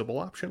more posable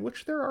option,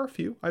 which there are a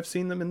few, I've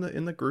seen them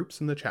in the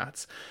groups, in the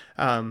chats,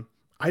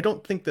 I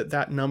don't think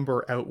that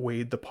number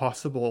outweighed the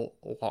possible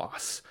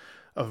loss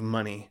of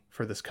money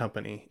for this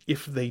company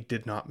if they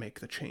did not make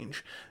the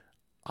change.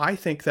 I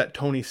think that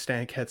Tony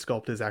Stank head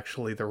sculpt is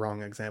actually the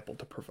wrong example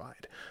to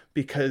provide,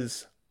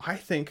 because I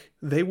think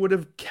they would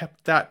have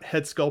kept that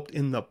head sculpt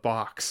in the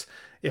box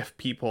if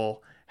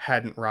people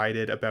hadn't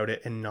rioted about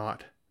it and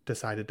not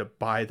decided to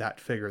buy that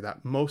figure,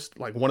 that most,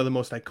 like, one of the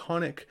most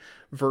iconic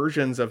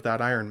versions of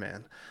that Iron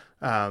Man.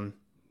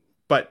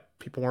 But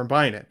people weren't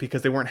buying it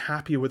because they weren't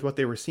happy with what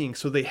they were seeing,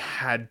 so they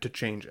had to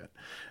change it.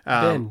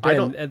 Ben,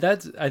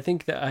 I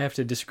think that I have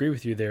to disagree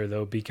with you there,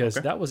 though, because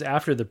that was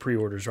after the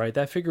pre-orders, right?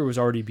 That figure was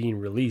already being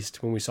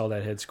released when we saw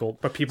that head sculpt.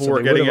 But people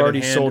were getting it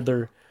in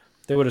hand.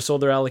 They would have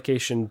sold their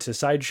allocation to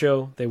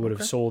Sideshow. They would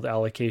have sold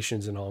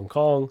allocations in Hong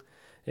Kong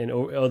and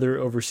other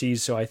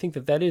overseas. So I think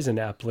that is an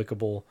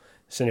applicable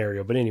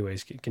scenario. But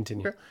anyways,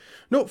 continue. Okay.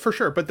 No, for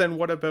sure. But then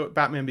what about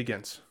Batman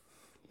Begins?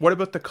 What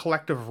about the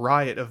collective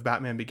riot of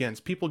Batman Begins?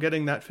 People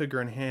getting that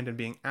figure in hand and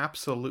being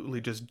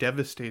absolutely just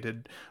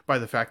devastated by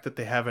the fact that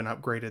they haven't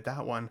upgraded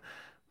that one.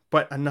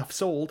 But enough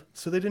sold,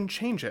 so they didn't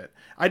change it.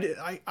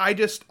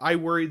 I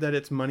worry that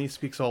it's money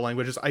speaks all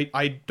languages.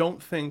 I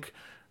don't think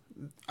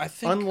I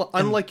think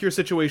unlike your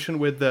situation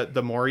with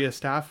the Moria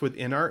staff with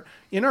InArt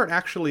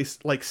actually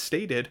like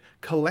stated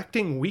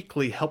collecting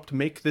weekly helped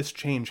make this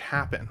change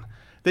happen.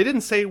 They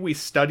didn't say we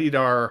studied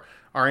our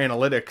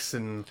analytics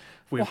and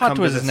we've come Hot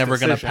to Toys this is never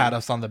going to decision. pat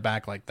us on the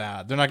back like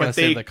that. They're not going to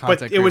say the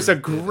content. But it was a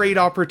great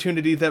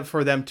opportunity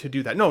for them to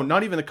do that. No,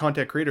 not even the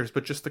content creators,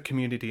 but just the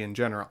community in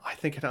general. I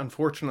think it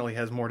unfortunately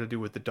has more to do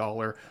with the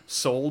dollar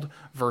sold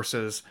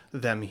versus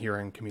them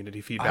hearing community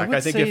feedback.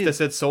 I think if this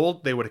had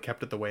sold, they would have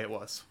kept it the way it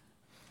was.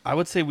 I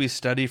would say We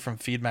Study from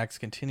Feedmax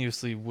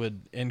continuously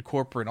would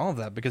incorporate all of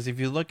that, because if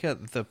you look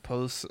at the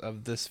posts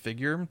of this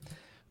figure,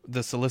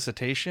 the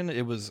solicitation,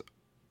 it was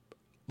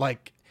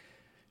like,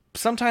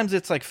 sometimes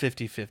it's like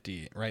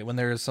 50-50, right? When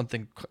there is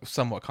something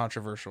somewhat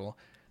controversial.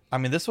 I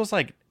mean, this was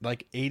like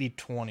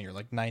 80-20 or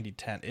like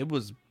 90-10. It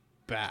was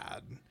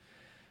bad.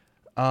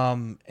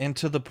 And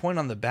to the point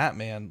on the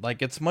Batman,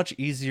 like, it's much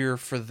easier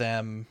for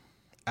them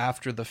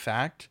after the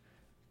fact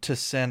to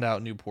send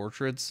out new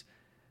portraits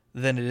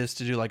than it is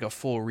to do like a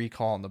full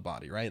recall on the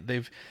body, right?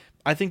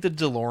 I think the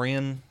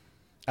DeLorean,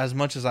 as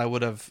much as I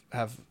would have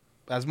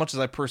as much as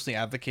I personally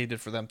advocated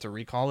for them to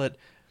recall it,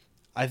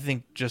 I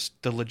think just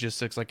the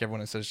logistics, like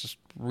everyone says, is just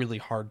really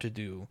hard to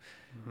do.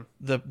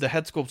 Mm-hmm. The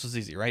head sculpt is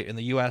easy, right? In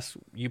the US,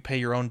 you pay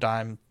your own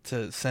dime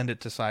to send it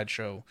to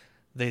Sideshow.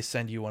 They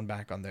send you one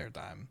back on their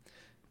dime.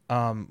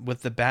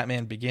 With the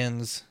Batman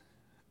Begins,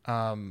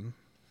 I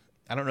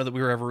don't know that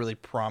we were ever really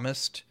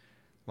promised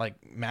like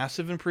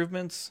massive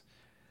improvements.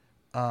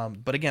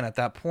 But again, at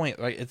that point,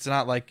 right, it's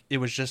not like it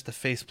was just the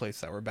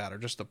faceplates that were bad or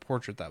just the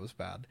portrait that was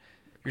bad.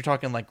 You're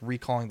talking like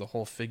recalling the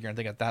whole figure. I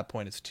think at that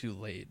point it's too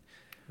late.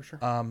 For sure.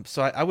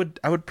 So I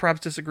would perhaps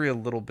disagree a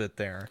little bit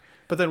there.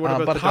 But then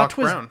what about Doc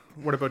Brown?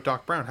 What about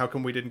Doc Brown? How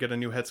come we didn't get a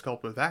new head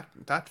sculpt with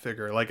that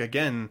figure? Like,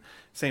 again,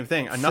 same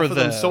thing. Enough of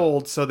them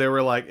sold, so they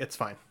were like, it's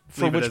fine.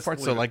 For which part?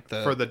 So like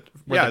the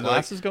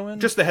glasses go in?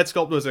 Just the head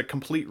sculpt was a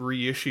complete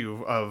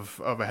reissue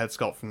of a head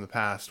sculpt from the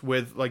past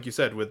with, like you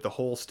said, with the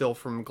whole still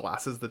from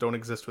glasses that don't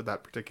exist with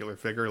that particular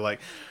figure. Like,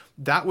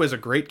 that was a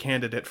great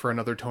candidate for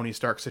another Tony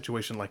Stark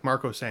situation, like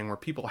Marco's saying, where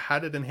people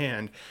had it in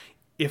hand.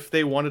 If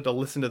they wanted to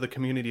listen to the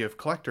community of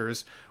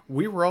collectors,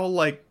 we were all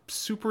like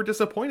super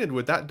disappointed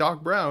with that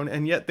Doc Brown,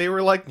 and yet they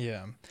were like,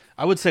 yeah.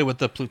 I would say with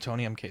the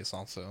plutonium case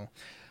also.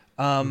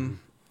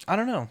 I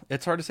don't know.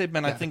 It's hard to say,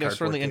 Ben. Yeah, I think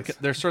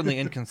they're certainly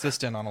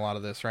inconsistent on a lot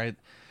of this, right?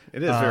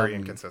 It is very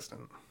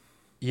inconsistent.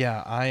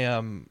 Yeah,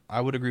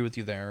 I would agree with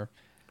you there.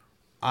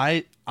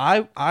 I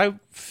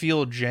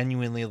feel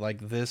genuinely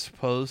like this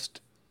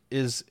post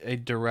is a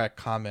direct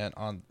comment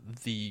on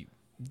the,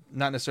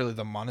 not necessarily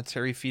the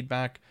monetary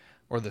feedback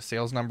or the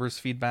sales numbers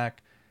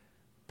feedback,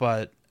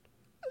 but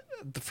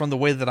from the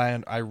way that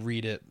I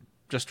read it,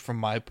 just from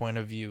my point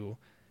of view,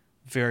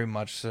 very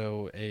much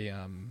so a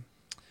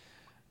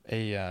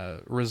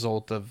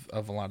result of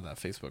a lot of that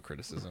Facebook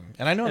criticism.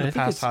 And I know in the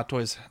past Hot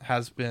Toys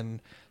has been,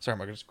 sorry,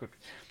 Mark, just quick.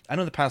 I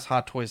know in the past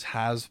Hot Toys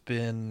has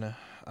been,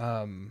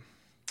 I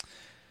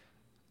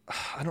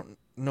don't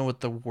know what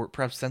the word,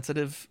 perhaps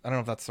sensitive. I don't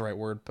know if that's the right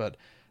word, but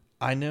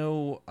I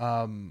know,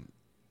 I'm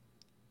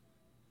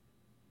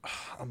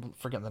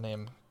forgetting the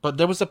name, but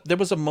there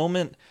was a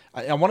moment,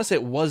 I want to say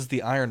it was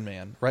the Iron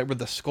Man, right, where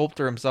the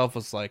sculptor himself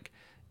was like,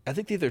 I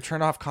think they either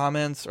turned off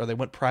comments or they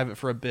went private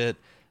for a bit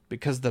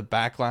because the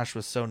backlash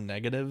was so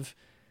negative.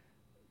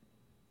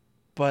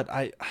 But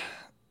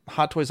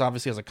Hot Toys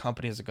obviously as a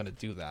company isn't going to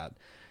do that.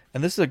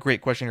 And this is a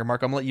great question here,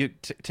 Mark. I'm going to let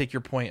you take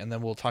your point, and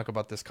then we'll talk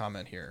about this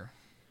comment here.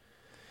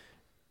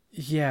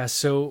 Yeah,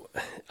 so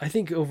I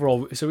think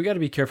overall, so we got to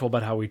be careful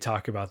about how we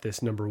talk about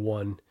this, number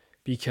one,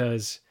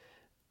 because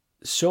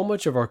so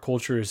much of our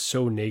culture is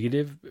so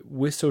negative.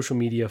 With social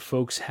media,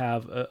 folks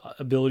have a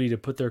ability to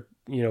put their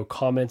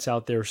comments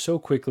out there so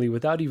quickly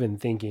without even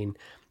thinking.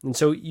 And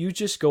so you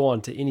just go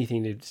on to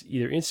anything, it's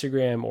either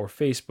Instagram or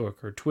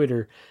Facebook or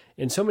Twitter,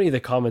 and so many of the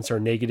comments are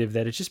negative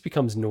that it just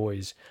becomes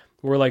noise.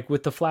 Where like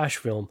with the Flash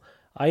film,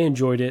 I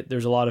enjoyed it.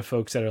 There's a lot of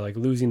folks that are like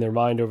losing their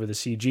mind over the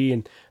CG,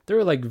 and there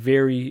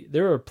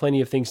are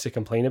plenty of things to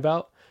complain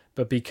about,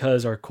 but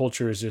because our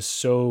culture is just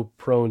so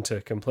prone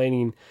to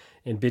complaining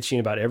and bitching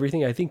about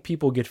everything, I think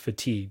people get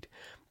fatigued.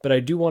 But I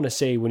do want to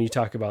say, when you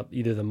talk about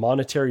either the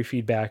monetary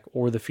feedback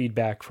or the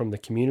feedback from the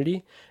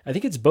community, I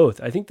think it's both.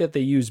 I think that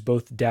they use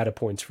both data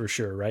points for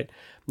sure, right?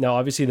 Now,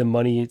 obviously the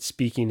money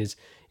speaking is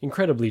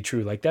incredibly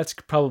true. Like, that's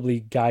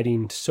probably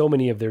guiding so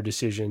many of their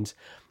decisions,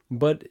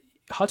 but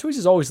Hot Toys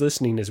is always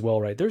listening as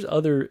well, right? There's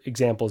other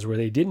examples where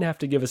they didn't have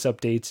to give us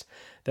updates,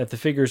 that the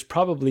figures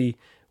probably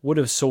would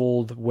have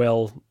sold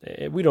well.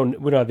 We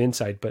don't have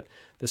insight, but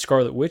the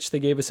Scarlet Witch, they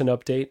gave us an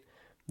update.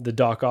 The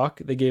Doc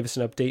Ock, they gave us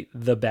an update.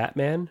 The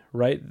Batman,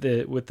 right?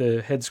 With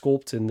the head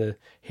sculpt and the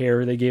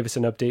hair, they gave us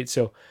an update.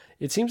 So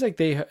it seems like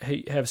they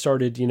have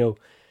started,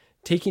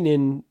 taking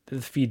in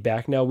the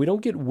feedback. Now, we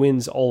don't get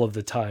wins all of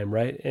the time,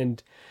 right?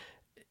 And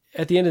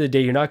at the end of the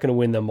day, you're not going to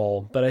win them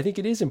all. But I think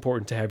it is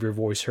important to have your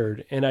voice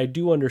heard. And I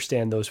do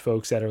understand those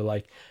folks that are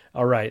like,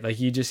 all right, like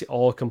you just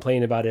all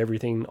complain about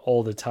everything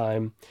all the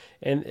time.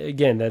 And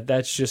again,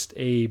 that's just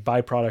a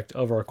byproduct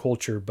of our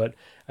culture. But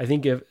I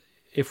think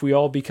if we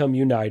all become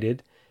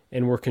united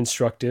and we're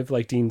constructive,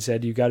 like Dean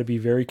said, you got to be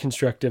very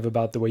constructive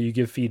about the way you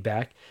give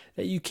feedback,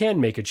 that you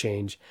can make a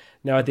change.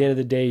 Now, at the end of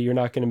the day, you're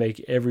not going to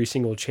make every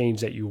single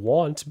change that you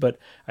want, but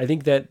I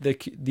think that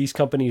these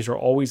companies are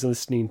always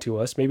listening to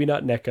us. Maybe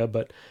not NECA,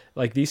 but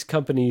like these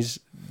companies,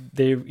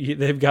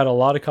 they've got a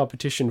lot of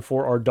competition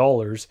for our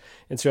dollars.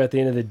 And so at the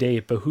end of the day,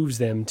 it behooves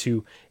them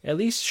to at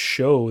least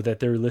show that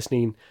they're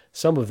listening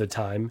some of the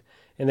time.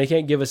 And they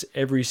can't give us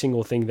every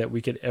single thing that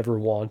we could ever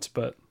want,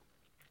 but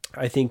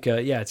I think,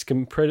 it's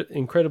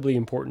incredibly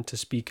important to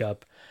speak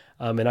up.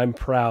 And I'm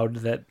proud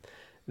that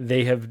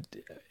they have,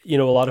 a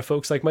lot of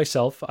folks like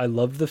myself, I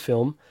loved the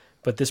film,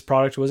 but this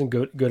product wasn't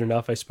good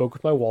enough. I spoke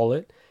with my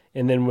wallet.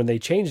 And then when they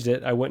changed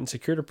it, I went and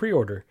secured a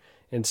pre-order.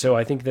 And so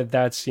I think that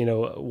that's,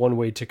 one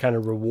way to kind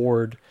of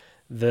reward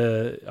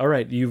all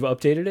right, you've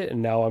updated it,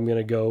 and now I'm going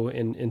to go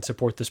and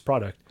support this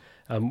product.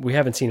 We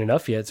haven't seen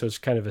enough yet, so it's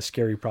kind of a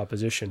scary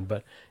proposition.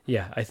 But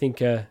yeah, I think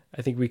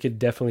we could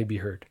definitely be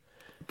heard.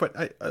 But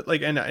I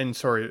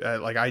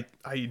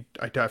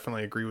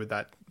definitely agree with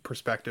that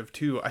perspective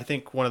too. I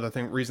think one of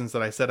the reasons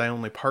that I said I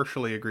only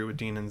partially agree with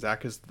Dean and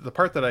Zach is the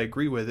part that I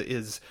agree with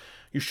is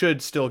you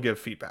should still give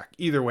feedback.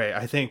 Either way,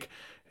 I think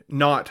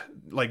not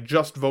like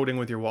just voting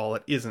with your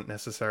wallet isn't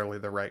necessarily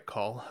the right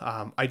call.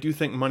 I do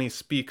think money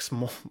speaks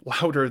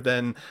louder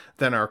than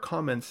our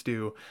comments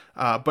do.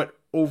 But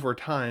over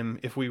time,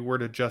 if we were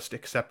to just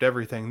accept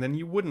everything, then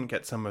you wouldn't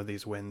get some of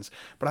these wins.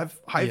 But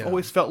I've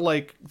always felt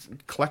like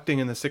collecting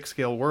in the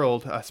 6-scale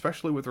world,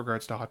 especially with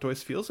regards to Hot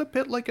Toys, feels a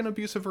bit like an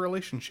abusive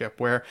relationship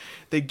where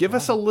they give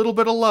us a little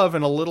bit of love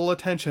and a little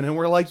attention, and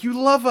we're like, you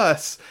love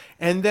us.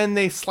 And then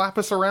they slap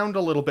us around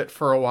a little bit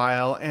for a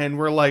while, and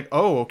we're like,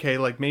 oh, okay,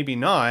 like maybe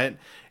not.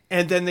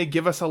 And then they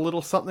give us a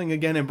little something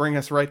again and bring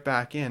us right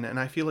back in. And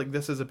I feel like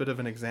this is a bit of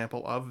an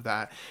example of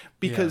that.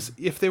 Because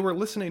if they were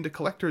listening to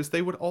collectors,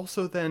 they would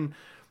also then,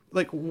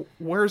 like,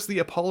 where's the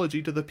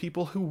apology to the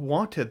people who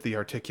wanted the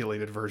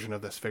articulated version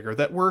of this figure,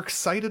 that were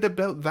excited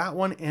about that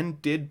one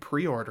and did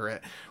pre-order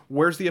it?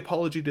 Where's the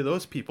apology to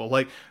those people?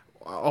 Like,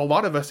 a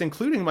lot of us,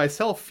 including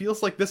myself,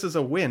 feels like this is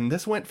a win.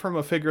 This went from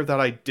a figure that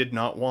I did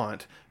not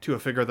want to a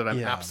figure that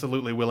I'm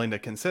absolutely willing to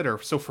consider.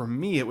 So for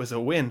me, it was a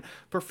win.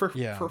 But for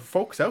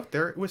folks out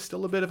there, it was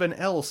still a bit of an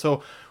L.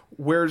 So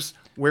where's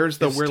we're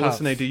tough.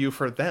 Listening to you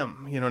for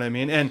them? You know what I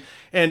mean? And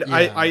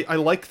I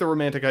like the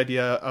romantic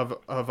idea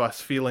of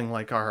us feeling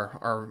like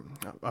our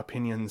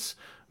opinions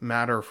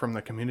matter from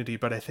the community,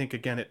 but I think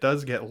again it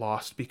does get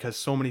lost because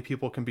so many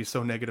people can be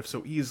so negative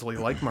so easily,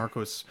 like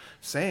Marco's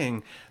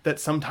saying, that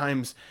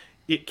sometimes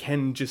it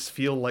can just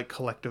feel like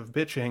collective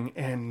bitching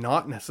and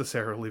not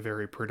necessarily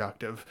very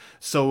productive.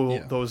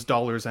 So those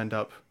dollars end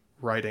up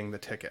writing the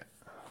ticket.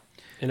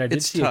 And I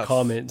did see a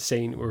comment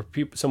saying, or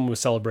someone was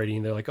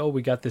celebrating, they're like, oh,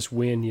 we got this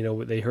win,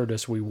 they heard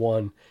us, we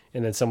won.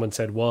 And then someone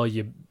said, well,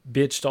 you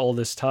bitched all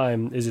this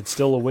time. Is it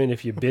still a win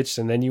if you bitched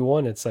and then you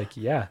won? It's like,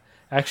 yeah.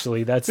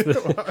 Actually, that's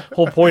the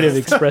whole point of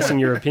expressing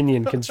your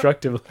opinion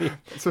constructively.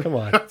 Come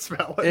on, that's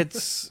valid.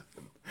 It's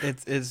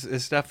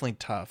definitely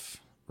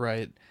tough,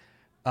 right?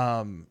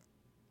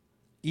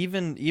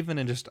 Even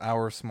in just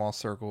our small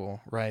circle,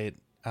 right?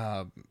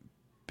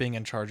 Being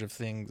in charge of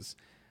things,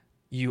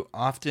 you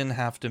often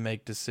have to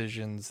make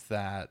decisions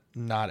that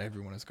not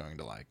everyone is going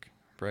to like,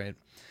 right?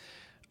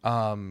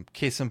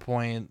 Case in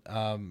point,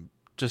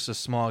 just a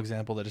small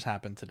example that just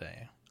happened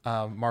today.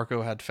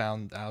 Marco had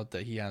found out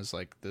that he has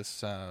like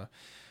this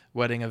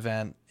wedding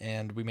event,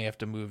 and we may have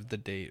to move the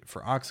date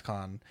for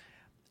OxCon.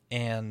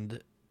 And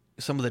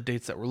some of the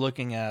dates that we're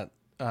looking at,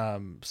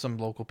 some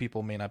local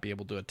people may not be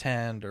able to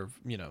attend, or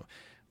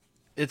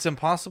it's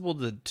impossible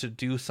to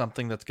do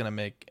something that's going to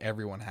make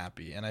everyone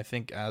happy. And I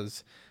think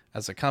as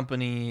a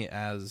company,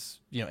 as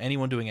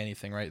anyone doing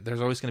anything, right,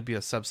 there's always going to be a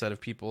subset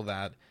of people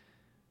that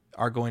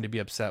are going to be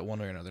upset one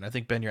way or another. And I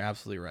think, Ben, you're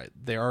absolutely right.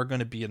 There are going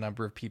to be a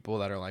number of people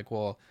that are like,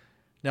 well,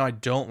 now I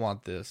don't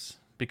want this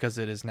because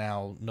it is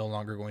now no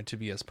longer going to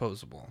be as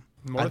posable.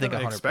 More than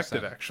I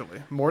expected,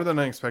 actually. More than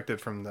I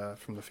expected from the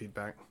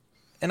feedback.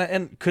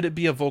 And could it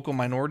be a vocal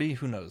minority?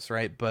 Who knows,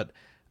 right? But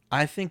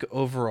I think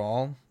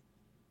overall,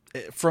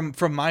 from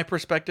my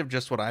perspective,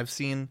 just what I've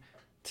seen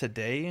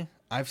today,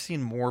 I've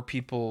seen more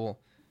people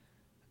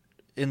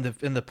in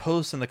the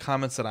posts and the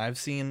comments that I've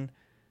seen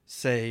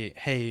say,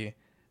 "Hey,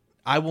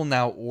 I will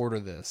now order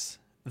this,"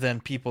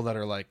 than people that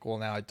are like, "Well,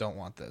 now I don't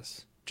want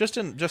this." Just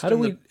in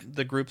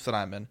the groups that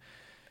I'm in.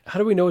 How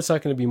do we know it's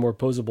not going to be more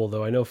posable,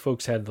 though? I know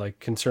folks had like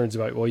concerns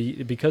about, well,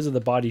 because of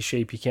the body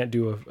shape, you can't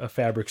do a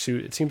fabric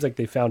suit. It seems like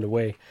they found a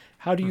way.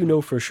 How do you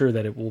know for sure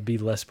that it will be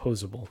less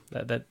posable?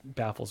 That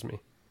baffles me.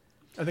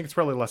 I think it's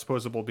probably less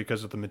posable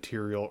because of the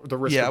material, the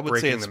risk of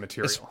breaking the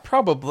material. It's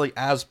probably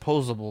as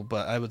posable,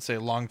 but I would say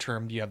long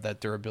term you have that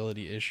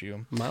durability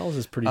issue. Miles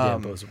is pretty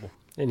damn posable.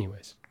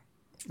 Anyways.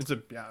 It's a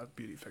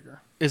beauty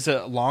figure. Is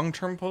it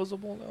long-term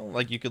posable though?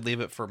 Like you could leave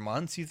it for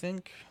months, you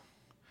think?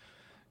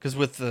 Because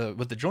with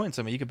the joints,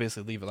 I mean, you could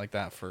basically leave it like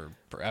that for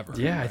forever.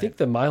 Yeah, right? I think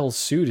the Miles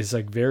suit is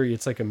like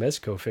it's like a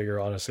Mezco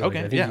figure, honestly.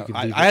 Okay, like, I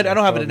think I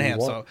don't have it in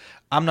hand, so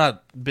I'm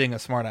not being a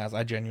smartass.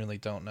 I genuinely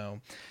don't know.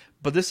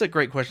 But this is a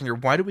great question here.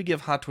 Why do we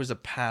give Hot Toys a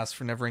pass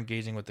for never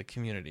engaging with the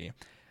community?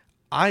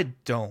 I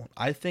don't.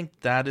 I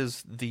think that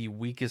is the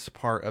weakest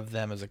part of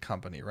them as a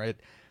company, right?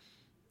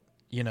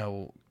 You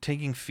know,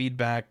 taking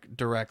feedback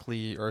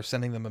directly or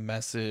sending them a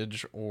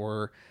message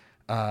or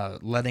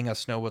letting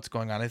us know what's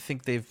going on. I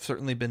think they've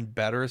certainly been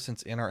better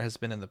since InArt has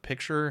been in the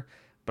picture,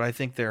 but I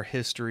think their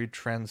history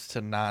trends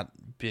to not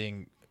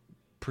being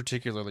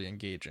particularly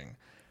engaging.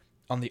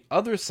 On the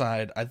other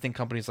side, I think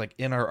companies like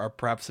InArt are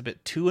perhaps a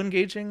bit too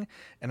engaging,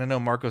 and I know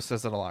Marco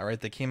says that a lot, right?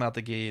 They came out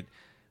the gate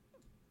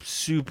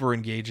super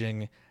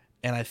engaging,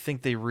 and I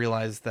think they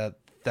realized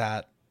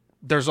that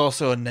there's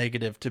also a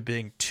negative to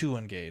being too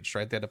engaged,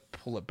 right? They had to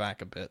pull it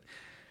back a bit.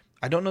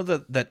 I don't know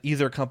that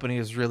either company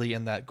is really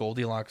in that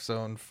Goldilocks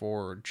zone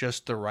for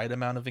just the right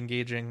amount of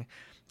engaging.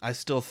 I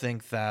still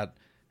think that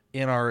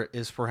InArt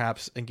is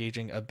perhaps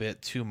engaging a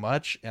bit too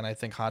much, and I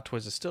think Hot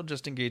Toys is still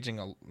just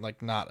engaging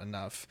not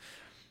enough.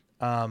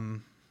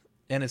 And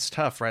it's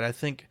tough, right? I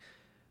think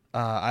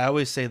I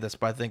always say this,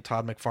 but I think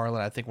Todd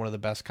McFarlane, I think one of the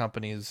best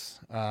companies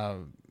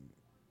out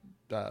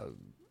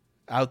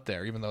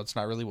there, even though it's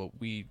not really what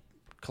we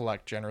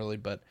collect generally,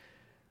 but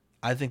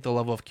I think the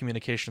level of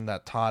communication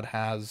that Todd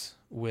has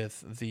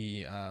with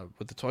the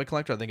toy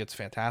collector, I think it's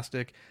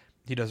fantastic.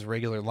 He does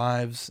regular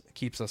lives,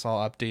 keeps us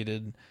all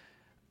updated,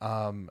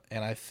 and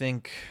I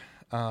think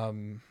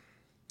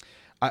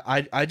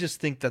I just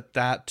think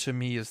that to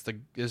me is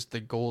the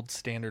gold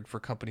standard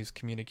for companies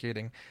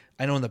communicating.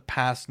 I know in the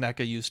past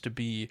NECA used to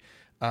be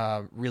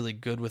really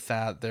good with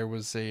that. There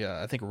was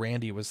I think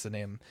Randy was the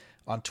name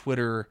on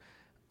Twitter,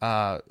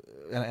 and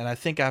I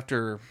think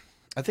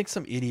I think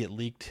some idiot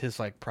leaked his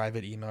like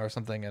private email or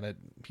something, and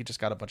he just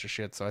got a bunch of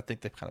shit. So I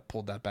think they've kind of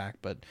pulled that back.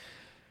 But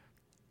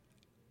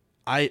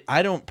I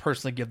don't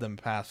personally give them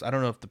a pass. I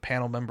don't know if the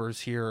panel members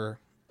here,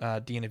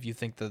 Dean, if you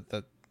think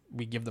that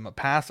we give them a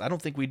pass. I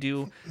don't think we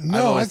do. No,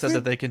 I've always said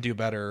that they can do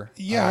better.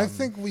 Yeah, I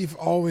think we've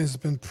always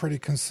been pretty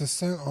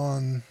consistent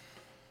on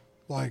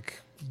like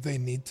they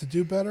need to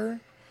do better,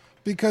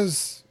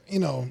 because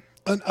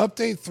an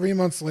update 3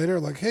 months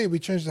later, like, hey, we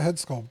changed the head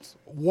sculpt.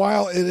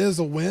 While it is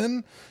a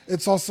win,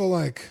 it's also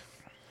like,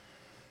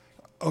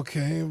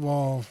 okay,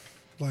 well,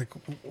 like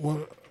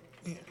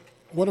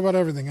what about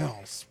everything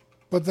else?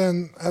 But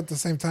then at the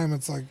same time,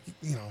 it's like,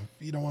 you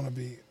don't want to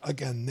be,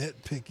 again,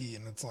 nitpicky.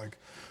 And it's like,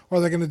 are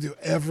they going to do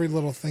every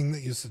little thing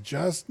that you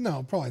suggest?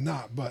 No, probably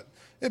not. But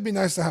it'd be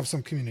nice to have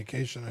some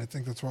communication. I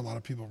think that's where a lot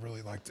of people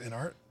really liked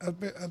InArt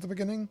at the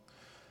beginning.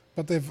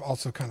 But they've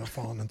also kind of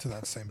fallen into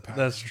that same pattern.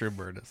 That's true,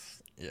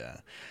 Burtis.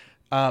 Yeah.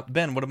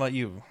 Ben, what about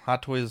you?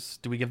 Hot Toys,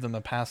 do we give them a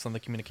pass on the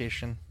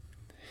communication?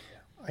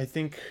 I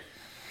think...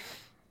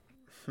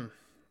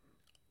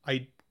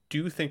 I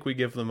do think we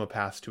give them a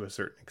pass to a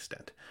certain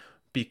extent,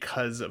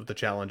 because of the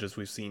challenges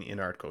we've seen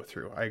InArt go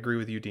through. I agree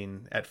with you,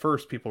 Dean. At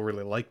first, people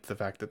really liked the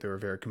fact that they were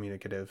very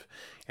communicative.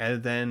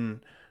 And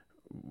then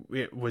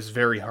it was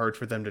very hard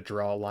for them to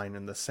draw a line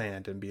in the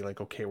sand and be like,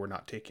 okay, we're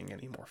not taking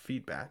any more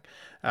feedback.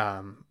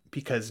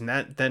 Because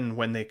then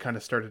when they kind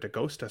of started to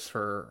ghost us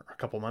for a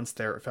couple months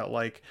there, it felt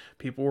like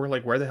people were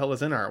like, where the hell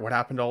is InArt? What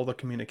happened to all the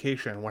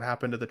communication? What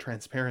happened to the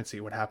transparency?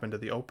 What happened to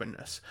the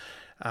openness?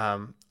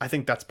 I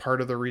think that's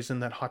part of the reason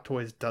that Hot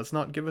Toys does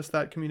not give us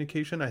that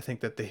communication. I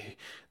think that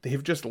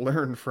they've just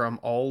learned from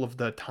all of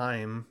the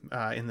time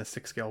in the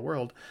 6-scale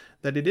world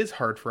that it is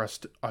hard for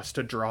us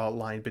to draw a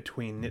line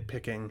between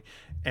nitpicking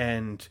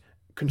and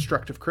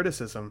constructive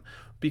criticism,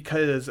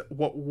 because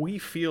what we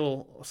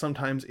feel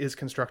sometimes is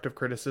constructive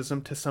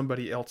criticism to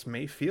somebody else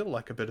may feel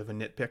like a bit of a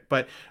nitpick.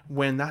 But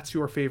when that's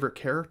your favorite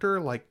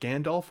character, like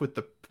Gandalf with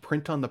the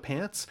print on the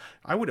pants,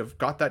 I would have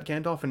got that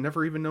Gandalf and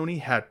never even known he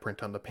had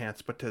print on the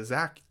pants. But to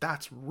Zach,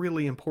 that's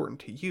really important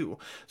to you.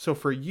 So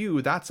for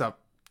you,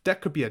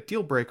 that could be a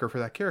deal breaker for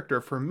that character.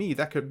 For me,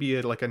 that could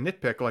be like a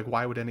nitpick. Like,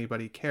 why would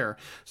anybody care?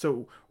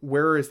 So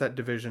where is that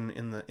division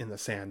in the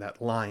sand, that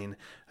line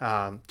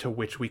to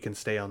which we can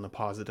stay on the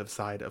positive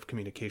side of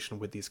communication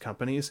with these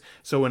companies?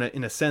 So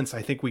in a sense,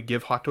 I think we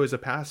give Hot Toys a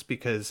pass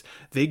because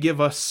they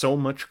give us so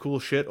much cool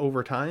shit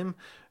over time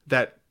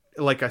that,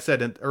 like I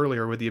said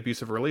earlier with the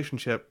abusive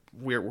relationship,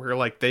 we're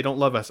like, they don't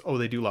love us. Oh,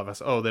 they do love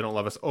us. Oh, they don't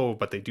love us. Oh,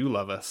 but they do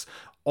love us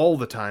all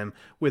the time.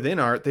 With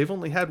InArt, they've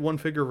only had one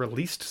figure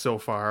released so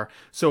far.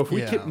 So if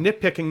we keep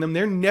nitpicking them,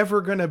 they're never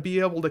going to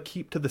be able to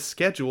keep to the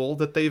schedule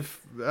that they've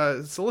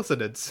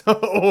solicited.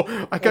 So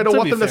I kind of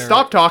want them to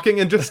stop talking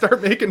and just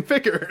start making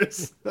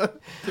figures. To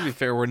be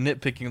fair, we're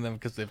nitpicking them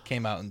because they've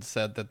came out and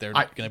said that they're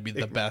going to be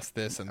the best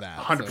this and that.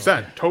 100%.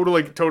 So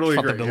totally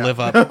agree. To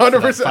live up to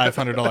that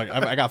 $500.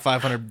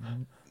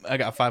 I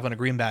got 500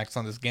 greenbacks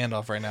on this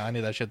Gandalf right now. I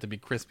need that shit to be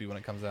crispy when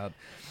it comes out.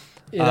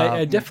 And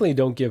I definitely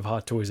don't give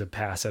Hot Toys a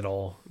pass at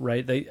all,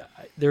 right?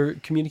 Their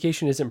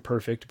communication isn't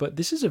perfect, but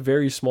this is a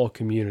very small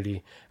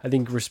community. I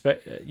think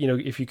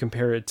if you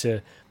compare it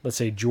to, let's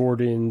say,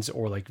 Jordan's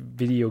or like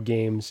video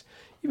games,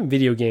 even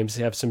video games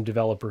have some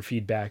developer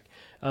feedback.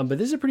 But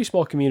this is a pretty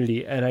small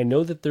community, and I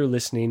know that they're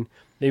listening,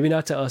 maybe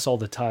not to us all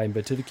the time,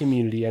 but to the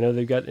community. I know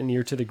they've got an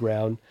ear to the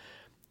ground.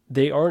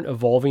 they aren't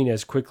evolving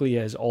as quickly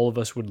as all of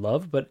us would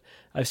love, but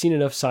I've seen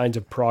enough signs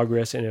of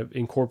progress and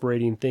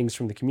incorporating things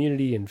from the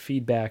community and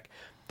feedback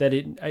that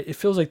it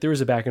feels like there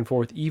is a back and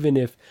forth, even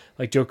if,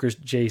 like Joker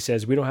J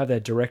says, we don't have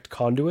that direct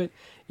conduit.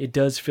 It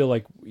does feel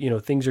like,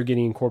 things are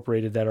getting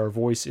incorporated, that our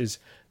voice is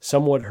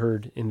somewhat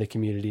heard in the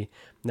community.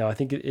 Now, I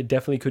think it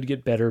definitely could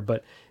get better,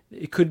 but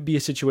it could be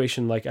a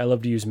situation like, I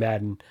love to use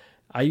Madden.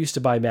 I used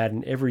to buy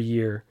Madden every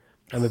year.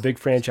 I'm a big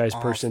franchise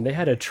person. They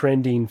had a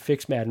trending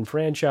Fix Madden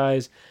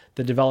franchise.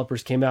 The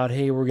developers came out,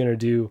 hey, we're going to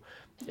do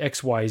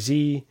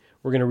XYZ.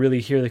 We're going to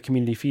really hear the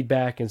community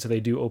feedback. And so they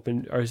do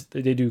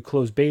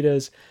closed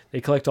betas.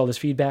 They collect all this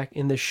feedback,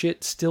 and the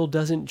shit still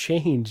doesn't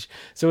change.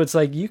 So it's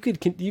like you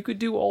could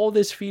do all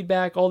this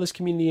feedback, all this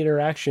community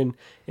interaction,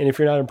 and if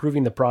you're not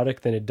improving the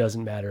product, then it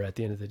doesn't matter at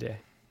the end of the day.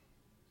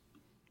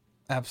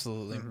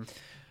 Absolutely.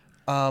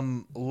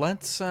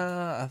 Let's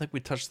I think we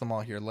touched them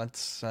all here.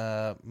 Let's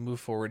move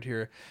forward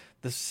here.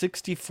 The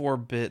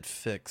 64-bit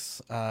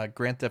fix.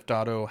 Grand Theft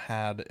Auto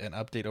had an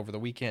update over the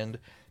weekend.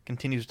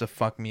 Continues to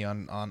fuck me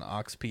on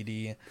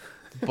OxPD.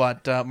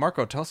 But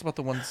Marco, tell us about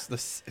the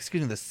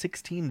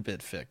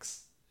 16-bit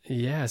fix.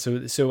 Yeah,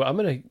 so I'm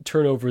going to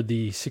turn over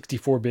the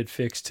 64-bit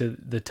fix to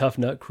the Tough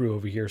Nut crew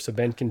over here, so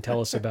Ben can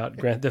tell us about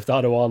Grand Theft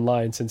Auto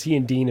Online, since he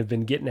and Dean have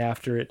been getting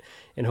after it,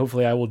 and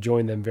hopefully I will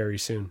join them very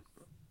soon.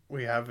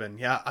 We have been,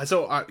 yeah.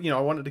 So, I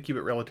wanted to keep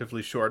it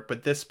relatively short,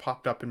 but this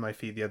popped up in my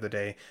feed the other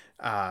day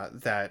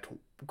that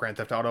Grand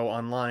Theft Auto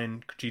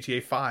Online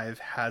GTA 5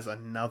 has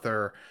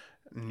another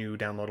new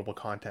downloadable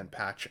content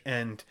patch,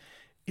 and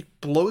it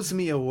blows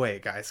me away,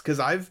 guys, because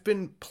I've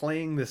been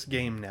playing this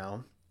game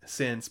now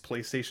since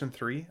PlayStation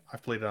 3.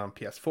 I've played it on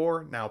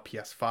PS4, now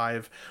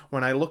PS5.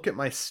 When I look at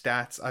my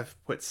stats, I've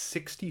put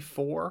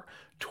 64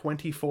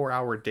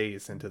 24-hour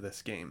days into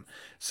this game.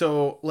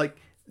 So,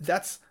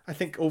 that's, I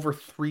think, over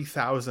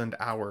 3,000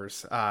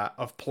 hours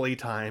of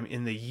playtime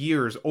in the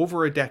years,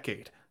 over a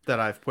decade, that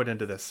I've put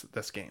into this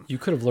game. You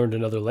could have learned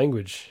another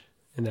language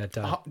in that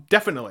time.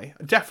 Definitely.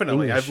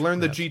 English, I've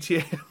learned perhaps. The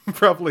GTA,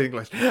 probably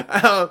English.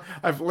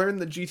 I've learned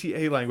the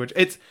GTA language.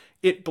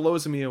 It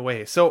blows me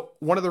away. So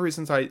one of the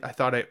reasons I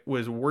thought it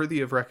was worthy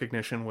of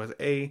recognition was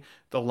the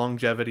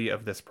longevity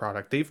of this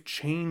product. They've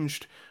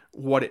changed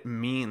what it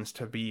means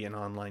to be an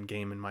online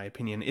game, in my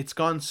opinion. It's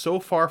gone so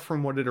far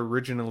from what it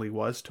originally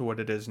was to what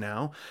it is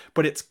now,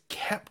 but it's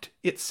kept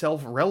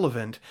itself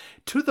relevant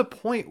to the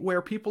point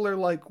where people are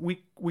like,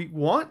 we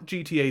want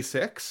GTA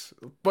 6,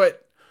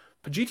 but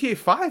GTA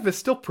 5 is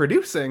still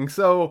producing,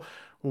 so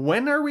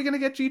when are we going to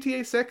get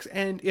GTA 6?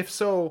 And if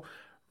so,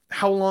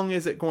 how long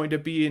is it going to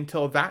be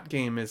until that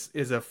game is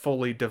a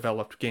fully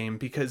developed game?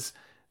 Because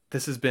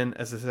this has been,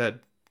 as I said,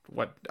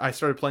 I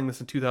started playing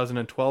this in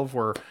 2012.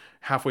 We're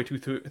halfway through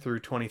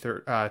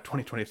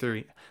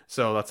 2023.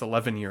 So that's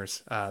 11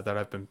 years that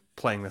I've been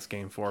playing this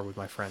game for with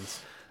my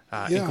friends,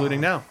 including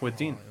now with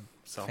Dean.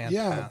 So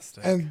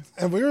fantastic. Yeah,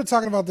 and we were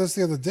talking about this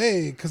the other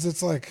day, because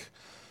it's like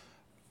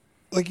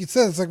you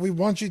said, it's like we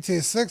want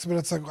GTA 6, but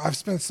it's like I've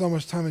spent so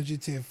much time in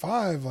GTA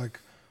 5. Like,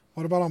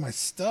 what about all my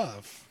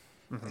stuff?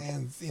 Mm-hmm.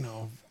 And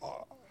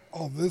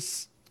all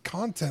this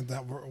content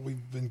that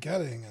we've been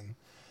getting, and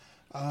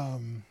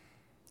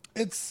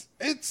it's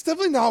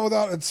definitely not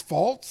without its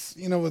faults.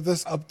 With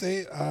this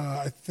update,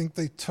 I think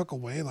they took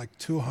away like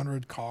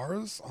 200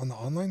 cars on the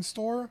online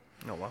store.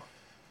 Oh wow!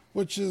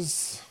 Which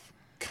is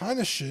kind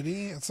of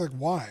shitty. It's like,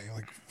 why?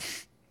 Like,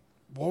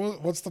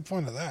 what's the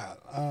point of that?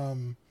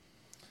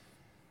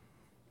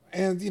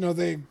 And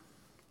they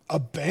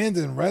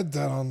abandoned Red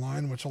Dead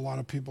Online, which a lot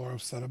of people are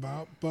upset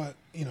about. But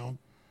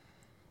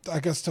I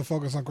guess to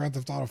focus on Grand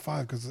Theft Auto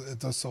 5 because it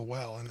does so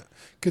well and it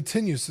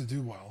continues to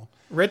do well.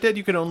 Red Dead,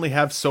 you can only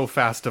have so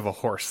fast of a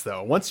horse,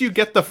 though. Once you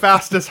get the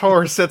fastest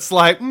horse, it's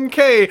like,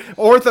 okay,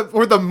 or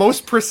the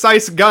most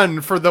precise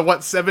gun for the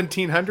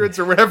 1700s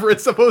or whatever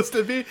it's supposed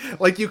to be.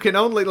 Like, you can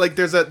only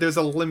there's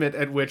a limit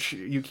at which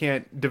you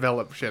can't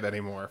develop shit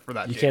anymore for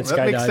that. You can't that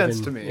makes skydive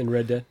sense to me. In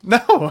Red Dead.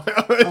 No.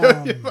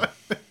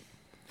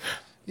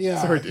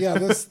 Yeah, sorry, yeah.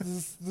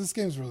 This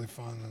game's really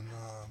fun, and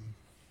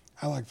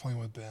I like playing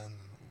with Ben.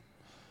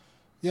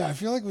 Yeah, I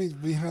feel like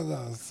we had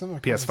a similar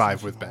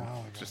PS5 with Ben,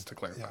 just to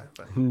clarify. Yeah.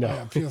 But. No.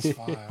 Yeah,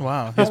 PS5.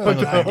 Wow, he's playing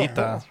with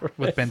Bandita.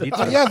 With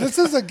Bandita. Yeah, this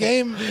is a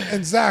game,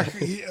 and Zach,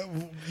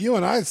 you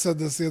and I said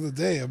this the other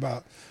day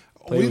about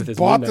we've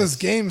bought this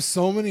game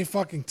so many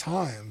fucking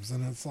times,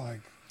 and it's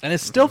like... And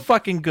it's still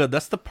fucking good.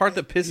 That's the part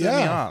that pisses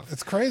me off.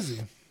 It's crazy.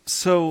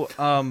 So,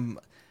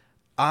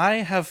 I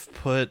have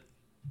put,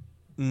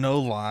 no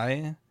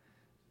lie,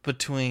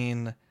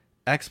 between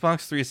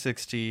Xbox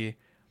 360...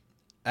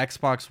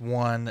 Xbox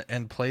One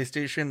and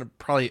PlayStation,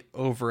 probably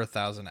over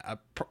 1,000,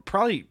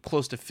 probably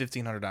close to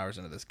 1,500 hours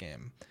into this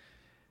game.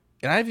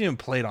 And I haven't even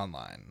played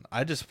online.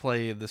 I just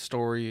play the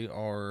story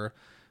or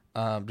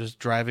just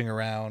driving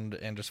around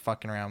and just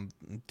fucking around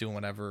doing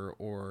whatever,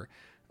 or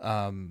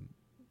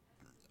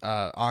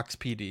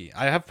OxPD.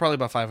 I have probably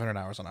about 500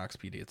 hours on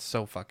OxPD. It's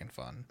so fucking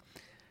fun.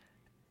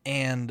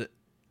 And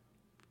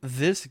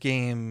this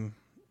game,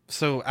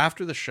 so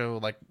after the show,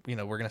 we're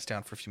going to stay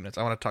on for a few minutes.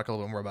 I want to talk a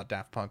little bit more about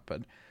Daft Punk,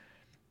 but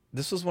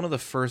this was one of the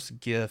first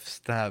gifts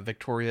that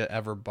Victoria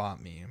ever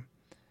bought me.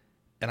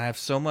 And I have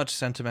so much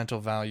sentimental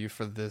value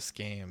for this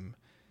game.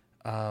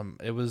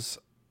 It was,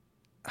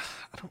 I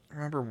don't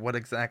remember what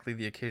exactly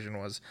the occasion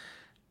was.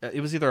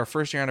 It was either our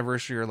first year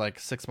anniversary or like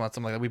 6 months,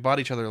 something like that. We bought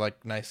each other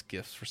like nice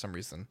gifts for some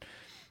reason.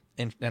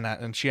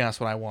 And she asked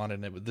what I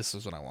wanted, and this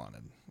is what I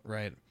wanted,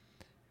 right?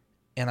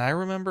 And I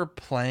remember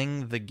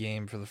playing the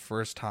game for the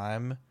first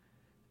time,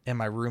 and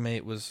my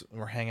roommate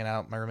we're hanging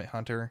out, my roommate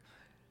Hunter,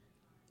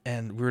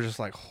 and we were just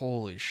like,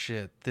 holy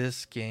shit,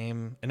 this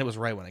game, and it was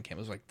right when it came,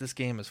 it was like, this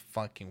game is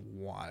fucking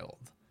wild.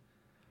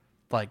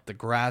 Like, the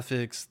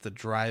graphics, the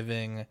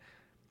driving,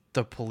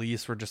 the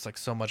police were just like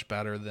so much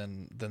better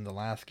than the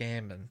last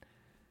game, and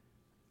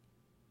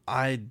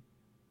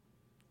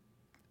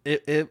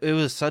it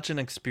was such an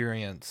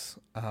experience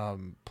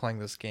playing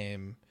this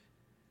game.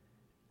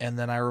 And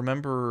then I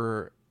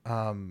remember,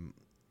 on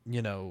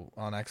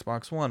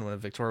Xbox One, when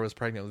Victoria was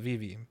pregnant with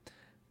Vivi,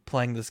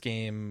 playing this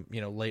game,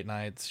 late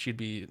nights, she'd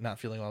be not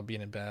feeling well,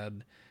 being in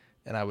bed,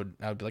 and I would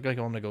be like,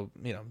 okay, I'm gonna go,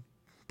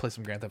 play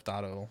some Grand Theft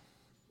Auto,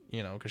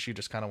 because she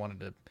just kind of wanted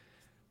to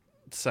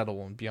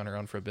settle and be on her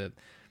own for a bit,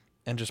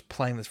 and just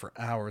playing this for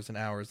hours and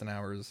hours and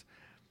hours,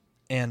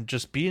 and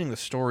just beating the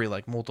story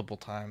like multiple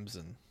times.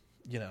 And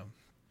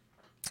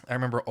I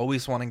remember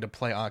always wanting to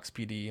play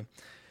AuxPD,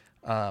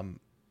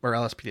 or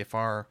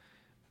LSPDFR,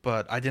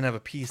 but I didn't have a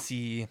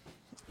PC.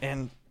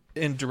 And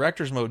in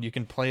director's mode, you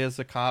can play as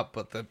a cop,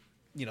 but they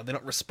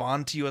don't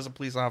respond to you as a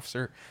police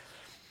officer.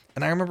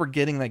 And I remember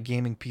getting that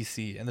gaming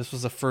PC, and this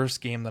was the first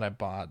game that I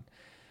bought,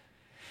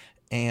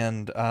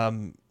 and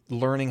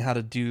learning how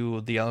to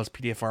do the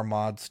LSPDFR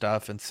mod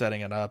stuff and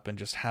setting it up and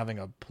just having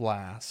a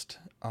blast.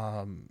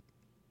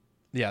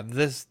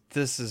 This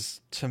is,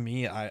 to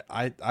me,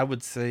 I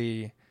would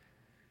say,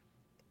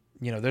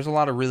 there's a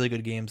lot of really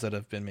good games that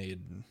have been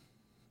made.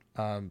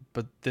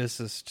 But this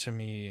is, to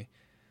me,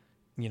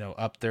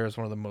 up there as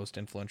one of the most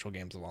influential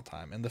games of all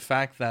time. And the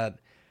fact that,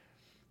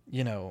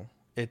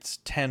 it's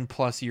 10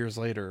 plus years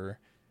later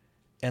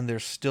and they're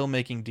still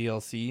making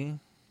DLC,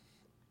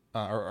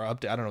 or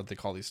update, I don't know what they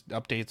call these,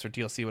 updates or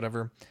DLC,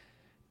 whatever,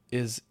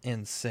 is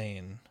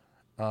insane.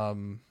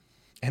 And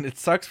it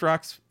sucks for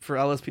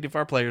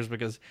LSPDFR players,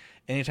 because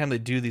anytime they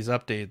do these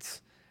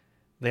updates,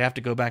 they have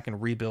to go back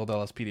and rebuild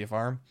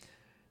LSPDFR.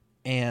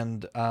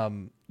 And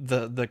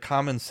the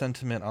common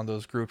sentiment on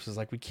those groups is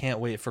like, we can't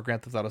wait for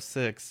Grand Theft Auto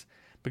 6,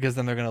 because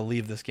then they're going to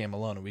leave this game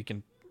alone and we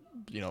can,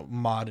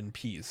 mod in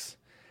peace.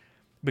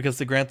 Because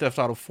the Grand Theft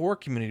Auto 4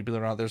 community,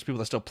 believe it or not, there's people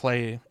that still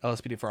play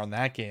LSPDFR on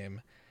that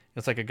game.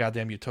 It's like a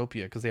goddamn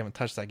utopia, because they haven't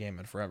touched that game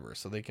in forever,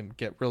 so they can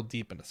get real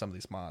deep into some of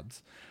these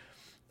mods.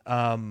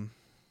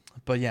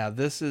 But yeah,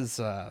 this is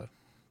a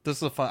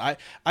fun.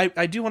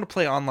 I do want to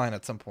play online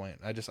at some point.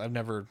 I've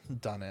never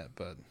done it,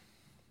 but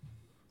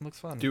it looks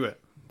fun. Do it.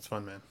 It's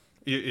fun, man.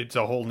 It's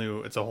a whole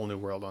new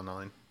world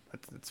online.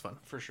 It's fun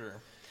for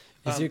sure.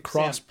 Is it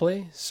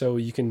cross-play, so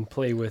you can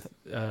play with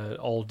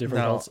all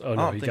different adults? Oh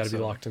no, you got to be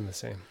locked in the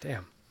same.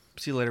 Damn.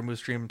 See you later, Moose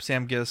Stream.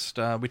 Sam Gist.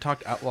 We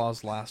talked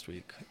Outlaws last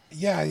week.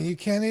 Yeah, you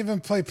can't even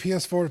play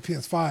PS4 to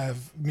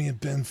PS5. Me and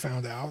Ben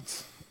found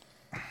out.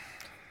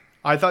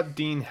 I thought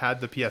Dean had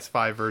the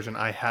PS5 version.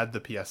 I had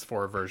the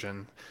PS4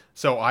 version.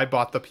 So I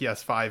bought the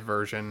PS5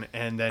 version,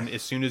 and then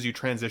as soon as you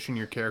transition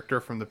your character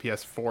from the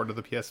PS4 to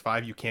the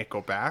PS5, you can't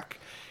go back.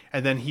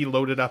 And then he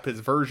loaded up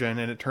his version,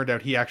 and it turned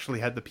out he actually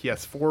had the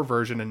PS4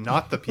 version and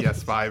not the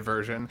PS5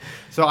 version.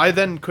 So I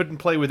then couldn't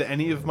play with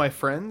any of my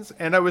friends,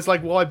 and I was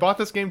like, well, I bought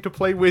this game to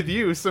play with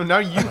you, so now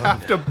you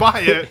have to buy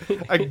it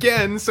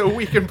again so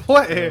we can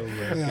play.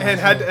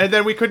 And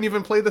then we couldn't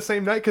even play the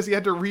same night because he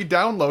had to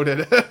re-download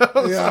it.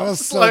 I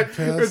was so pissed.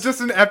 It was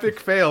just an epic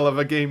fail of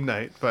a game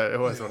night, but it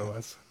was what it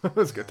was. It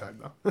was a good time,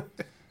 though.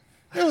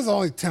 It was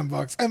only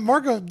 $10. And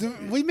Marco,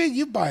 we made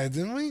you buy it,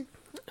 didn't we?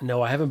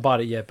 No, I haven't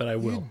bought it yet, but I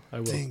will.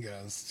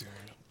 Dingoes, dude.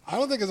 I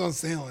don't think it's on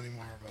sale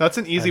anymore. But... That's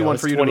an easy one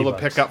for you to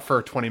pick up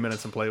for 20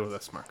 minutes and play with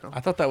us, Marco. I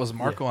thought that was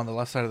Marco on the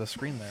left side of the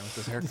screen there with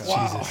his haircut.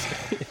 Wow.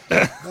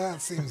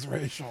 That seems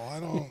racial.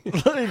 I don't.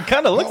 It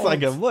kind of looks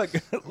like him.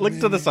 Look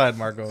to the side,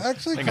 Marco.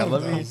 Actually, hang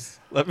on.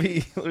 Let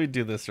me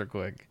do this real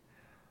quick.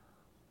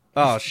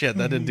 Oh shit!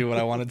 That didn't do what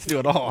I wanted to do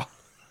at all.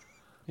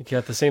 You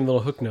got the same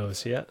little hook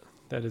nose. Yeah,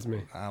 that is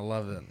me. I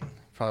love it.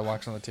 Probably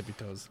walks on the tippy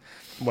toes.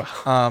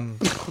 Wow.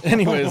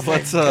 Anyways,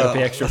 let's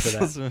pay extra for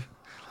that.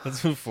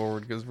 Let's move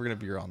forward, because we're gonna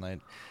be here all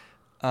night.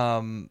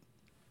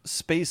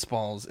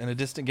 Spaceballs. In a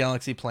distant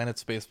galaxy, planet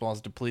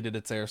Spaceballs depleted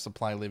its air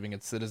supply, leaving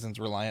its citizens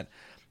reliant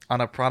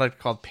on a product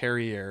called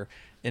Perrier.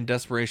 In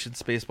desperation,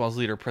 Spaceballs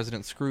leader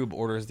President Scroob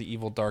orders the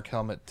evil Dark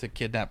Helmet to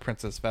kidnap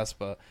Princess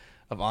Vespa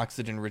of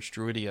oxygen-rich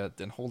Druidia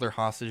and hold her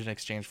hostage in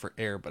exchange for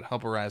air, but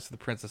help arrives to the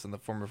princess in the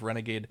form of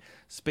renegade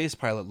space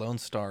pilot Lone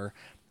Star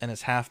and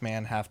his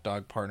half-man,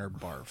 half-dog partner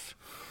Barf.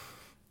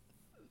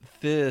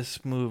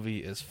 This movie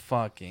is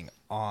fucking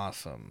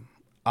awesome.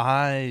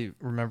 I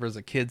remember as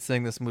a kid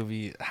seeing this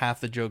movie, half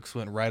the jokes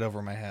went right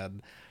over my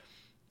head.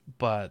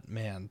 But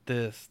man,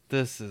 this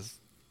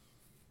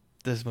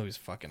movie's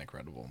fucking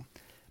incredible.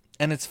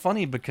 And it's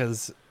funny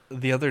because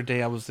the other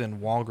day I was in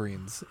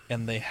Walgreens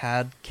and they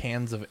had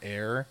cans of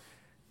air,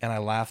 and I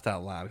laughed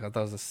out loud. I thought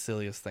that was the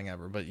silliest thing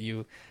ever. But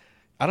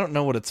I don't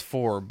know what it's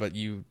for, but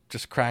you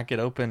just crack it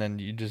open and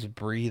you just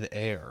breathe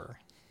air.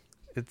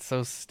 It's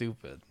so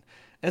stupid.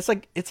 And it's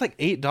like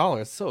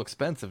 $8. It's so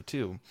expensive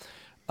too.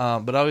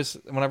 But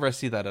whenever I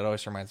see that, it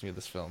always reminds me of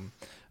this film.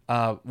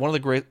 One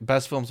of the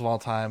best films of all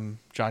time.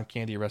 John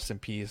Candy, rest in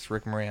peace.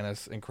 Rick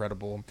Moranis,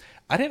 incredible.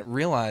 I didn't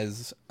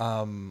realize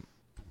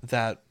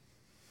that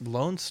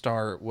Lone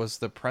Star was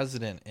the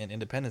president in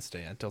Independence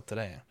Day until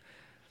today.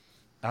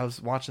 I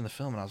was watching the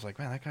film and I was like,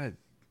 man, that guy,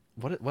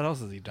 what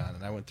else has he done?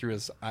 And I went through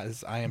his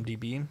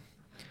IMDb.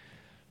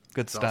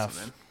 Good stuff.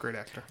 Awesome, man. Great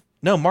actor.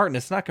 No, Martin,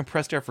 it's not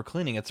compressed air for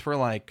cleaning. It's for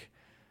like,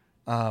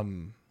 I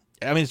mean,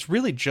 it's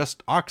really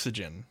just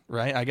oxygen,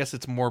 right? I guess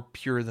it's more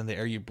pure than the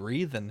air you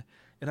breathe, and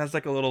it has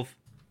like a little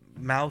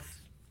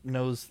mouth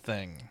nose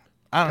thing.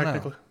 I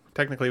don't know.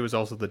 Technically, it was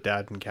also the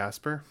dad in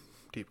Casper,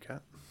 Deep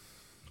Cut.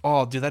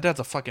 Oh, dude, that dad's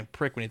a fucking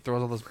prick when he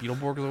throws all those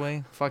Beetleborgs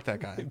away. Fuck that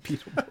guy.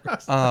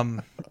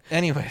 Beetleborgs.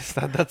 Anyways,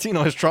 that scene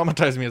always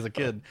traumatized me as a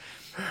kid.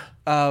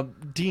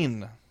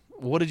 Dean,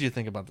 what did you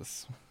think about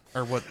this?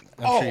 Or what?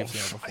 I'm sure you've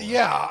seen it before.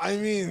 Yeah, I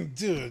mean,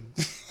 dude.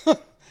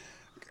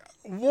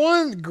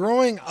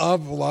 Growing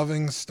up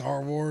loving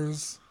Star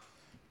Wars,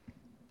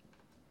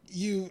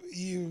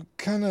 you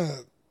kind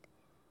of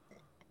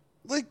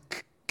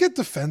like get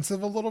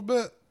defensive a little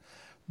bit,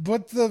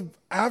 but the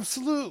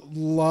absolute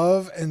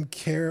love and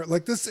care,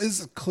 like this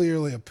is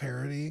clearly a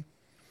parody,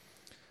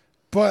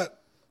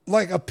 but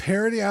like a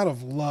parody out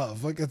of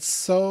love. Like it's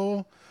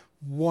so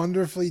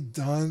wonderfully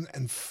done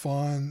and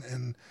fun,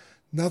 and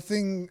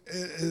nothing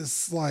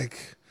is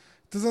like,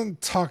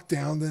 doesn't talk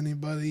down to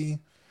anybody.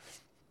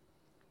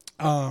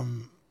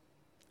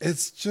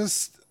 It's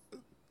just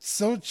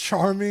so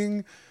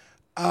charming.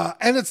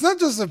 And it's not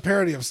just a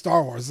parody of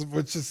Star Wars,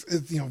 which is,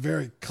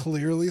 very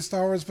clearly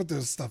Star Wars, but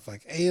there's stuff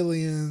like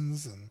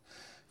aliens and,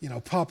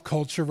 pop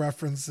culture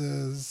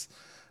references.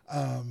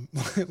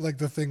 Like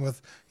the thing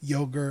with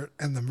yogurt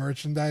and the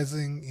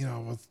merchandising,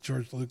 with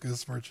George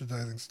Lucas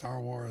merchandising Star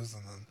Wars,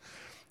 and then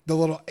the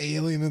little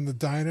alien in the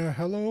diner.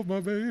 Hello, my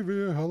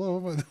baby. Hello,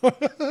 my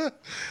daughter.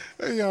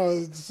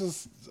 It's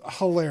just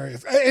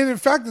hilarious. And in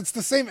fact, it's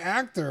the same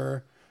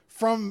actor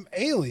from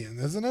Alien,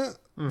 isn't it?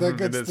 Mm-hmm, that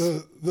gets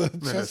the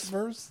chest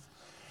burst.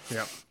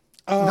 Yeah.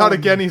 Not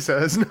again, he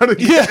says. Not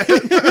again.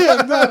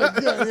 Yeah, not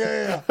again.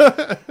 Yeah.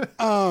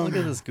 Look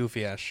at this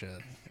goofy ass shit.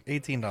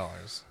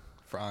 $18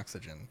 for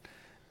oxygen.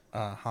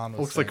 Han was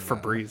looks like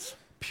saying, Febreze.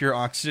 Pure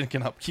oxygen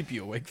can help keep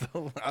you awake,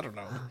 though. I don't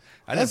know.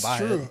 I didn't buy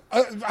true.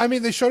 it. I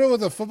mean, they showed it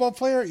with a football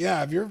player. Yeah,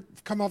 have you ever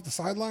come off the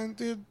sideline,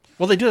 dude?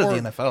 Well, they do it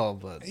at the NFL,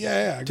 but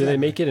yeah. Exactly. Do they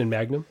make it in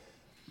Magnum?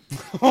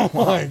 Oh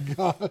my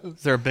god!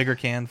 Is there a bigger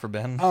can for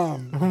Ben? Oh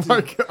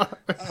my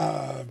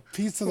god!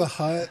 Pizza the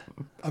Hut,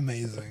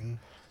 amazing.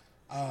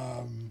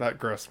 That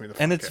grossed me the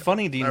fuck And it's out.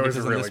 funny, Dean, That was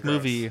because in really this gross.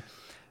 movie,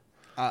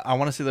 I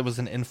want to say there was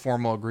an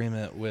informal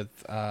agreement with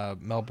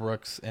Mel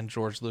Brooks and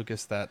George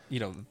Lucas that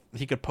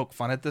he could poke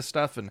fun at this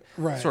stuff and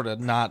sort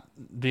of not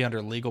be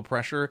under legal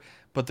pressure.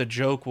 But the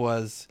joke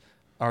was,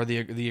 or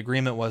the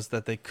agreement was,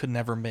 that they could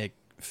never make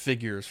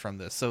figures from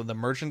this. So the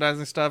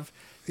merchandising stuff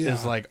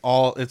is like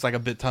it's like a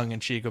bit tongue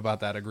in cheek about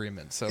that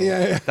agreement. So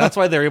that's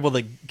why they're able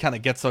to kind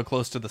of get so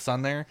close to the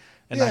sun there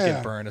and not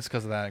get burned. It's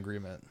because of that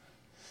agreement.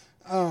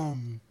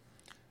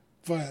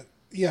 But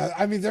yeah,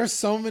 I mean, there's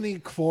so many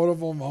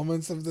quotable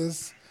moments of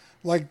this,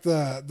 like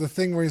the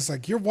thing where he's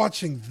like, "You're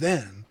watching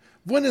then.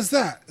 When is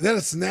that? That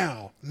it's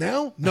now.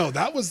 Now? No,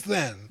 that was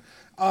then."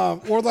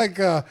 Or like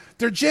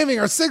they're jamming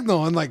our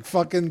signal and like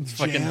fucking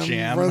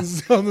jam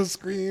runs down the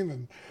screen.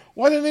 And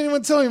why didn't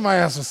anyone tell me my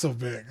ass was so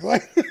big?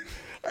 Like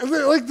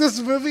this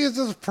movie is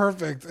just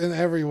perfect in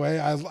every way.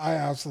 I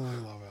absolutely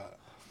love it.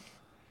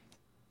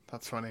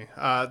 That's funny.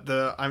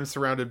 I'm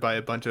surrounded by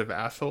a bunch of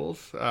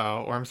assholes, or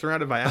I'm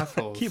surrounded by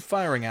assholes. Keep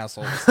firing,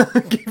 assholes.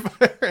 Keep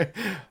firing.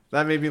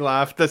 That made me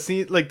laugh. The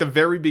scene, like the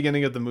very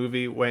beginning of the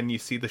movie, when you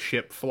see the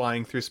ship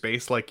flying through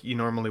space, like you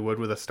normally would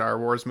with a Star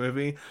Wars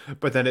movie,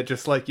 but then it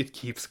just like it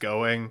keeps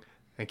going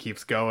and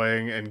keeps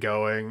going and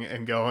going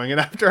and going,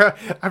 and after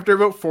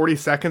about 40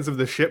 seconds of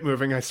the ship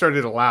moving, I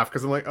started to laugh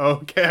because I'm like, oh,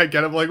 okay, I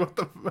get it. I'm like,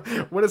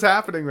 what is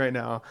happening right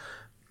now?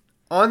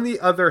 On the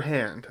other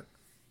hand,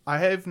 I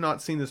have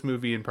not seen this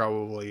movie in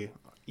probably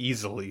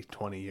easily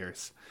 20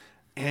 years.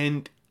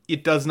 And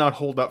it does not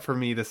hold up for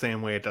me the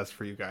same way it does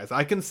for you guys.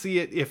 I can see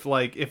it if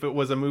it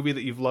was a movie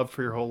that you've loved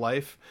for your whole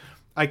life.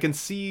 I can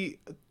see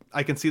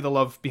the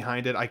love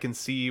behind it. I can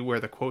see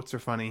where the quotes are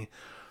funny.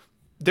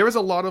 There was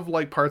a lot of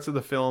like parts of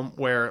the film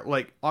where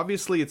like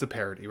obviously it's a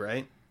parody,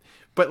 right?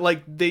 But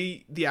like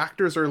the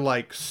actors are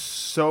like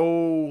so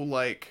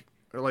like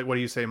what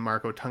do you say,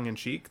 Marco, tongue in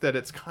cheek, that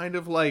it's kind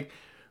of like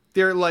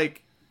they're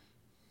like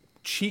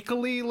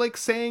cheekily like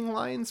saying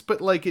lines,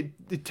 but like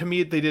it to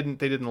me they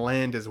didn't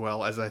land as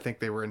well as I think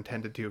they were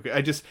intended to.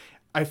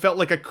 I felt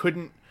like I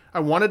couldn't I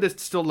wanted to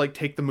still like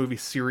take the movie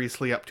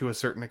seriously up to a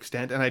certain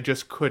extent, and I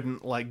just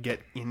couldn't like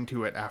get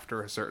into it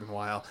after a certain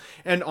while.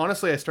 And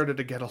honestly, I started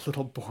to get a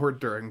little bored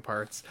during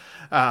parts.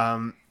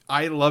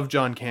 I love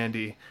John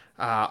Candy.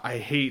 I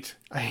hate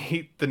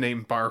the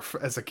name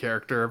Barf as a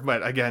character,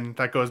 but again,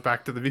 that goes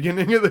back to the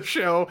beginning of the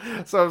show.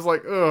 So I was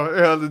like, oh,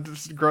 yeah, that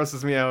just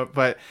grosses me out.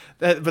 But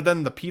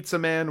then the Pizza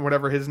Man,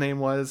 whatever his name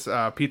was,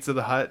 Pizza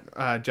the Hut,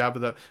 Jabba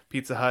the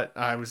Pizza Hut,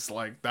 I was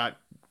like, that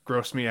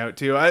grossed me out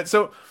too.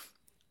 So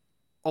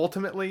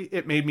ultimately,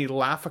 it made me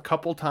laugh a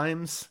couple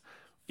times.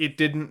 It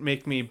didn't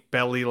make me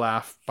belly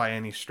laugh by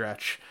any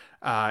stretch.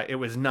 It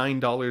was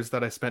 $9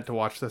 that I spent to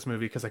watch this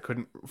movie because I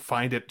couldn't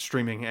find it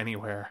streaming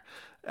anywhere.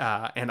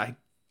 And I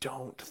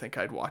don't think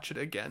I'd watch it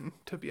again,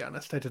 to be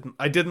honest.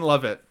 I didn't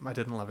love it. I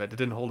didn't love it. It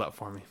didn't hold up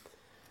for me.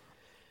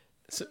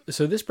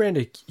 So this brand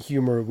of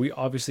humor, we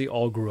obviously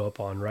all grew up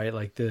on, right?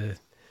 Like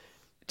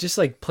just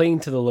like playing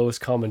to the lowest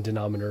common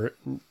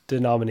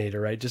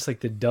denominator, right? Just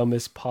like the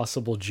dumbest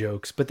possible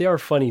jokes, but they are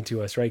funny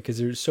to us, right? Because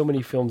there's so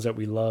many films that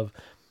we love,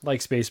 like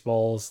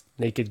Spaceballs,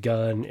 Naked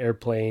Gun,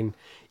 Airplane,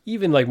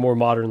 even like more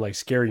modern, like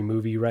Scary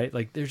Movie, right?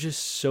 Like they're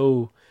just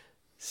so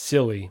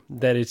silly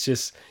that it's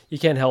just, you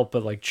can't help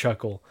but like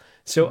chuckle.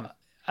 So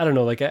I don't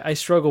know, like I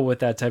struggle with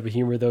that type of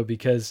humor though,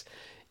 because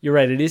you're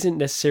right, it is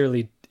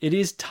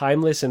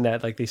timeless in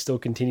that like they still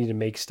continue to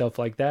make stuff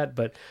like that,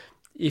 but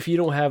if you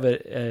don't have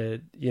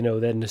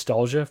that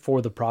nostalgia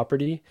for the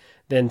property,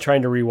 then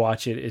trying to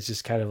rewatch it is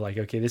just kind of like,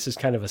 okay, this is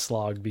kind of a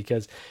slog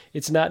because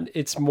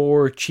it's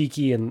more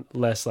cheeky and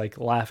less like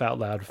laugh out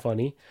loud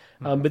funny.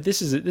 But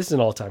this is an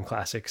all-time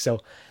classic.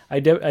 So I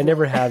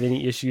never have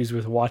any issues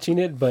with watching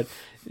it, but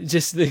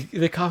just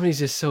the comedy is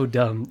just so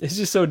dumb. It's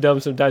just so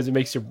dumb. Sometimes it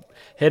makes your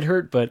head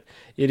hurt, but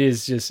it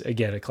is just,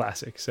 again, a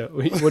classic. So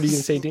what are you going to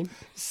say, Dean?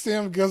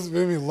 Sam Gus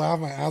made me laugh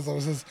my ass off.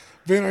 He says,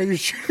 Ben, are you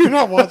sure you're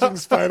not watching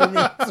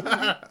Spider-Man?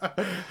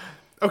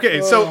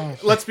 Okay, so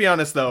let's be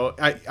honest though.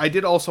 I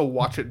did also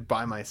watch it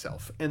by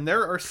myself, and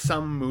there are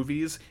some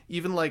movies,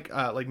 even like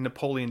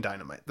Napoleon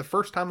Dynamite. The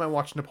first time I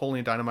watched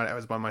Napoleon Dynamite, I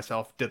was by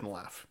myself, didn't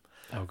laugh.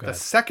 Oh, God. The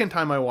second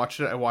time I watched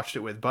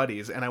it with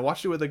buddies, and I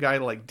watched it with a guy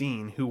like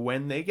Dean, who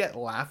when they get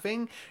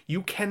laughing,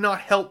 you cannot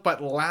help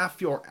but laugh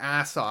your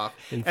ass off.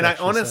 And I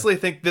honestly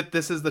think that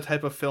this is the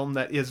type of film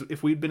that is,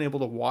 if we'd been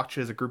able to watch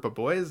as a group of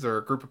boys or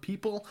a group of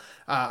people,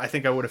 I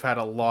think I would have had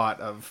a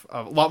lot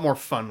more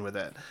fun with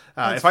it.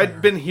 If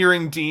I'd been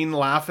hearing Dean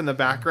laugh in the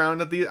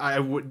background at I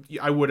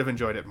would have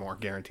enjoyed it more,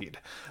 guaranteed.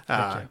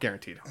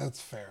 Guaranteed.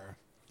 That's fair.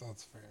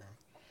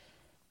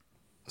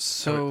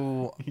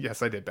 So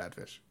yes, I did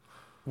Badfish.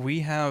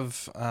 We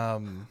have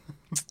God,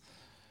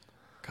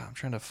 I'm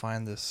trying to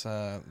find this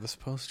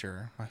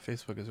poster. My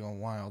Facebook is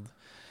going wild.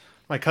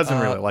 My cousin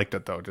really liked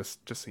it though, just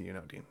so you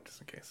know, Dean, just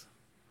in case.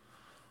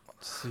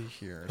 Let's see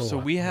here. So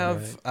we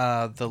have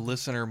the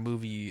listener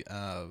movie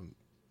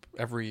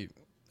every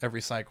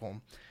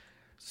cycle.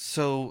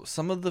 So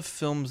some of the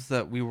films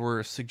that we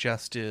were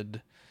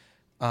suggested,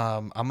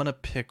 I'm gonna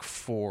pick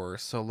 4.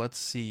 So let's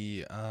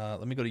see.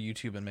 Let me go to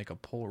YouTube and make a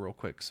poll real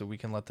quick so we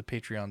can let the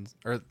Patreons,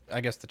 or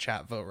I guess the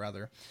chat vote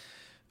rather.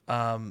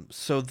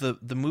 So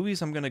the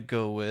movies I'm gonna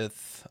go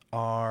with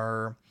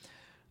are,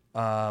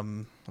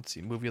 let's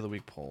see, movie of the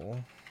week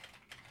poll.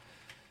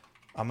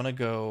 I'm gonna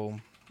go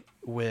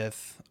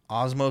with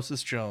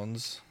Osmosis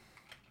Jones,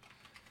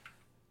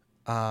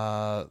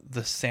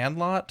 The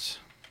Sandlot.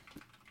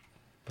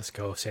 Let's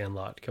go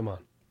Sandlot. Come on.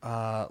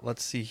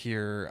 Let's see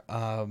here.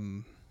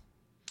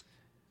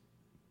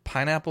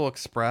 Pineapple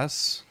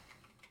Express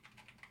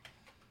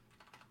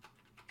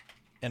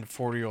and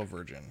 40-Year-Old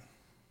Virgin.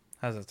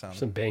 How's that sound?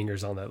 Some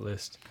bangers on that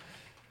list.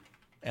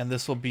 And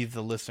this will be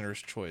the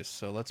listener's choice.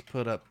 So let's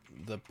put up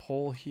the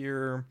poll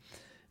here.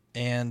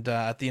 And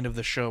at the end of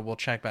the show, we'll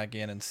check back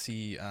in and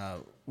see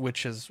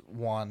which has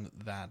won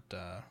that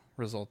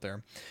result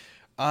there.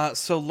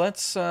 So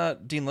let's,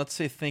 Dean, let's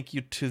say thank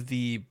you to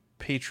the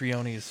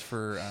Patreonies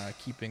for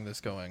keeping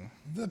this going.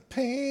 The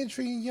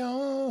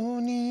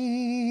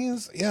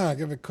Patreonies. Yeah,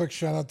 give a quick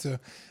shout out to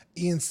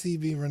Ian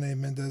CB, Renee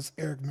Mendez,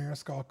 Eric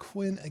Mariscal,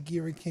 Quinn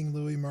Aguirre, King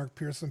Louis, Mark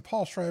Pearson,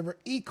 Paul Schreiber,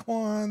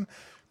 Equan,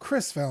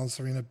 Chris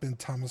Valencerina, Ben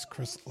Thomas,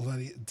 Chris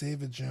Letty,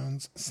 David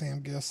Jones,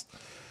 Sam Gist,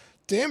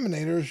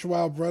 Daminator,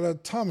 Joao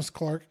Bretta, Thomas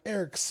Clark,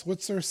 Eric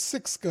Switzer,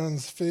 Six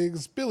Guns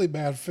Figs, Billy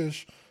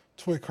Badfish,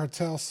 Toy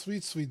Cartel,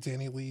 Sweet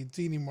Danny Lee,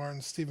 Deanie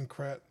Martin, Stephen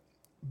Krett,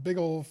 Big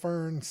Old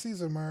Fern,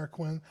 Caesar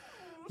Marquin,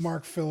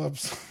 Mark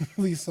Phillips,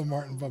 Lisa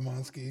Martin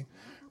Bomonsky,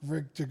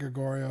 Rick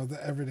DeGregorio,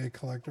 The Everyday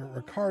Collector,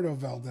 Ricardo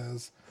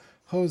Valdez,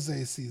 Jose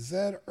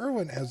CZ,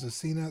 Erwin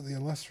Azucena, The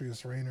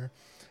Illustrious Rainer,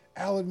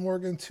 Alan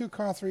Morgan, Two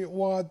Cothry,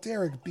 Wad,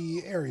 Derek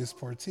B, Arias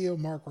Portillo,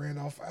 Mark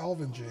Randolph,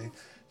 Alvin J,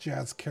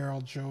 Jazz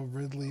Carroll, Joe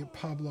Ridley,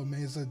 Pablo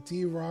Meza,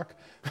 D-Rock,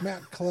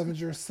 Matt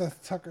Clevenger,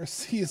 Seth Tucker,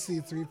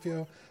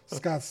 CSC3PO,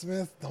 Scott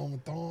Smith, Don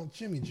Madon,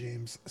 Jimmy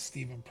James,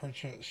 Stephen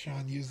Pritchett,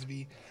 Sean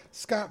Usby,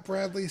 Scott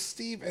Bradley,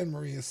 Steve and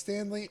Maria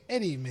Stanley,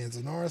 Eddie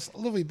Manzanares,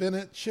 Louis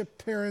Bennett, Chip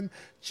Perrin,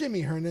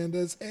 Jimmy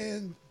Hernandez,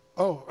 and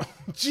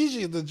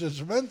Gigi the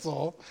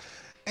Judgmental,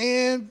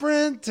 and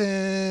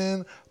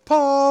Brenton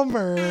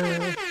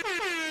Palmer.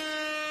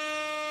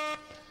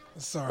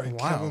 Sorry,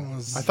 Wow. Kevin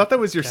was. I thought that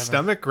was your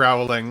stomach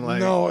growling.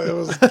 Like No, it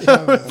was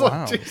Kevin.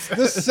 Wow.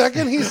 The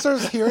second he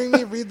starts hearing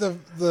me read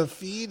the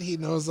feed, he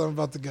knows I'm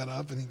about to get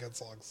up, and he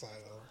gets all excited.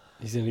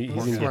 He's gonna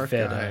What a get smart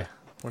fed. guy.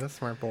 What a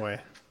smart boy.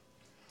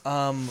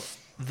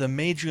 The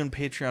May June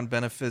Patreon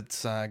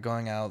benefits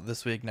going out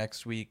this week,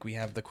 next week. We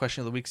have the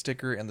Question of the Week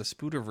sticker and the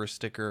Spooderverse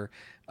sticker.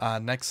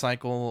 Next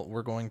cycle,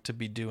 we're going to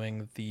be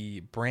doing the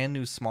brand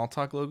new Small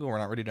Talk logo. We're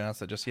not ready to announce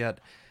that just yet.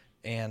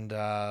 And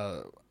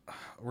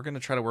we're going to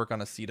try to work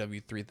on a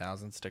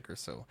CW3000 sticker.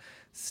 So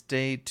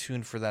stay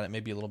tuned for that. It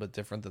may be a little bit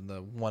different than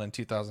the 1 and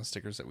 2000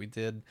 stickers that we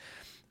did.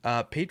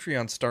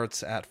 Patreon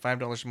starts at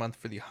 $5 a month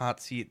for the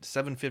hot seat,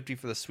 $7.50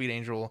 for the Sweet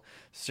Angel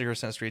sticker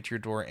sent straight to your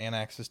door, and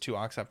access to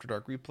Ox After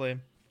Dark replay.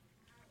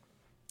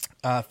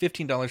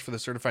 $15 for the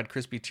certified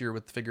crispy tier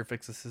with figure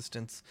fix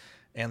assistance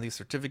and the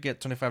certificate.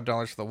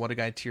 $25 for the What a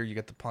Guy tier. You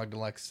get the Pog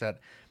Deluxe set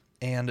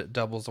and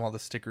doubles all the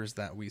stickers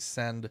that we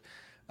send.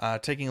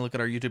 Taking a look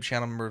at our YouTube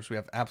channel members, we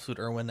have Absolute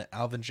Irwin,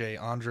 Alvin J,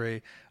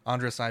 Andre,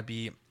 Andres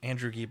IB,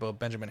 Andrew Gibo,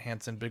 Benjamin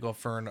Hansen, Big Ol'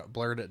 Fern,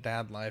 Blurred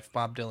Dad Life,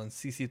 Bob Dylan,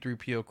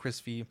 CC3PO, Chris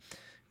V,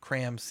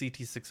 Cram,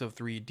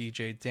 CT603,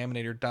 DJ,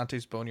 Daminator,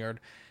 Dante's Boneyard,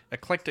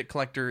 Eclectic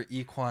Collector,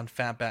 Equan,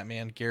 Fat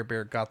Batman, Gare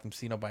Bear, Gotham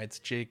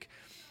Cenobites, Jake,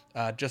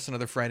 Just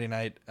Another Friday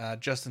Night,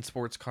 Justin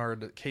Sports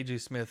Card, KJ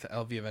Smith,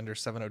 LV Avenger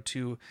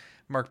 702,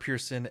 Mark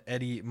Pearson,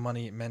 Eddie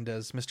Money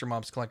Mendez, Mr.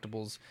 Mom's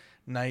Collectibles,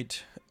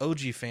 Knight,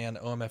 OG Fan,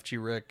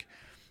 OMFG Rick,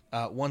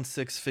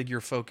 1-6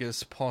 Figure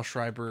Focus, Paul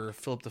Schreiber,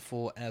 Philip the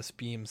Fool, S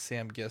Beam,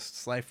 Sam Gist,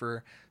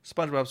 Slifer,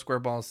 SpongeBob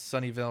SquareBalls,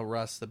 Sunnyvale,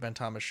 Russ, The Ben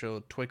Thomas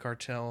Show, Toy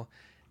Cartel,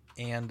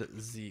 and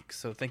Zeke.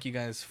 So thank you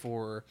guys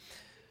for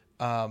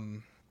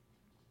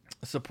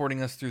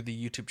supporting us through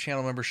the YouTube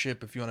channel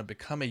membership. If you want to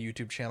become a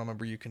YouTube channel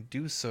member, you can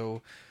do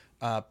so.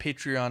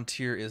 Patreon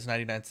tier is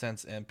 99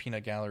 cents and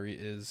Peanut Gallery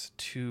is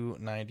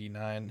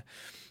 $2.99.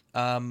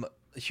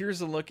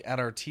 Here's a look at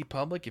our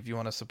TeePublic. If you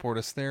want to support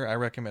us there, I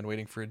recommend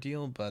waiting for a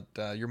deal, but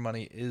your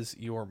money is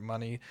your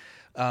money.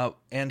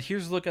 And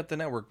here's a look at the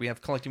network. We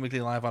have Collecting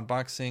Weekly Live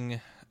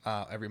Unboxing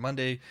every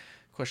Monday,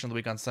 Question of the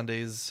Week on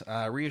Sundays,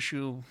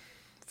 reissue,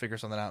 figure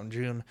something out in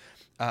June.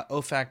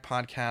 OFAC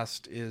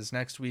podcast is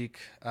next week.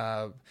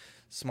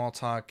 Small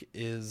Talk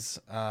is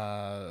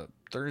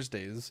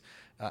Thursdays.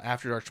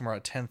 After Dark tomorrow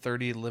at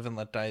 10:30. Live and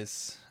Let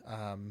Dice.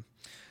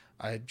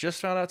 I just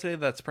found out today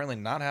that's apparently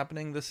not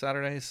happening this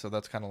Saturday, so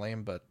that's kind of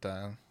lame, but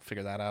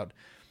figure that out.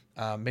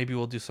 Maybe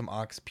we'll do some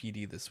Ox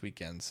PD this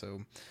weekend.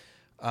 So,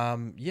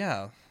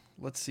 yeah,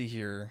 let's see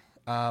here.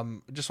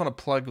 Just want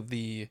to plug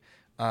the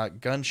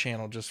gun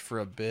channel just for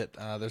a bit.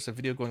 There's a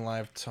video going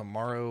live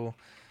tomorrow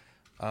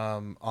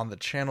on the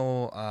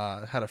channel.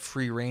 Had a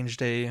free range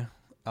day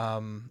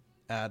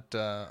at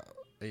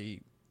a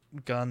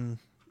gun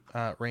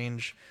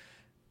range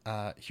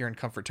here in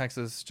Comfort,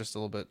 Texas, just a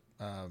little bit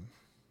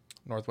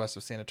northwest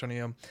of San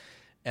Antonio.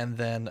 And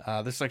then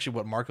this is actually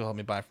what Marco helped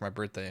me buy for my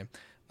birthday.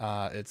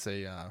 It's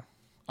a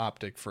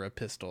optic for a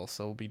pistol,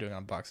 so we'll be doing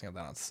an unboxing of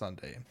that on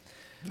Sunday.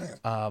 Nice.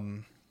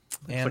 And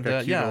like a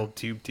cute yeah, old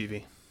tube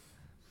TV.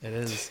 It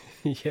is.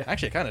 Yeah,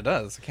 actually, it kind of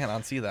does. I can't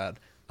unsee that.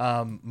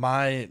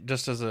 My,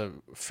 just as a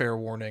fair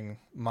warning,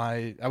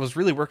 I was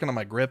really working on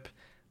my grip,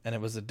 and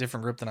it was a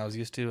different grip than I was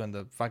used to, and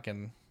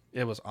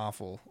it was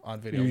awful on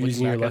video. You're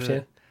using your left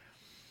hand?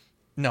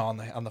 No,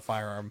 on the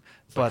firearm.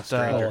 But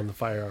on the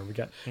firearm, we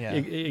got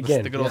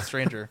again the good old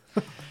stranger.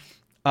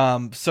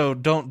 So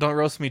don't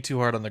roast me too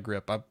hard on the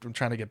grip. I'm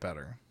trying to get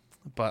better,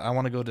 but I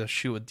want to go to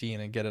Shoot with Dean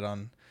and get it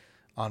on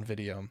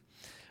video.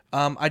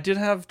 I did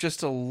have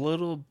just a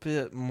little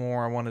bit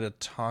more I wanted to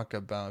talk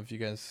about if you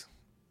guys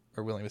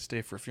are willing to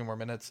stay for a few more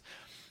minutes.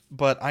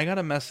 But I got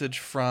a message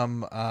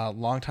from a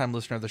longtime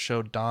listener of the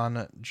show,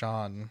 Don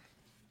John,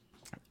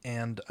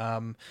 and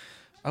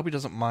I hope he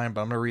doesn't mind,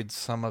 but I'm going to read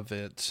some of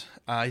it.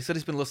 He said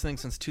he's been listening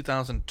since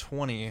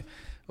 2020,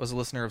 was a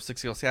listener of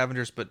 60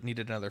 Scavengers, but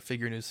needed another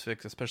figure news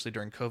fix, especially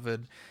during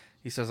COVID.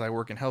 He says, I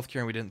work in healthcare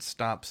and we didn't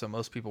stop, so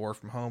most people work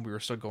from home. We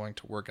were still going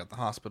to work at the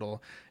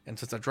hospital. And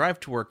since I drive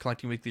to work,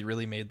 Collecting Weekly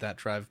really made that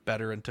drive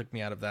better and took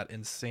me out of that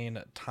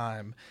insane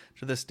time.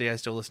 To this day, I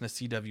still listen to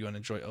CW and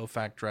enjoy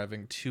OFAC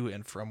driving to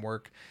and from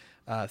work.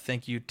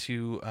 Thank you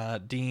to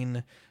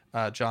Dean,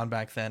 John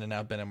back then, and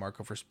now Ben and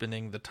Marco for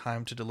spending the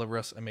time to deliver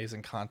us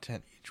amazing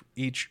content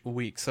each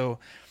week. So,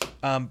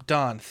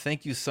 Don,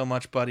 thank you so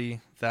much, buddy.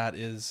 That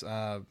is,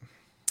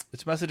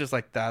 it's messages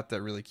like that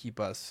that really keep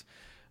us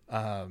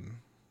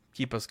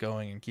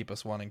going and keep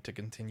us wanting to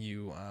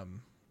continue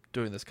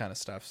doing this kind of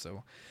stuff.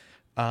 So,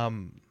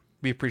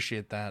 we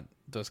appreciate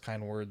those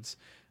kind words.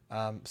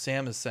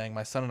 Sam is saying,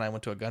 my son and I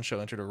went to a gun show,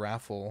 entered a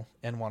raffle,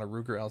 and won a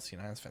Ruger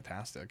LC9. It's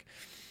fantastic.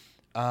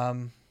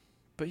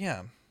 But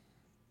yeah,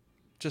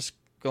 just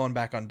going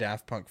back on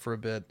Daft Punk for a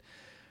bit.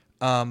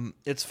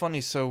 It's funny.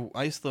 So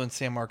I used to live in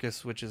San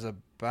Marcos, which is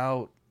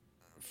about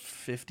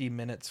 50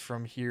 minutes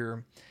from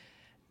here.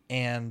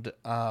 And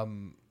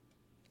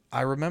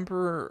I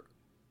remember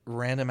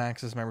Random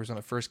Access Memories when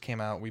it first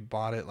came out. We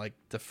bought it like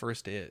the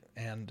first day.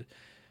 And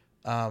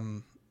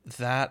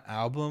that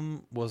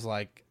album was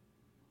like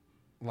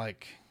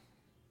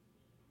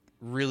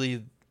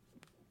really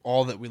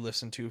all that we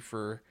listened to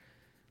for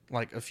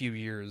like a few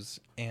years.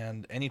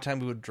 And anytime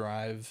we would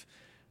drive,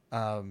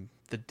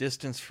 the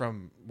distance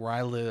from where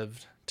I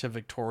lived to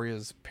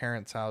Victoria's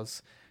parents'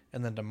 house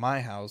and then to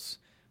my house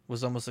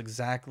was almost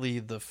exactly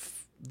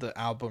the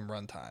album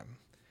runtime.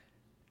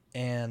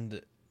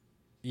 And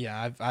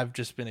yeah, I've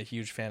just been a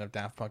huge fan of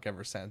Daft Punk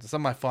ever since.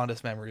 Some of my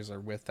fondest memories are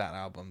with that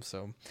album.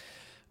 So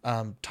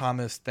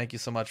Thomas, thank you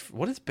so much.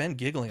 What is Ben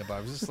giggling about?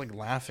 I was just like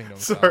laughing to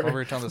himself while we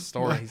were telling the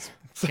story.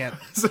 He can't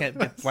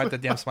wipe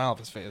that damn smile off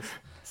his face.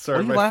 Sorry,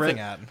 what are you laughing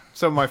at?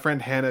 So my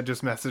friend Hannah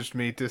just messaged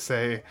me to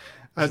say,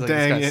 dang, this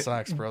guy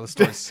sucks, bro. This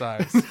story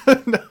sucks.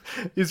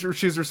 No,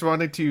 she's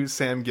responding to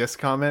Sam Gist's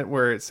comment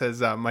where it says,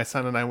 my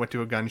son and I went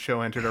to a gun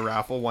show, entered a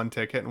raffle, won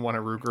ticket, and won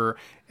a Ruger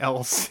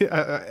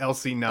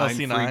LC9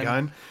 free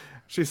gun.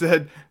 She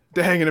said,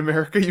 dang, in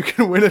America you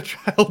can win a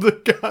child a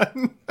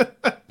gun.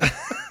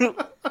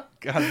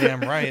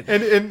 Goddamn right.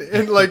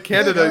 And like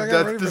Canada,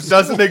 that just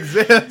doesn't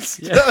exist.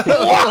 Yeah.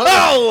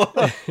 Wow!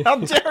 How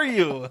dare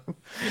you?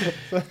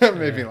 That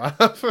made me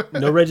laugh.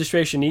 No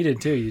registration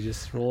needed, too. You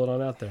just roll it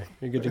on out there.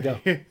 You're good to go.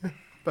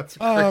 That's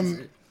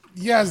crazy.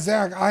 Yeah,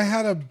 Zach, I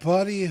had a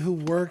buddy who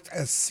worked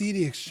at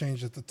CD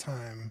Exchange at the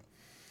time.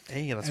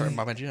 Hey, that's right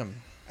by my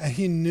gym. And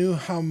he knew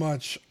how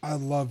much I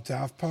loved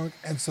Daft Punk,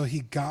 and so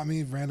he got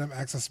me Random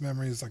Access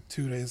Memories like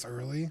 2 days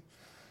early.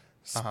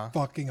 It's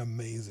fucking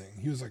amazing.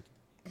 He was like,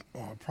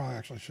 oh, I probably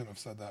actually shouldn't have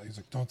said that. He's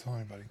like, don't tell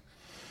anybody.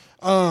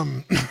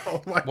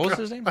 What was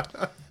his name?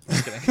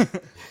 Just kidding.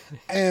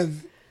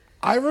 And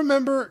I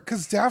remember,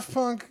 because Daft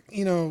Punk,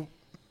 you know,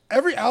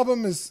 every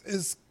album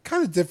is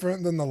kind of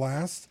different than the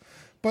last,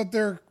 but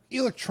they're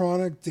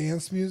electronic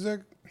dance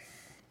music.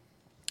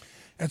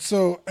 And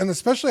so, and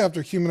especially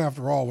after Human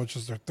After All, which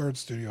is their third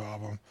studio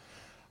album,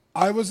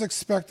 I was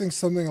expecting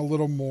something a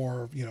little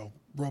more, you know,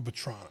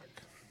 Robotronic.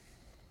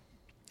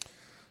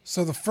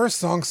 So the first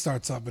song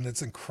starts up and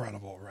it's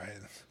incredible, right?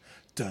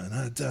 Dun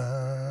dun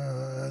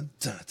dun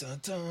dun dun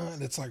dun.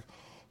 And it's like,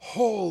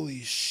 holy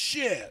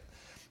shit.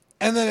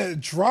 And then it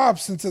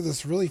drops into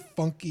this really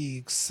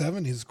funky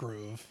 70s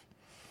groove.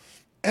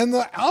 And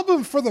the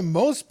album, for the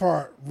most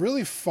part,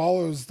 really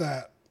follows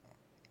that.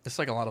 It's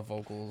like a lot of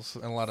vocals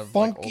and a lot of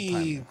funky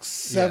like, old-time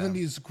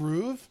 70s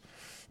groove.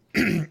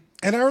 And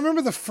I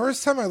remember the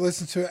first time I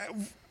listened to it,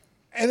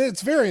 and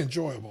it's very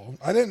enjoyable.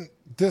 I didn't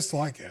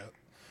dislike it.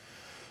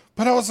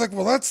 But I was like,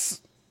 well,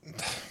 that's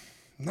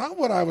not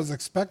what I was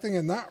expecting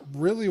and not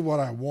really what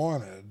I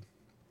wanted.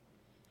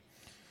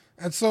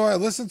 And so I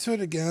listened to it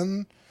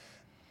again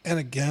and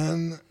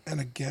again and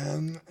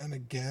again and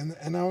again.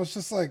 And I was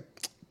just like,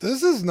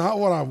 this is not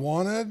what I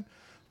wanted,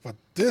 but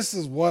this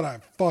is what I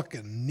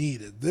fucking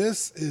needed.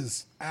 This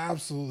is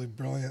absolutely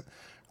brilliant.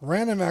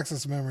 Random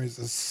Access Memories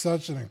is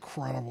such an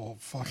incredible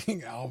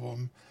fucking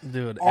album.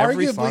 Dude,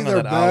 every Arguably song on their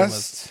that album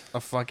best. is a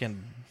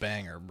fucking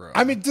banger, bro.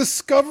 I mean,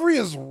 Discovery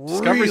is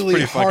really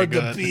pretty hard fucking to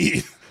good.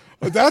 beat.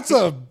 But that's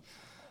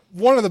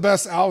one of the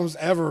best albums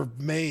ever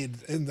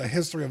made in the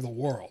history of the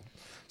world.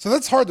 So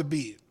that's hard to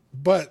beat.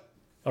 But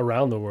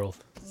Around the World,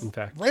 in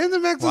fact.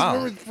 Random Access Wow.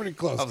 Memories is pretty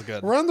close. That was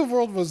good. Around the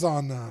World was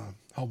on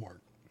Homework.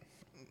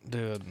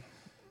 Dude,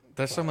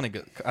 there's so many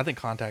good. I think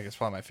Contact is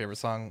probably my favorite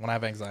song. When I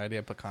have anxiety,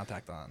 I put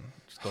Contact on.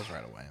 It just goes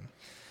right away.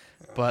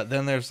 But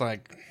then there's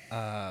like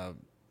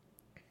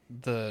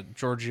the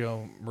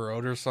Giorgio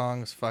Moroder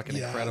song is fucking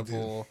Yeah,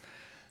 incredible. dude.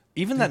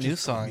 Even They that new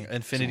just got song, me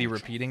Infinity so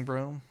much. Repeating,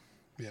 bro.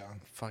 Yeah.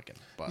 Fucking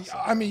bust.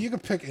 Yeah, I mean, you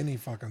could pick any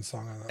fucking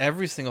song on that.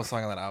 Every single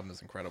song on that album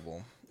is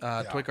incredible.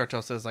 Toy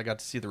Cartel says, I got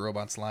to see the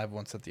Robots live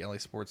once at the LA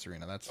Sports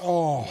Arena. That's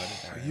Oh,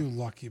 legendary. you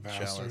lucky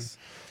bastard. Jealous.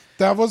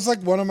 That was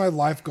like one of my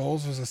life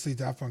goals was to see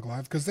Daft Punk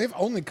live because they've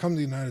only come to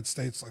the United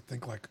States, I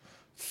think, like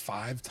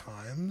 5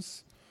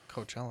 times.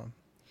 Coachella.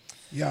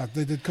 Yeah,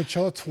 they did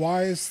Coachella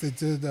twice. They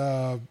did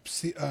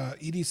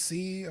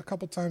EDC a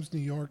couple times, New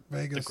York,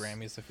 Vegas. The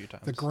Grammys a few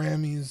times. The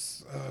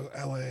Grammys,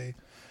 LA.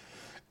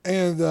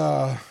 And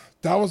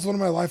that was one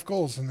of my life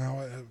goals, and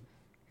now it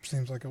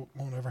seems like it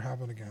won't ever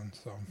happen again.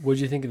 So, What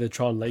did you think of the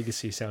Tron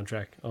Legacy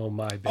soundtrack? Oh,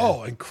 my bad.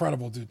 oh,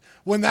 incredible, dude.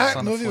 When that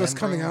Son of movie was Flynn,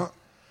 coming bro. out,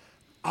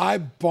 I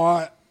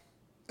bought,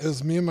 it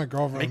was me and my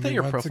girlfriend. Make that we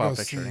your went to profile go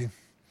picture, see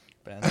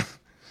Ben.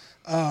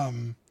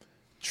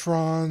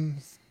 Tron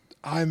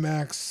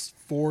IMAX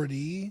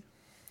 4D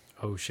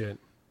Oh, shit.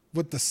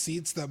 with the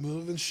seats that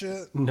move and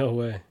shit. No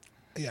way.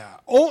 Yeah.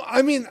 Oh,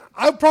 I mean,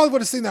 I probably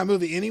would have seen that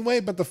movie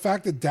anyway, but the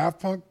fact that Daft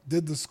Punk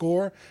did the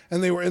score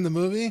and they were in the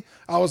movie,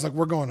 I was like,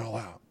 we're going all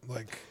out.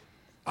 Like,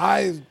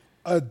 I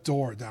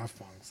adore Daft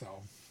Punk,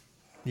 so.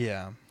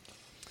 Yeah.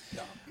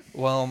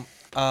 Well,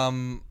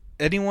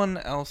 anyone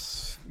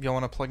else, y'all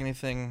want to plug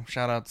anything?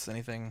 Shout outs,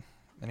 anything?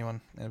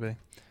 Anyone? Anybody?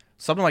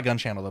 Sub to my gun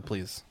channel, though,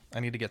 please. I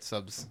need to get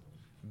subs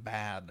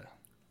bad.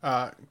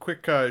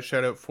 Quick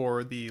shout out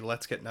for the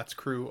Let's Get Nuts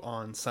crew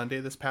on Sunday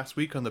this past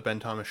week on the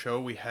Ben Thomas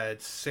Show. We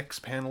had 6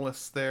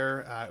 panelists there.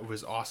 It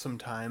was awesome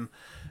time.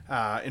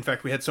 In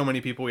fact, we had so many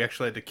people we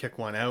actually had to kick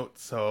one out.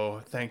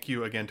 So thank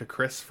you again to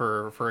Chris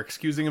for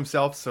excusing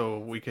himself so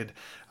we could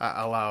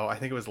allow, I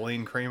think it was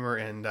Lane Kramer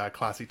and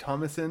Classy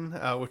Thomas in,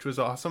 which was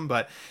awesome.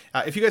 But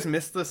if you guys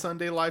missed the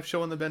Sunday live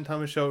show on the Ben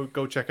Thomas Show,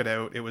 go check it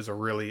out. It was a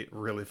really,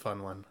 really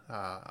fun one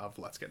of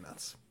Let's Get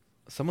Nuts.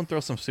 Someone throw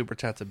some super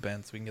chats at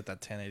Ben so we can get that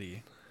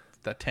 1080.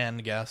 That 10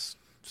 guest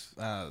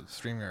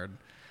StreamYard.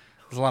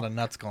 There's a lot of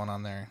nuts going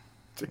on there.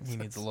 Jesus. He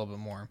needs a little bit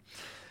more.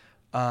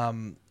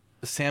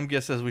 Sam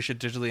Giss says we should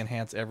digitally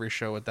enhance every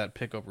show with that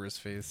pic over his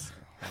face.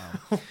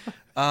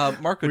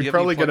 Marco, do you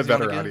probably have get a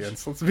better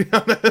audience, let's be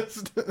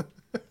honest.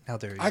 How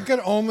dare you? I could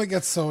only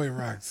get so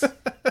erect.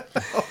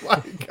 Oh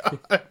my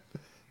god.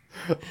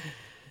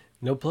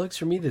 No plugs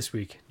for me this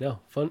week.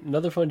 No.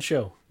 Another fun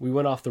show. We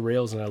went off the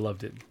rails and I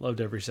loved it.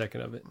 Loved every second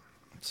of it.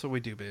 So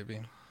we do, baby.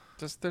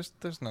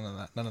 There's none of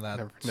that. None of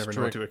that. Never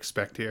know what to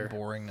expect here.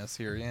 Boringness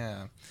here,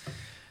 yeah.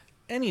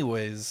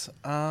 Anyways,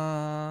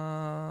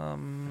 yeah,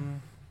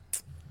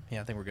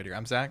 I think we're good here.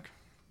 I'm Zach.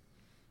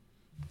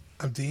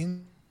 I'm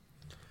Dean.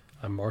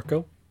 I'm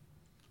Marco.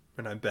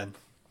 And I'm Ben.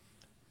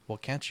 We'll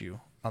catch you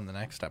on the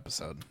next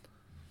episode.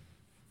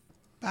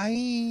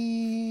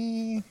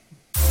 Bye.